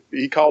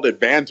 He called it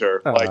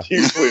banter. Like,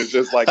 usually it's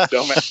just like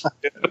dumbass.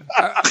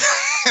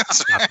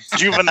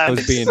 Juvenile. I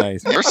was being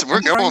nice.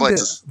 We're going like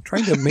this. I'm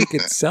trying to make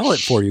it sell it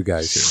for you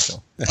guys here.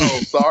 So.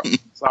 Oh,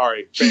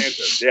 sorry.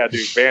 Banter. Yeah,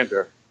 dude,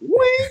 banter.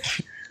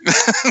 Wink.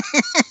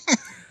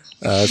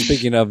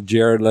 Speaking of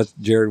Jared,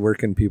 Jared, where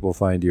can people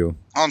find you?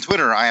 On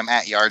Twitter, I am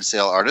at Yard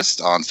Sale Artist.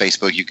 On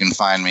Facebook, you can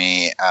find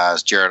me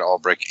as Jared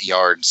Albrecht,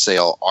 Yard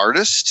Sale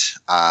Artist.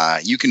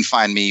 You can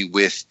find me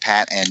with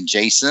Pat and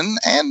Jason,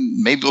 and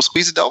maybe we'll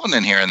squeeze a Delvin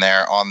in here and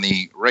there on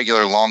the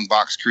regular Long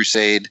Box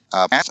Crusade.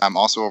 I'm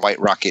also a White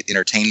Rocket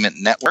Entertainment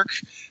Network,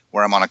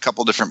 where I'm on a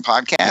couple different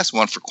podcasts,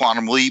 one for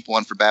Quantum Leap,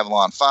 one for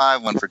Babylon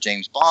 5, one for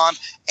James Bond,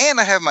 and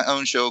I have my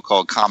own show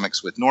called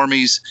Comics with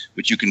Normies,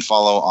 which you can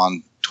follow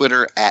on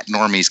Twitter at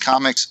Normies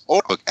Comics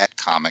or at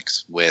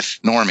Comics with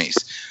Normies.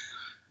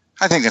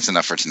 I think that's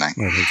enough for tonight.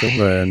 I think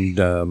so.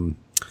 And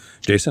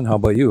Jason, how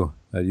about you?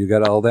 You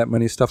got all that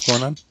many stuff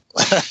going on?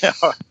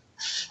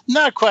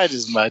 Not quite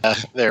as much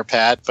there,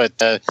 Pat. But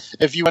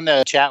if you want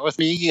to chat with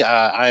me,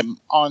 I'm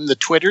on the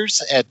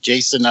Twitters at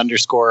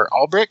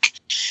Jason_Albrecht.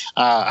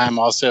 I'm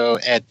also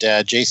at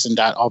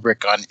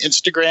Jason.Albrecht on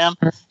Instagram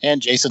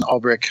and Jason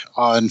Albrecht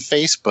on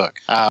Facebook.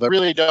 But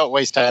really don't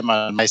waste time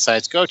on my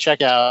sites. Go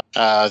check out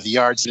the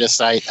Yard's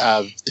site.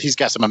 He's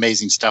got some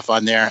amazing stuff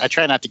on there. I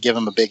try not to give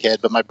him a big head,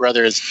 but my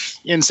brother is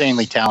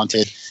insanely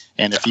talented.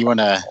 And if you want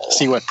to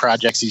see what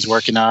projects he's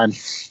working on,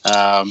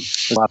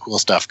 there's a lot of cool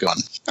stuff going.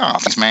 Oh,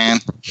 thanks, man.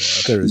 Yeah,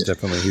 there is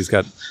definitely. He's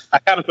got. I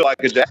kind of feel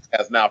like a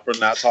jackass now for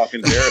not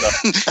talking Jared up.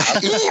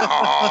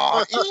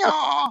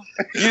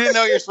 You didn't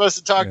know you're supposed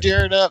to talk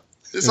Jared up?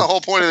 This is the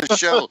whole point of the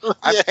show.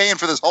 I'm paying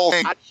for this whole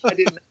thing. I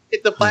didn't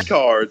get the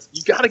flashcards.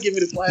 You got to give me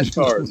the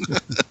flashcards.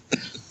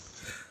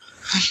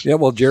 Yeah,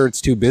 well,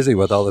 Jared's too busy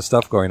with all the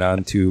stuff going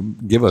on to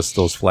give us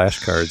those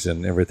flashcards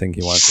and everything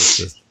he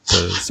wants us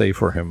to say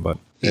for him. But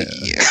yeah.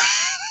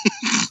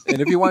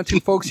 And if you want to,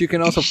 folks, you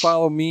can also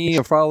follow me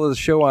or follow the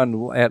show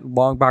at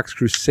Longbox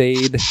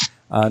Crusade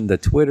on the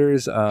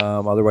Twitters.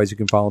 Otherwise, you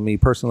can follow me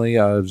personally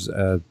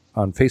on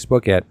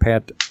Facebook at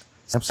Pat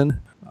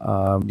Sampson.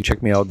 You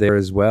check me out there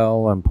as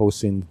well. I'm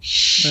posting.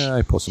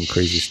 I post some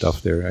crazy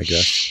stuff there, I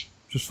guess.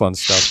 Just fun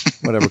stuff,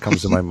 whatever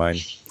comes to my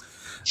mind.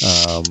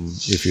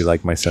 If you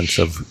like my sense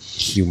of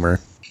humor,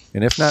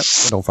 and if not,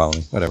 don't follow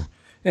me. Whatever.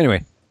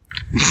 Anyway.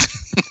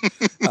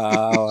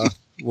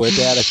 With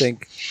that, I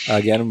think,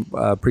 again,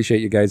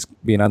 appreciate you guys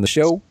being on the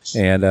show,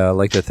 and I'd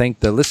like to thank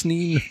the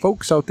listening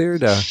folks out there.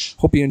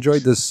 Hope you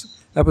enjoyed this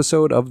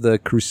episode of the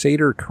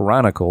Crusader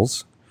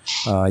Chronicles.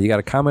 You got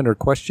a comment or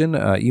question,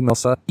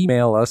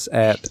 email us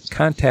at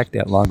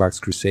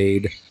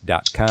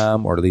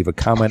contact@longboxcrusade.com or leave a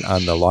comment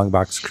on the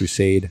Longbox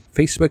Crusade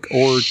Facebook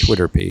or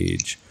Twitter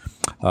page.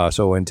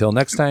 So until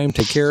next time,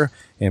 take care,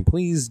 and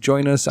please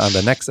join us on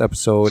the next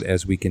episode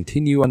as we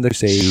continue on the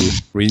crusade.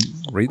 Read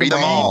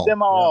them all. Read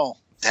them all.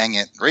 Dang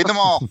it. Read them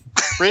all.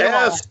 Read them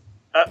all.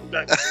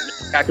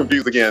 Got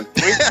confused again.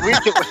 We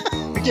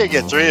can't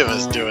get three of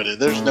us doing it.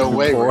 There's no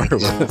way we're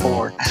going to get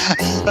four.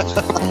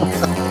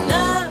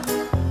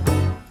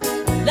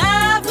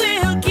 Love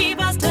will keep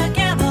us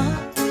together.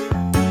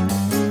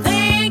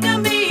 Think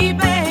of me,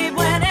 babe,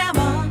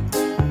 whenever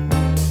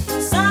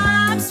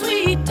some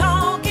sweet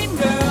talking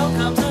girl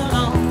comes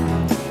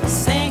along,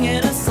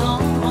 singing a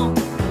song.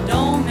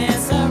 Don't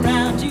mess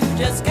around, you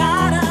just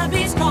gotta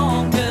be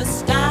strong. Just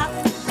stop,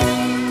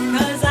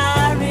 'cause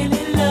I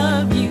really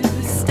love you.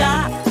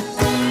 Stop,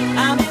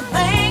 I've been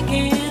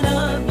thinking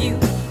of you.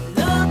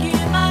 Look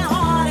in my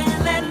heart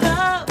and let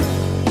love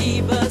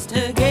keep us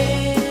together.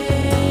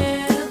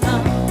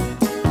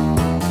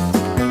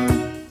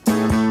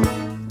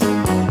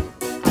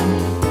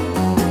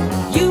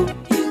 You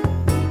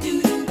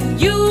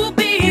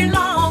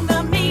belong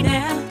to me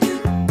now.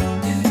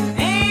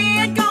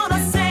 Ain't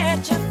gonna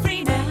set you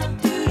free now.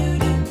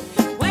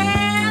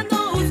 When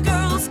those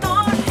girls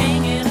start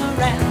hanging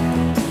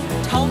around,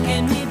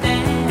 talking me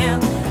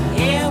down,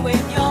 yeah,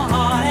 with your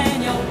heart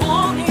and you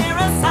won't hear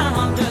a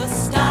sound.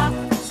 Just stop,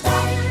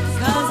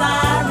 'cause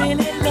I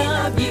really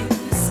love you.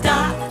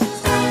 Stop,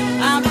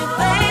 I've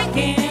been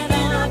thinking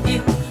of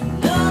you.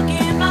 Look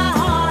in my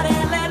heart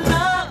and let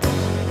love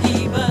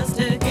keep us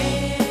together.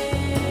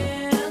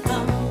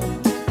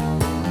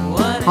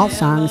 All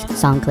songs,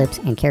 song clips,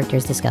 and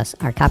characters discussed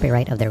are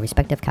copyright of their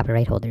respective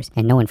copyright holders,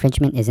 and no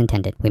infringement is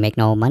intended. We make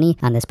no money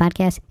on this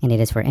podcast, and it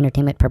is for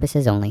entertainment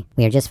purposes only.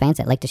 We are just fans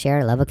that like to share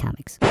our love of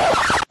comics.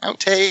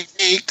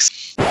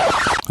 Outtakes.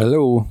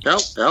 Hello.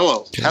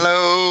 Hello.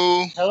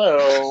 Hello.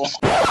 Hello.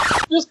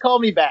 Just call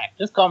me back.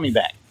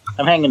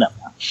 I'm hanging up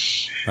now.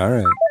 All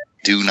right.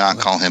 Do not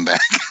call him back.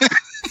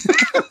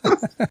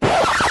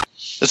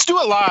 Let's do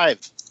it live.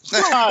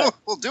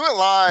 We'll do it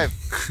live.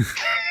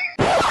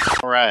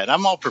 All right,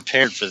 I'm all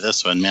prepared for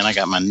this one, man. I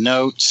got my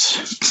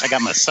notes. I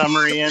got my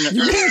summary in.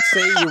 You can't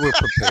say you were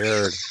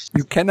prepared.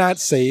 You cannot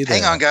say that.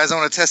 Hang on, guys. I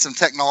want to test some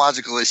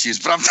technological issues,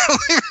 but I'm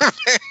totally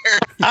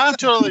prepared. I'm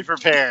totally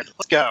prepared.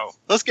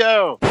 Let's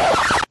go.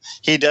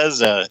 He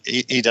does.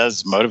 He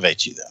does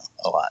motivate you though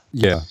a lot.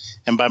 Yeah.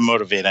 And by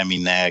motivate, I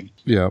mean nag.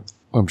 Yeah.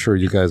 I'm sure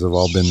you guys have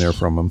all been there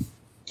from him.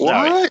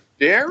 What?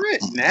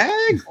 Garrett?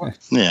 Nag?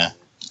 Yeah.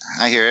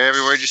 I hear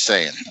every word you're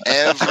saying.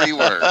 Every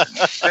word.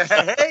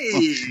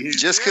 Hey.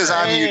 Just because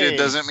I'm muted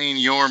doesn't mean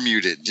you're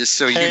muted. Just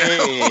so you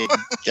know.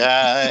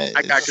 Guys.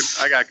 I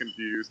got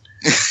confused.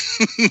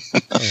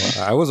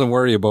 I wasn't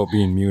worried about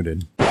being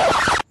muted.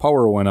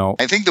 Power went out.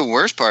 I think the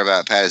worst part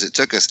about it, Pat, is it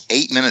took us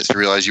 8 minutes to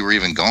realize you were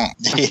even gone.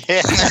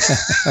 Yeah.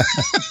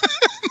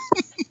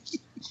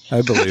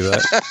 I believe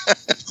that.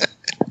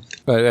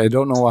 But I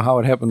don't know how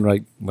it happened.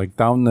 Like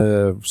down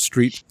the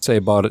street, say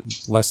about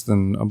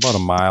a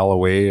mile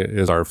away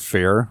is our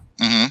fair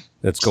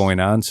that's going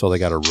on. So they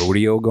got a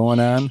rodeo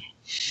going on.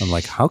 I'm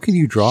like, how can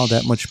you draw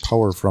that much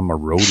power from a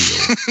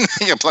rodeo?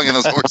 You're plugging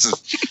those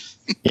horses.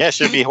 Yeah, it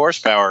should be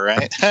horsepower,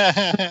 right?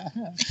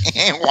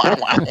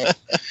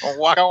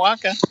 Waka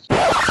waka.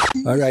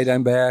 All right,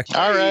 I'm back.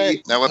 All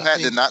right. Now, what Pat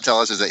did not tell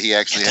us is that he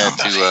actually had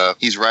to.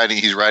 He's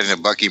riding a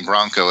bucking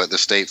bronco at the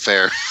state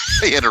fair.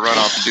 He had to run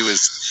off and do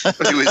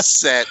his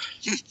set.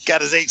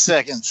 Got his 8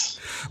 seconds.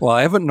 Well,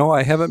 I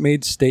haven't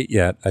made state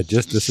yet.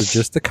 This is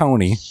just the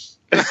county.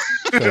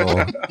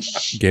 So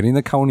getting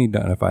the county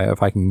done.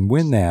 If I can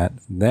win that,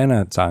 then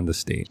it's on to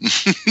state.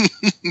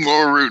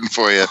 We're rooting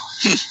for you.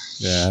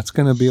 Yeah, it's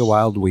going to be a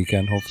wild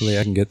weekend. Hopefully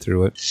I can get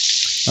through it.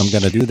 I'm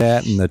going to do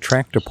that in the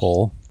tractor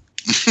pull.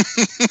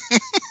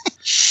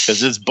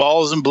 Because it's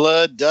balls and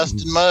blood,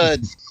 dust and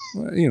mud.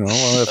 You know,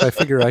 if I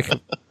figure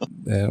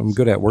I'm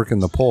good at working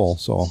the pole,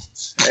 so.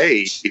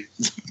 Hey.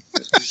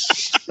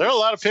 There are a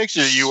lot of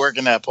pictures of you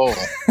working that pole.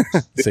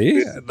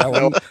 See? That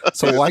one,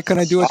 so why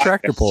couldn't I do a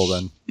tractor pull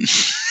then?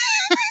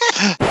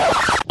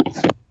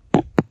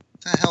 What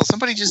the hell?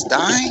 Somebody just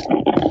died?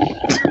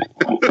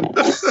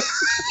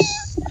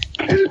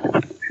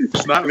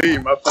 It's not me.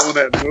 My phone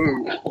had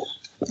moved.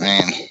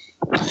 Man.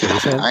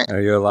 Jason, are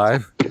you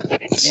alive?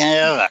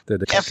 Yeah.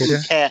 Did the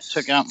cat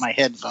took out my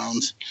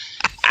headphones.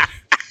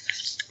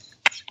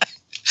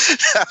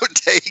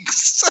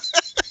 Outtakes.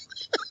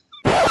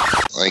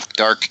 Like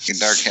Dark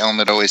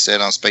Helmet always said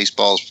on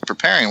Spaceballs,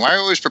 preparing. Why are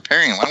we always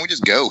preparing? Why don't we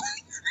just go?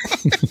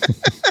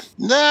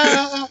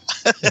 No.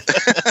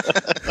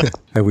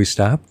 Have we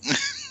stopped?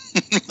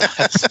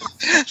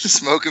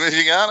 Smoke him if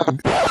you got him.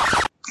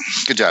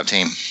 Good job,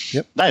 team.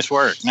 Yep. Nice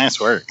work.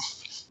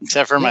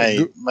 Except for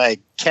my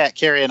cat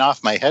carrying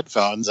off my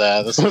headphones.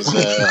 This was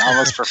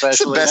almost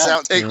professionally It's the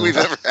best done. outtake we've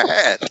ever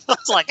had. I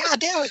was like, God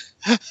damn it.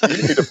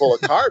 You need to pull a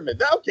Cartman.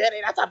 No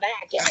kidding. That's a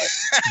bad kid.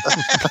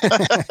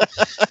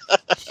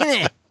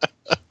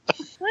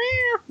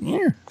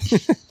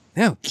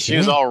 Yeah. She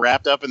was all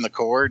wrapped up in the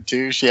cord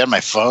too. She had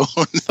my phone,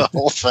 the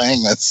whole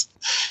thing.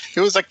 It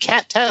was a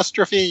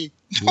catastrophe.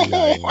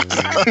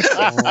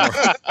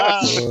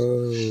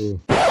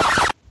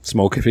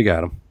 Smoke if you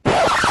got him.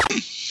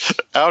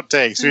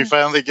 Outtakes. We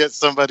finally get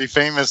somebody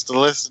famous to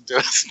listen to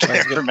us.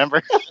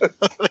 Remember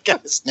the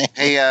guy's name?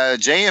 Hey,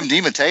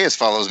 JMD Mateus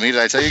follows me. Did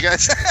I tell you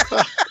guys?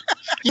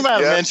 You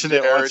might have mentioned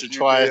it once or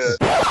twice.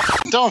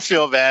 Don't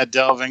feel bad,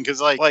 Delvin, because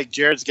like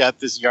Jared's got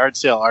this yard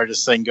sale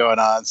artist thing going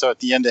on. So at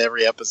the end of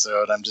every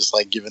episode, I'm just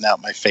like giving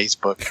out my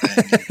Facebook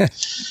thing.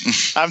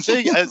 I'm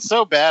thinking it's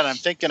so bad. I'm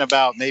thinking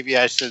about maybe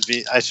I should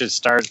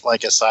start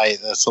like a site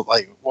that's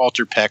like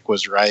Walter Peck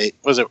was right.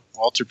 Was it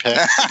Walter Peck?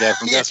 The guy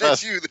from Yeah,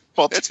 that's you.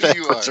 That's who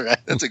you are. Right.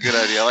 That's a good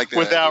idea. I like that.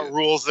 Without idea.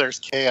 rules, there's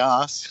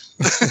chaos.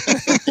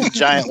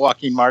 Giant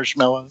walking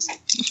marshmallows.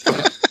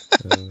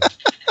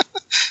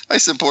 I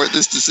support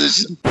this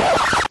decision.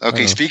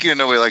 Okay, speaking of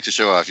nobody like to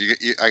show off,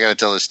 I got to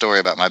tell this story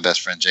about my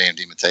best friend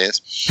JMD Mateus.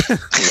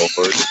 Go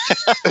first.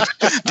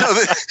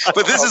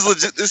 But this is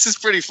legit. This is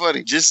pretty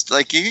funny. Just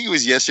like I think it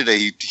was yesterday,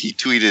 he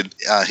tweeted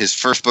his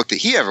first book that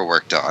he ever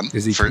worked on.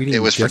 Is he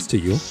tweeting just to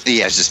you?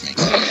 Yeah, it's just me.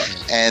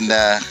 And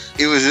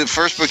it was the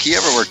first book he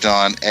ever worked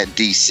on at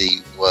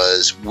DC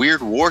was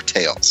Weird War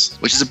Tales,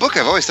 which is a book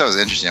I've always thought was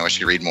interesting. I wish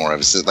you could read more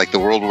of. It's like the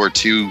World War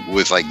II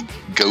with like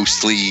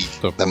ghostly,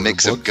 the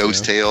mix of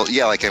ghost tale.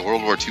 Yeah, like a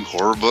World War II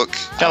horror book.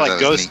 Kind of like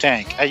Ghost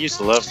Tank. I used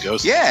to love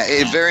Ghost Tank.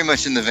 Tank. Yeah, very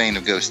much in the vein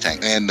of Ghost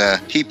Tank. And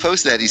he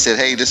posted that. He said,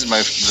 "Hey, this is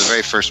the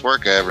very first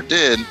work I ever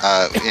did,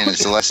 and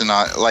it's a lesson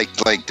on, like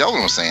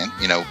Delvin was saying,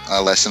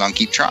 a lesson on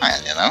keep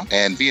trying,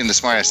 And being the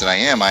smartest that I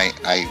am, I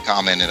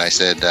commented. I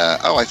said,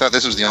 "Oh, I thought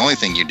this was the only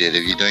thing you did.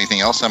 Have you done anything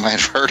else I might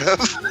have heard of?"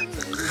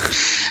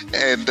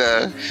 And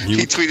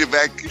he tweeted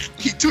back.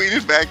 He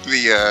tweeted back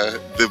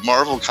the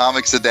Marvel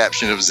Comics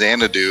adaptation of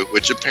Xanadu,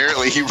 which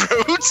apparently he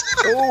wrote.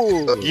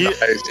 Oh, and he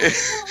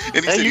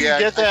said, you "Yeah,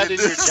 can get I that did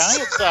in your this."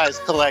 giant size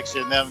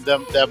collection.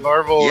 That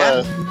Marvel.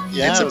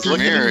 It's a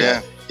premiere.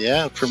 Yeah.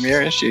 Yeah,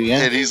 premiere issue. Yeah.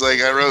 And he's like,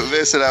 I wrote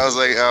this, and I was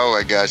like, oh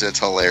my gosh, that's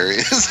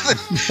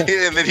hilarious.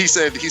 And then he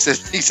said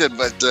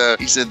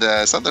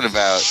something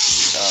about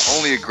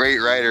only a great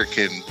writer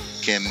can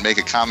make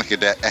a comic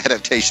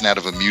adaptation out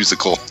of a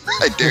musical.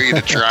 I dare you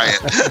to try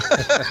it.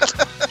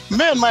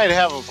 Man might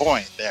have a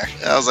point there.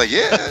 I was like,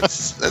 yeah,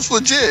 that's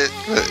legit.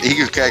 But he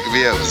was cracking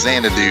me up with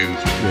Xanadu.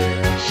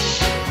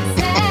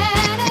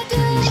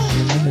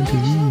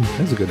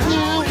 That's a good one.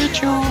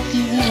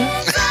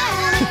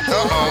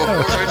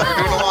 Uh-oh, we're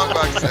doing a long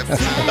box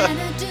episode.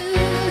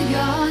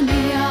 Your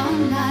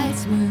neon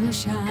lights will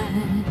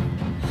shine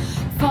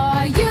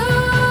for you,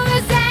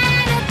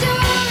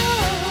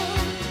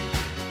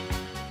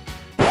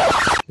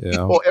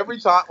 Yeah. Well, every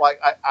time,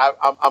 like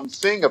I'm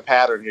seeing a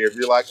pattern here. If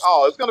you're like,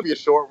 oh, it's going to be a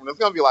short one. It's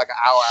going to be like an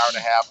hour and a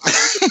half.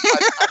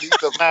 I need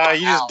to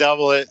You just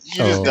double it.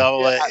 Just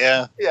double it.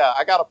 Yeah. Yeah,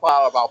 I got to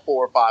pile about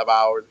 4 or 5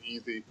 hours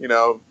easy. You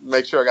know,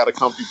 make sure I got a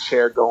comfy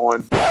chair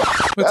going.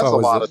 That's a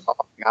lot of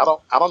talking. I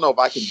don't know if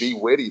I can be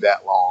witty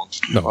that long.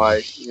 No.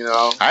 Like, you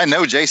know, I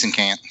know Jason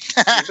can't.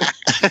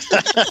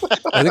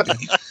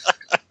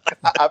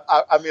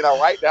 I mean, I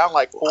write down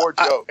like 4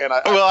 jokes, and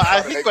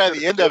I think by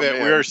the end of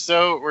it, we're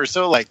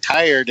so like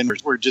tired and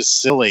we're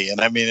just silly,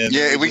 and I mean,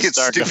 we get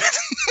stupid.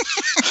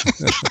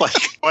 Like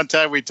one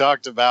time we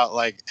talked about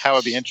like how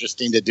it'd be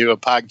interesting to do a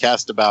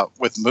podcast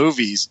with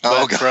movies,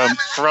 but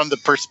from the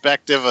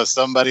perspective of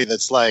somebody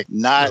that's like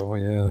not,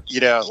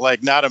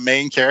 like not a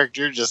main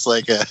character, just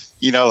like a,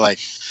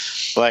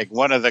 like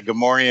one of the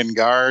Gamorrean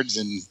guards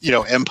and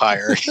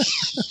Empire.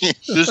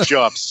 This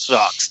job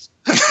sucks.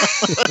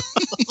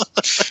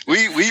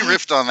 we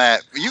riffed on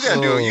that. You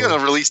gotta do it. You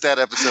gotta release that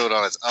episode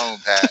on its own,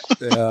 Pat.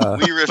 Yeah.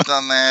 We riffed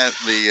on that.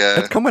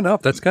 That's coming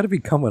up. That's got to be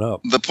coming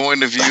up. The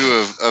point of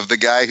view of the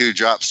guy who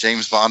drops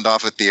James Bond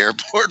off at the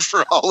airport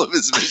for all of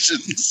his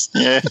missions.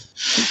 Yeah.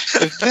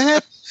 If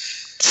that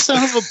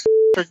son of a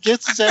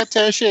forgets his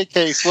attaché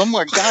case one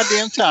more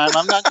goddamn time,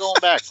 I'm not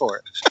going back for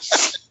it.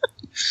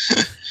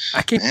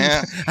 I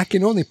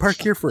can only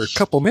park here for a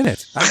couple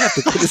minutes. I have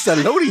to put this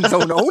on loading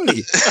zone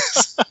only.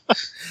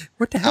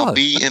 What the hell? I'll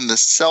be in the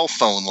cell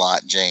phone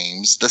lot,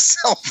 James. The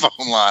cell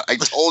phone lot. I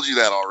told you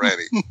that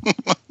already.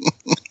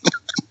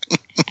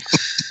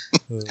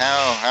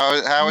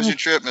 How was your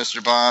trip,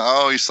 Mr. Bond?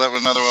 Oh, you slept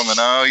with another woman.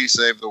 Oh, you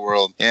saved the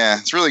world. Yeah,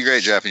 it's really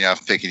great dropping you off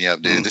and picking you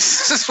up, dude.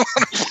 This is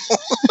wonderful.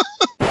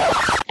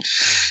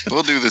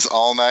 We'll do this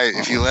all night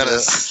if you let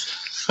us.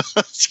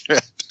 That's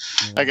right.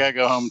 I gotta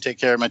go home and take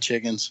care of my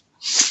chickens.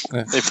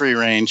 They free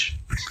range.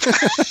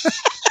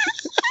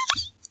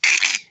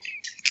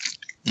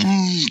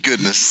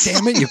 Goodness.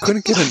 Damn it, you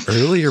couldn't get an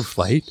earlier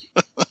flight?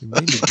 You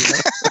made me get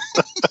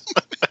up.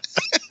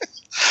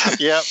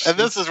 Yep, and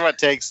this is what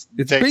takes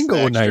bingo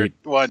the extra night.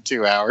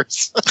 1-2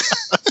 hours.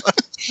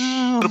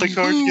 Looking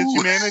forward to get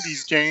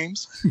humanities,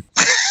 James.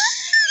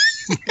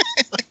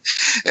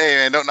 Hey,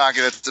 man, don't knock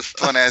it. It's a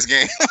fun-ass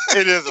game.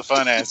 It is a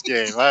fun-ass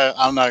game.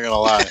 I'm not going to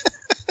lie.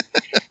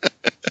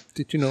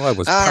 Did you know I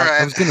was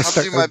I was going to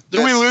start...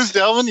 Did we lose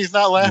Delvin? He's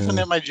not laughing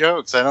at my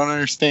jokes. I don't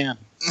understand.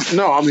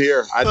 No, I'm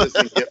here. I just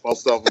didn't get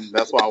most of them.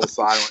 That's why I was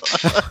silent.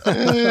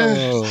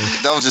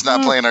 Delvin's just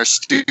not playing our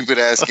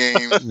stupid-ass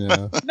game.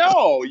 Yeah.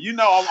 No,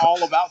 I'm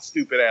all about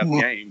stupid-ass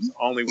games.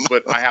 Only,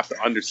 but I have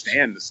to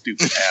understand the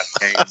stupid-ass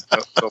games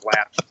to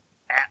laugh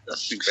at the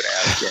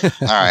stupid-ass game.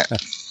 All right.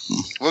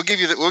 We'll give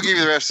you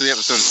the rest of the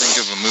episode to think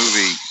of a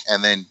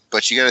movie,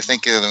 but you got to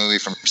think of the movie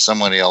from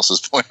somebody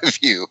else's point of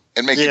view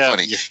and make it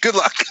funny. Yeah. Good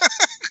luck.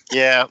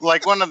 Yeah,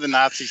 like one of the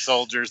Nazi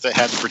soldiers that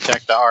had to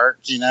protect the Ark,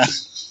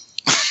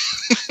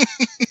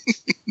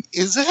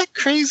 Is that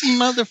crazy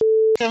motherfucker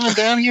coming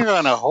down here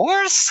on a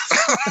horse?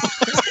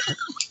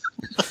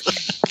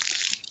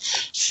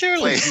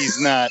 Surely he's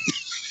not.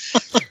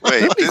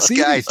 Wait, this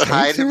guy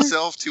tied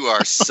himself to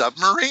our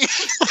submarine?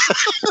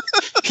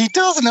 He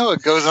does know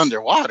it goes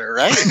underwater,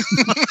 right?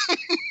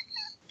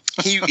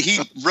 He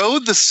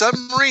rode the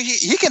submarine.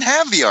 He can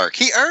have the Ark.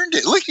 He earned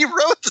it. Look, he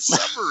rode the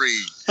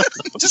submarine.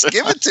 Just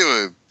give it to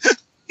him.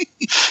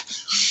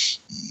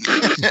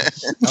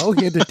 All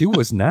he had to do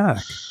was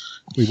knock.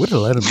 We would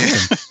have let him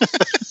in.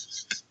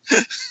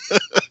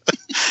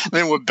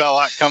 Then when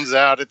Belloc comes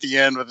out at the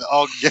end with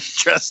all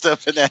dressed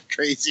up in that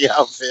crazy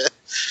outfit,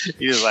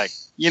 he's like,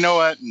 you know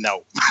what?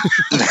 No.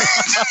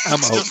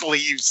 I'm out. Just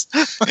leaves.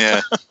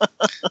 Yeah.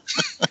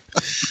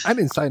 I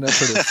didn't sign up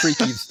for this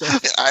freaky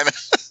stuff.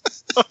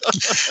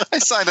 I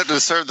signed up to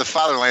serve the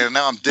fatherland, and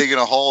now I'm digging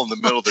a hole in the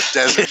middle of the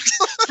desert.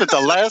 For the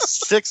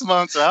last 6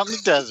 months out in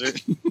the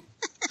desert,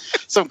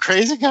 some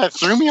crazy guy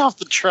threw me off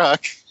the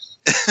truck.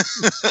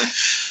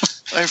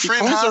 My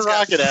friend points a Hans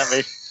rocket at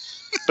me.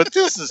 But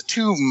this is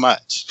too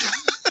much.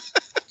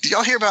 Did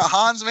y'all hear about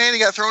Hans, man? He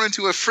got thrown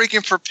into a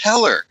freaking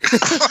propeller.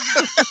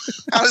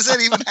 How does that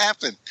even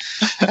happen?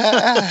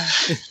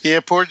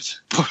 Yeah, poor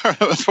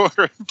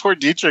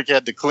Dietrich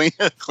had to clean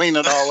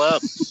it all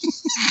up.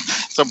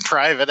 Some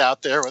private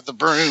out there with the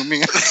broom.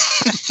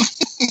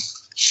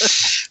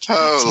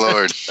 Oh,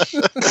 Lord.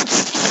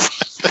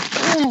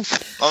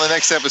 On the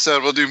next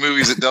episode, we'll do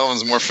movies that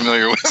Delvin's more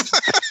familiar with.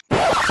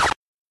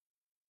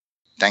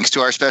 Thanks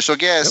to our special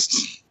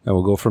guest. And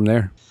we'll go from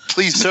there.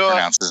 Please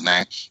mispronounce his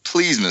name.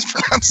 Please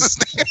mispronounce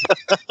his name.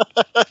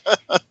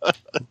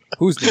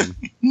 Whose name?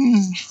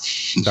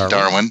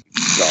 Darwin.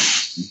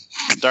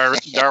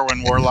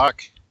 Darwin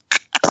Warlock.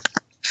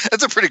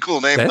 That's a pretty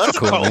cool name. That's a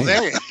cool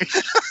name.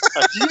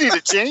 You need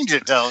to change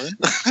it, Delvin.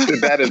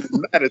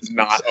 That is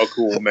not a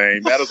cool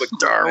name. That is a cool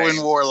Darwin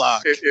name.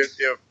 Warlock.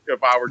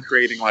 If I were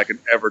creating like an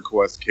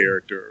EverQuest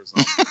character or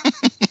something.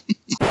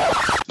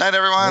 Night,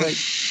 everyone.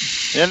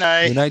 Good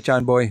night. Good night,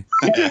 John Boy.